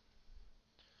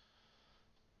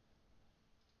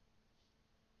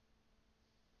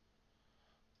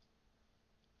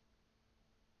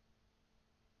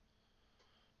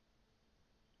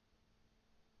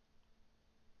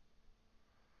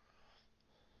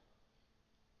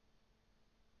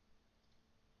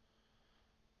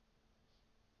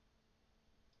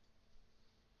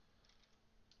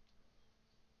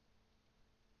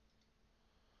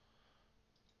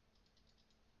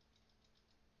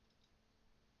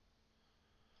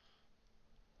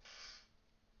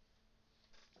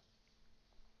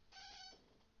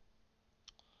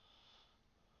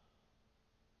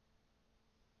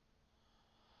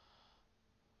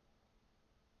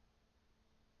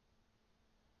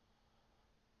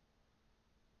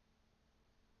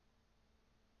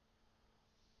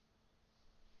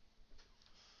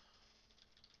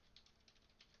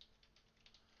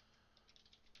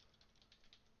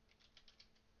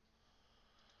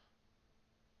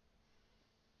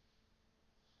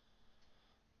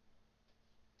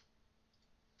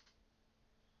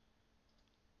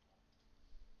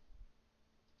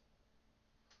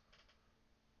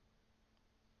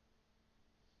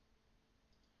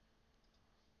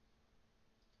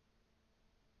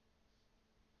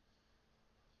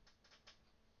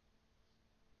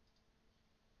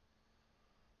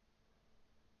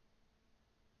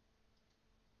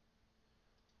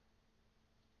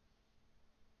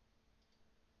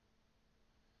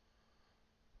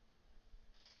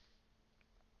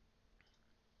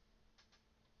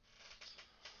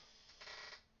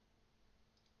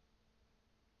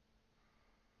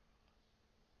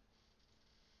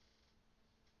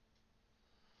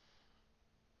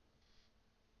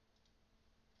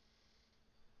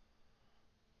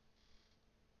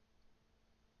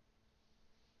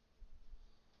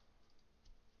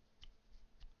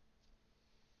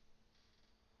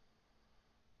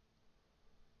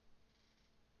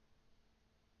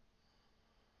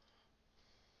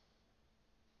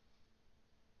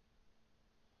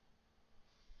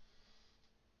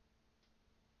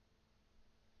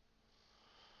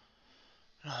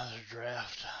 Another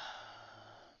draft.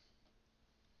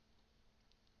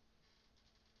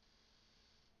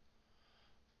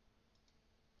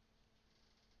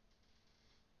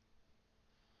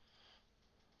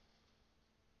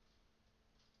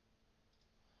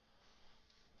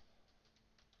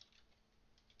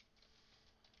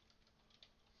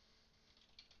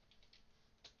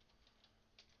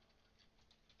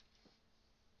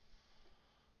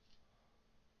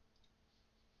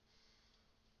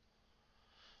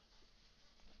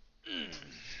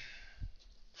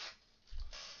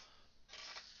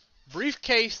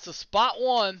 Briefcase to spot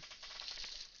one.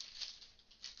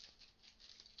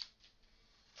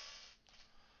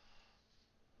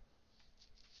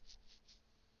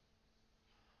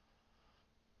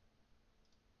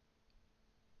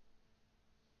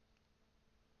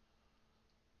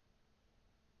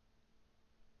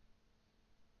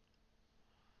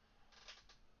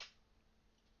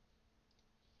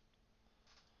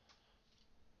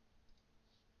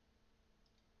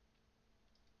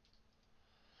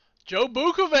 Joe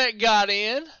Bukovic got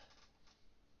in.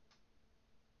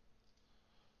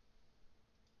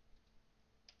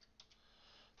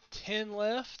 $10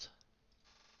 left.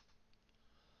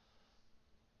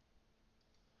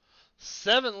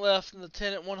 7 left in the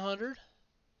 10 at 100.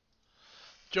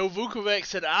 Joe Vukovic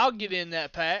said, I'll get in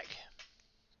that pack.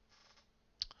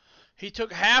 He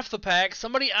took half the pack.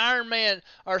 Somebody Iron Man,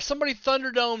 or somebody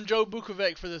Thunderdome Joe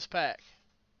Vukovic for this pack.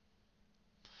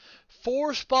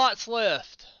 4 spots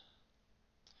left.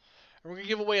 And we're going to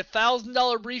give away a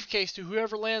 $1,000 briefcase to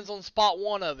whoever lands on spot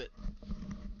 1 of it.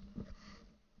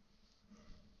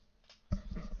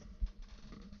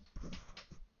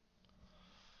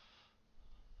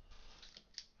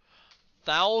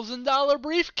 $1,000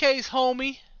 briefcase,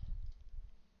 homie.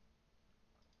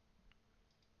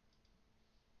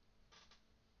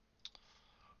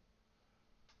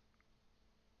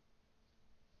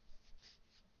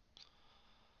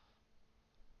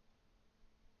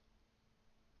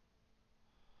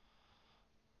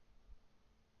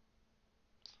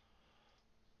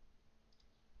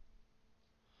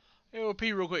 AOP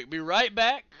real quick. Be right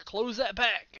back. Close that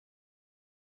pack.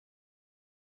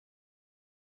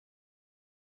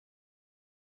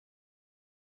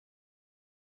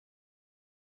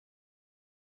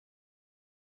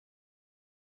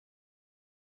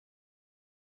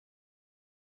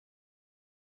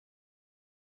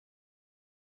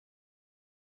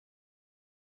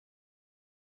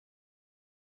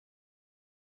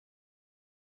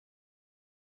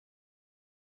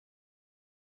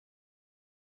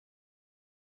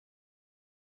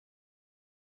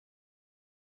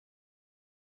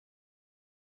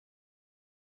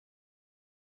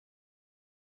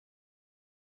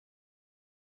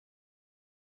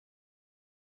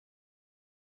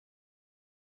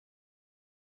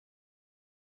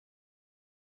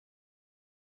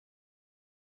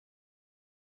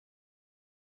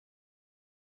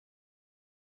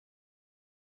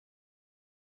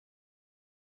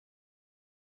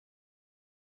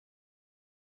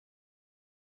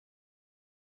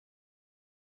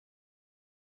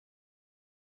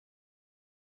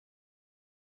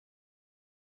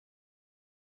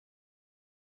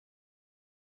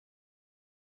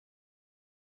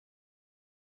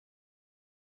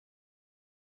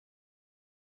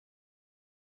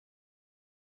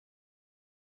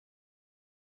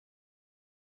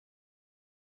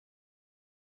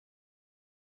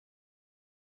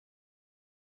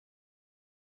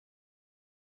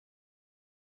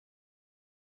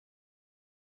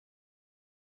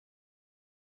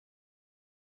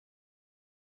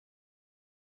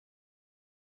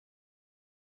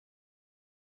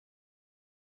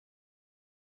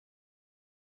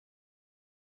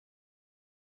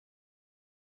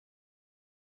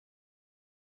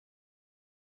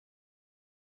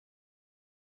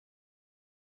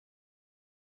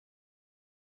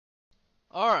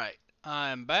 Alright,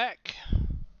 I'm back.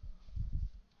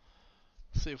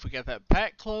 See if we got that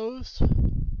pack closed.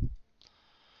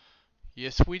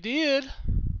 Yes, we did.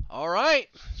 Alright.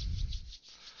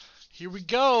 Here we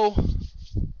go.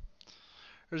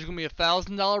 There's going to be a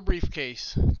 $1,000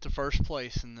 briefcase to first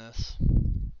place in this.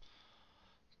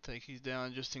 Take these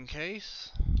down just in case.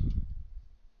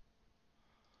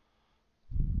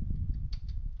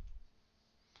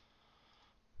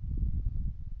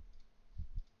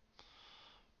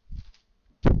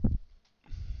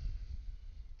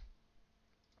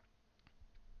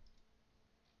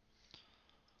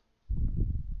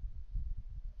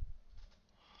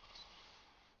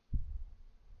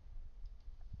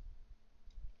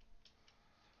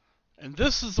 And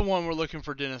this is the one we're looking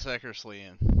for Dennis Eckersley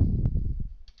in.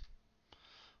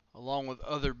 along with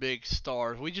other big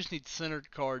stars. We just need centered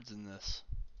cards in this.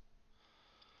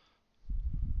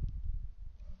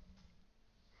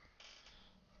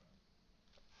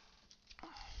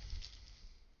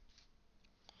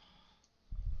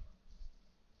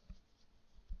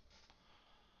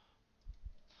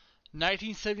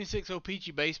 (1976)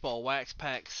 O-Pee-Chee Baseball Wax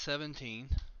Pack 17.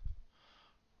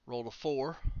 Rolled a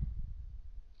 4.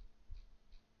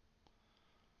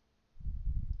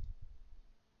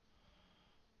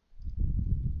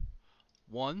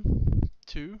 1,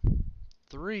 2,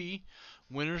 3.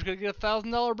 Winner's gonna get a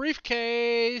 $1,000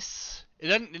 briefcase. It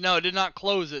doesn't. No, it did not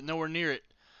close it. Nowhere near it.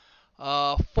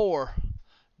 4.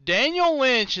 Daniel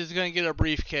Lynch is gonna get a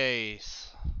briefcase.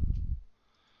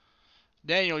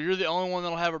 Daniel, you're the only one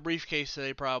that'll have a briefcase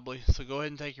today, probably. So go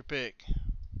ahead and take your pick.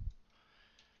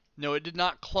 No, it did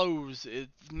not close. As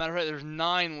a matter of fact, there's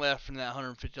 9 left from that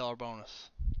 $150 bonus.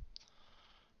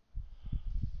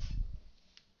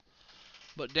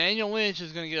 But Daniel Lynch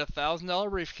is going to get a $1,000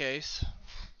 briefcase.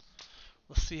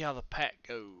 Let's see how the pack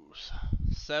goes.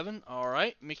 7. All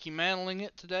right. Mickey Mantling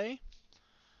it today.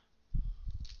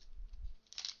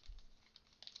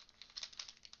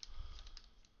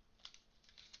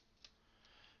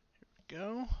 Here we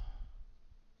go.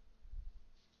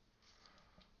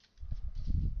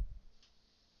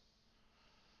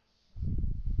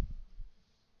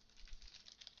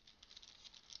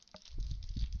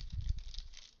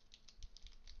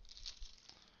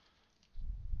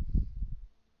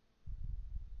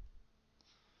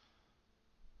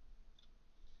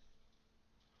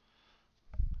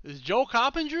 Is Joel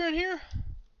Coppinger in here?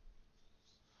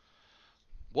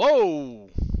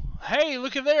 Whoa. Hey,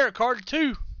 look at there. Card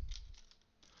 2.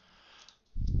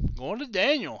 Going to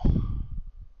Daniel.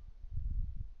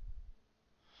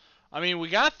 I mean, we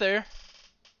got there.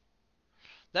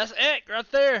 That's Eck right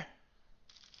there.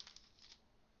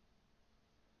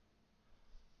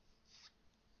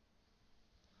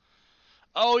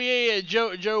 Oh yeah,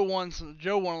 Joe won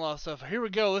a lot of stuff. Here we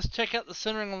go. Let's check out the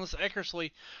centering on this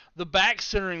Eckersley. The back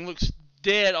centering looks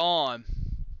dead on.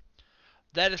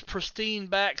 That is pristine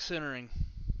back centering.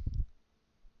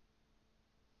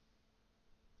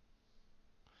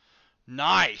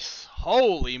 Nice.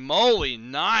 Holy moly,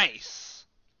 nice.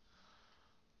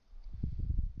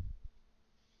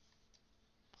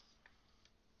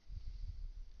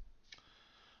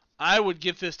 I would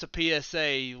give this to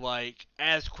PSA like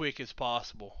as quick as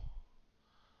possible.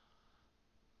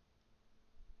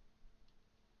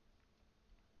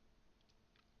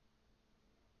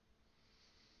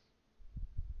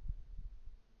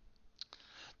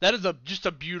 That is just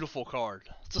a beautiful card.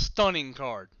 It's a stunning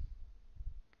card.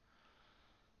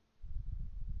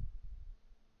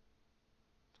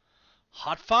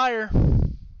 Hot fire.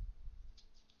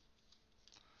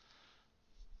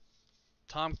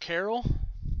 Tom Carroll.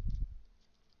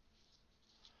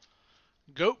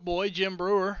 Goat Boy, Jim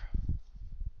Brewer.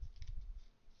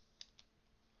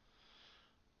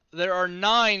 There are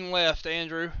 9 left,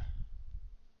 Andrew.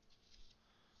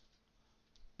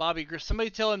 Bobby Grich.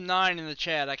 Somebody tell him 9 in the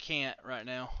chat. I can't right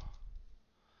now.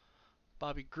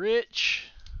 Bobby Grich.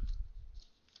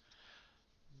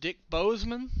 Dick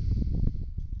Bozeman.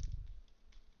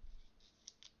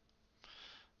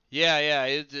 Yeah.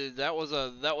 That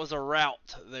was a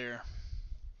route there.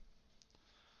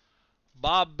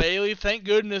 Bob Bailey. Thank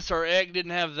goodness our egg didn't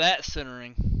have that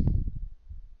centering.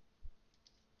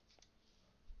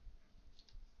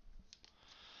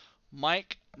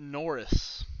 Mike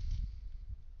Norris.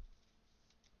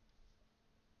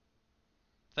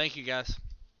 Thank you, guys.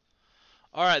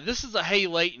 All right, this is a Hay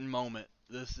Layton moment.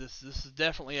 This is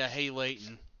definitely a Hay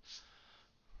Layton.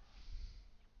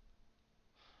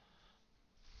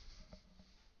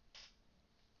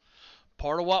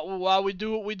 Part of why we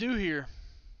do what we do here.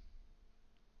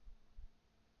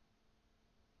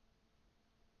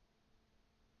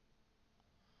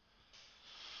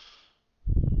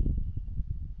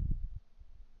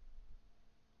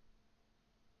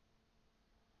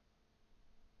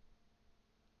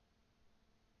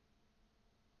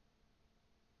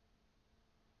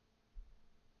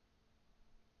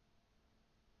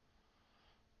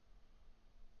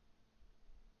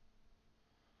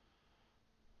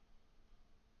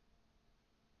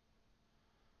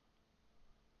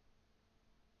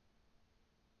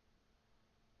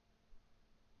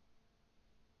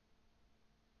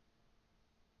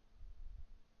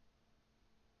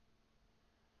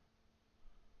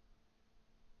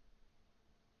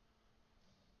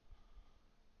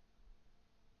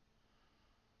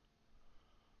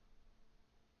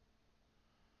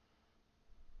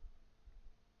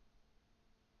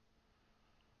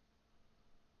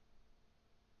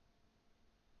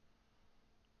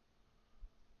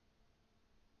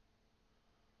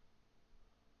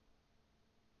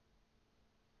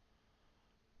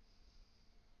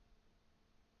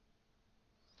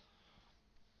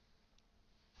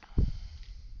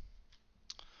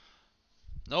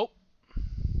 Nope.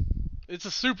 It's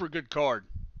a super good card.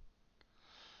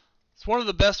 It's one of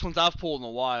the best ones I've pulled in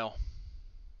a while.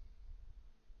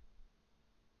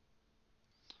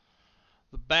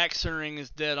 The back centering is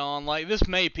dead on. Like, this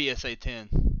may PSA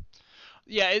 10.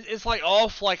 Yeah, it's like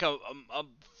off like a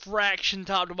fraction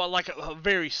top to bottom, like a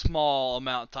very small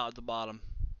amount top to bottom.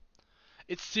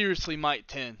 It seriously might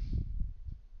 10.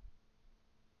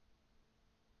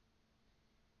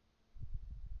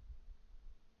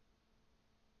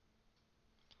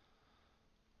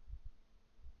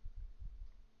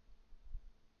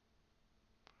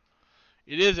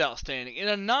 It is outstanding. In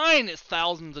a 9, it's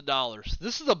thousands of dollars.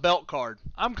 This is a belt card.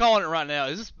 I'm calling it right now.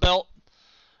 Is this belt?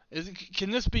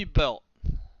 Can this be belt?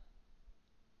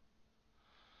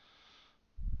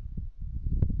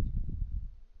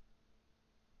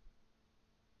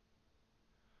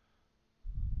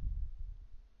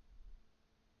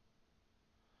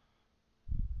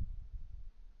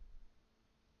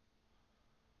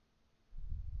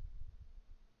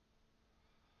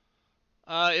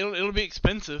 It'll be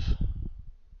expensive.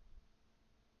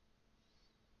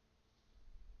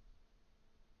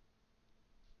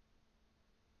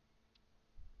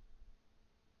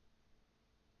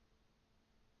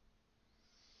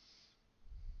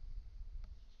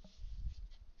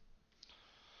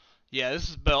 Yeah, this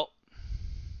is belt.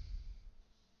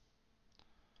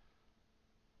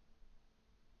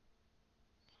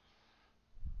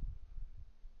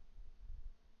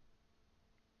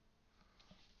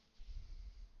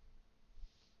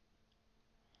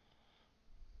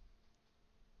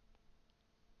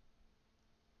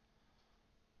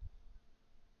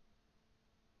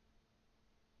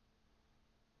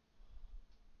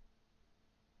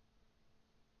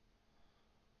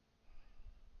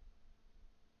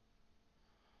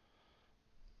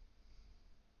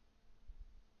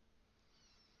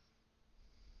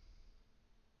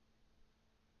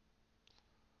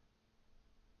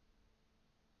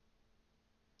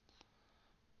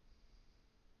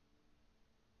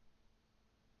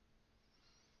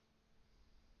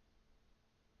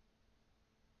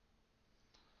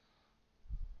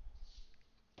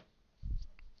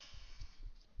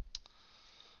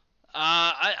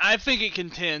 I think it can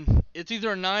 10. It's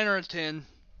either a 9 or a 10.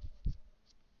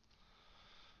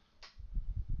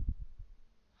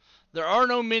 There are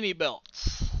no mini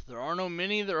belts. There are no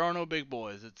mini. There are no big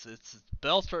boys. It's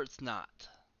belts or it's not.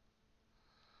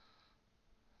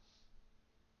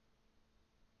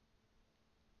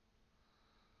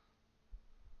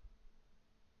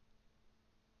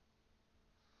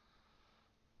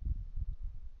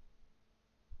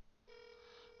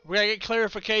 We gotta get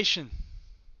clarification.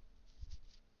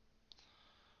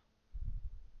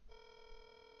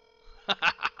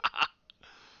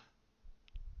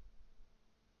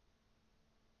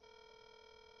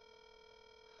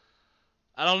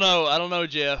 I don't know. I don't know,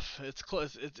 Jeff. It's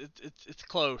close. It's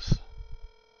close.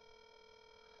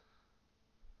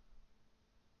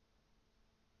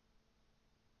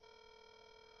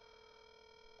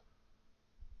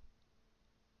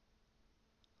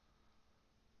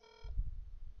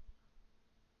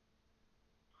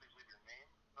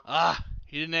 Ah,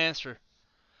 he didn't answer.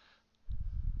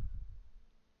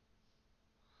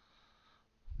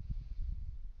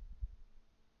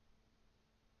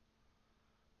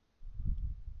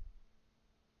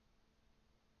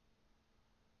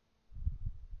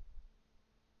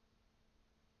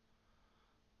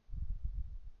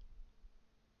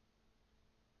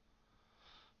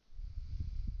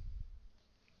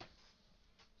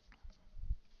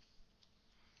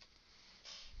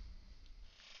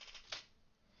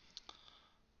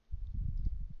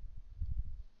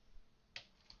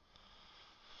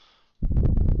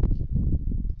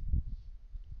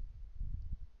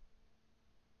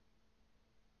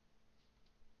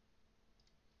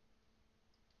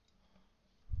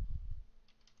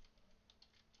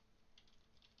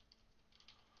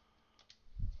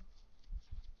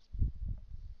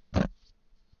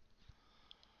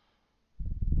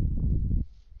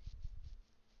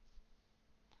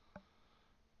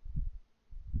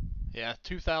 Yeah,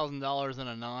 $2,000 and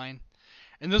a 9.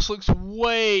 And this looks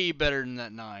way better than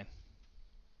that 9.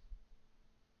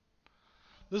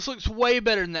 This looks way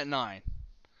better than that 9.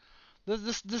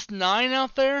 This 9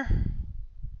 out there.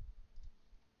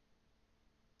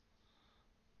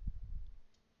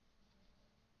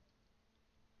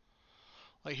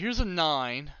 Like, here's a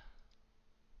 9.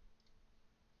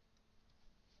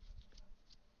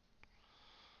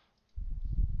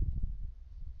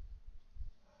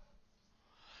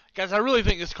 Guys, I really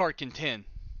think this card can 10.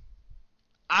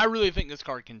 I really think this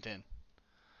card can 10.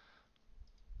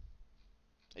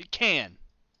 It can.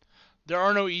 There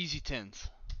are no easy 10s.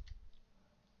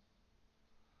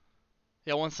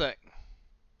 Yeah, one sec.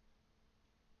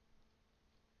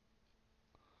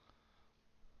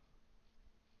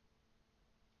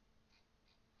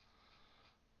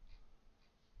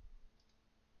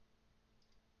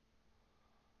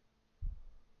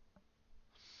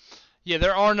 Yeah,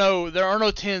 there are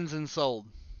no tins in sold.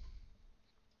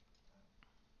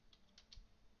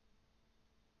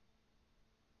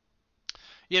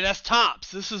 Yeah, that's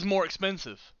tops. This is more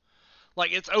expensive.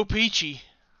 Like, it's O-Pee-Chee.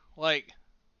 Like,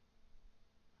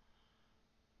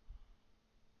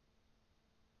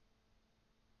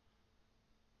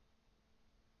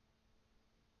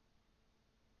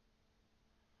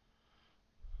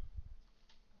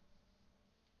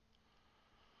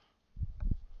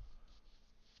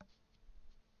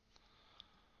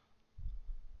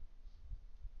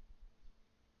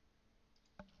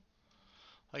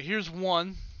 here's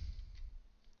one.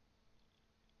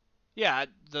 Yeah,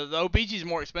 the O-Pee-Chee is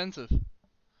more expensive.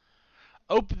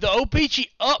 The O-Pee-Chee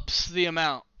ups the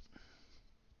amount.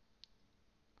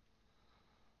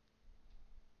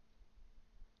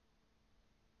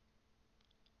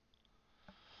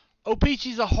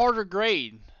 O-Pee-Chee's a harder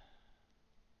grade.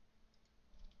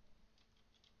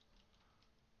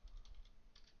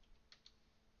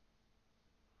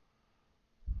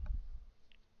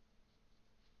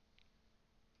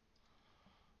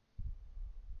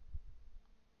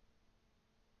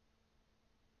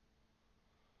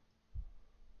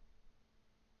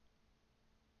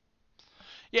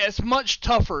 Yeah, it's much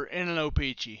tougher in an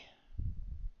O-Pee-Chee.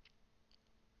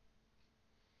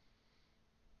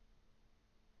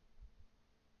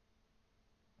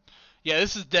 Yeah,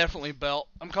 this is definitely belt.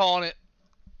 I'm calling it.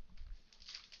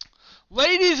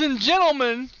 Ladies and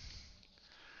gentlemen,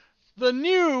 the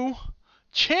new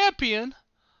champion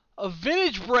of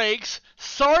vintage breaks.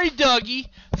 Sorry, Dougie,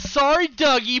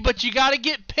 but you gotta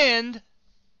get pinned.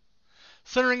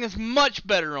 Centering is much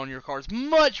better on your cards.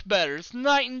 Much better. It's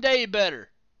night and day better.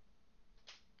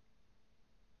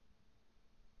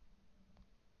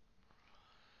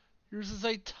 Yours is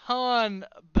a ton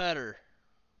better.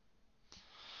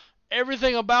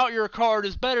 Everything about your card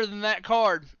is better than that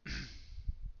card.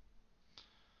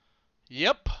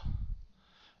 Yep.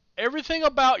 Everything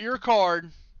about your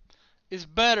card is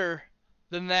better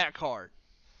than that card.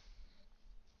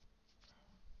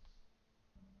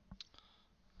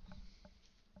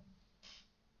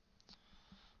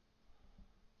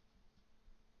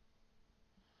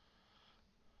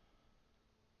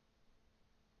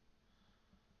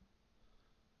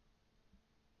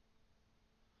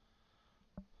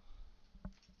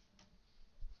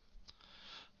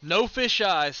 No fish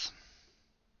eyes.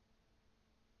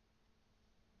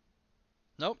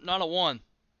 Nope, not a one.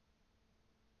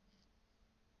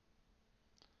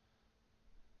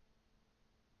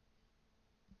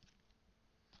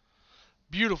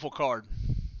 Beautiful card.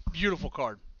 Beautiful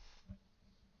card.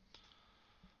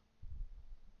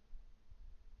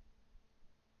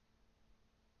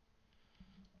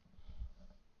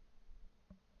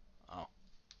 Oh.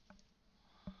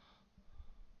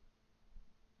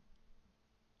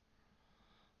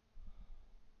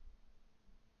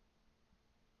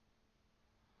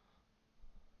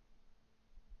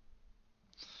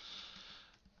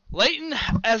 Layton,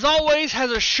 as always,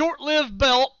 has a short-lived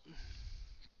belt.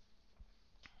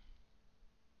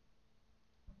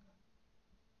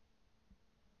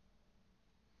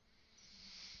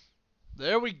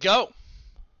 There we go.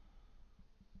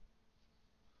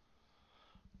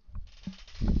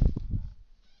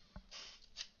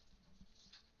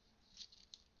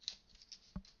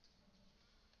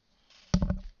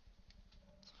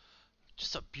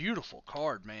 Just a beautiful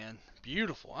card, man.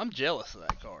 Beautiful. I'm jealous of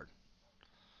that card.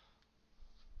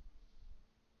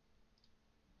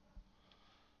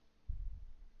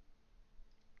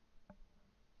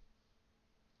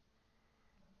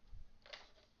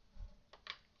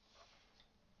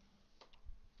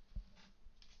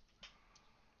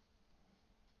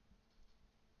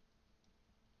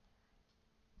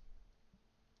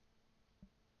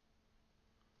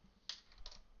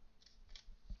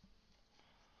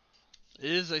 It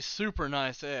is a super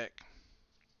nice deck.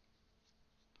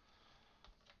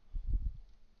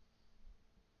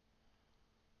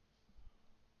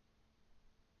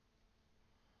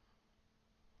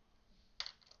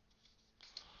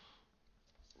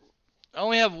 I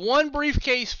only have one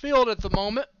briefcase filled at the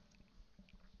moment.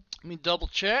 Let me double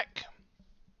check.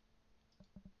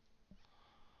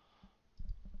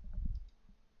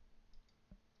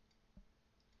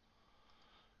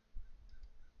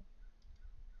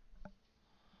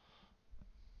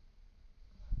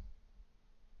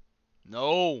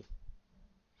 No.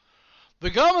 The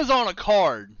gum is on a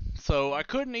card, so I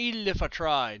couldn't eat it if I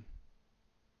tried.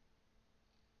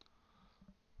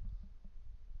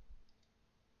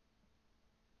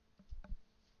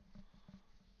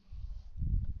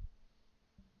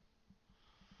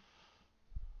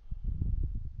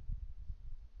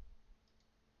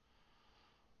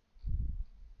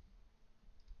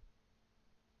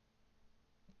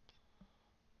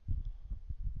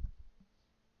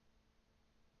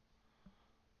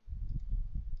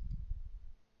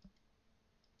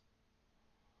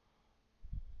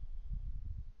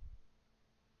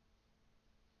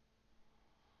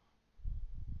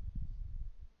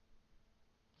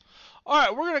 All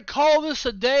right, we're going to call this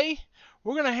a day.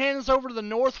 We're going to hand this over to the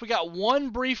North. We got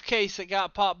one briefcase that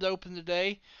got popped open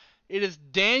today. It is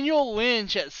Daniel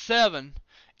Lynch at 7.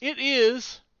 It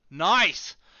is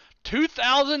nice.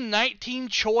 2019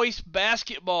 Choice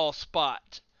Basketball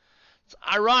Spot. It's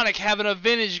ironic having a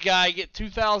vintage guy get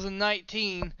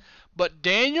 2019, but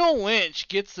Daniel Lynch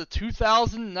gets the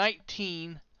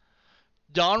 2019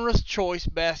 Donruss Choice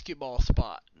Basketball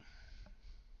Spot.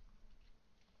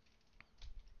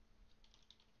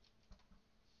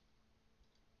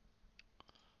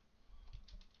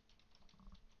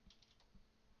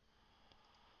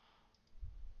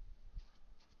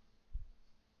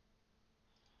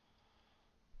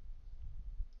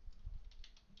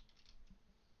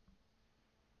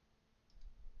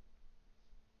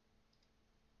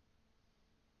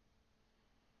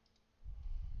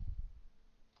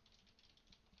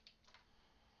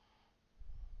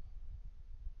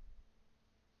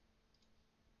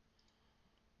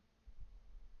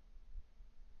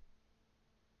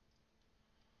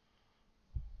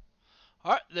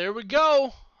 All right, there we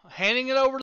go. Handing it over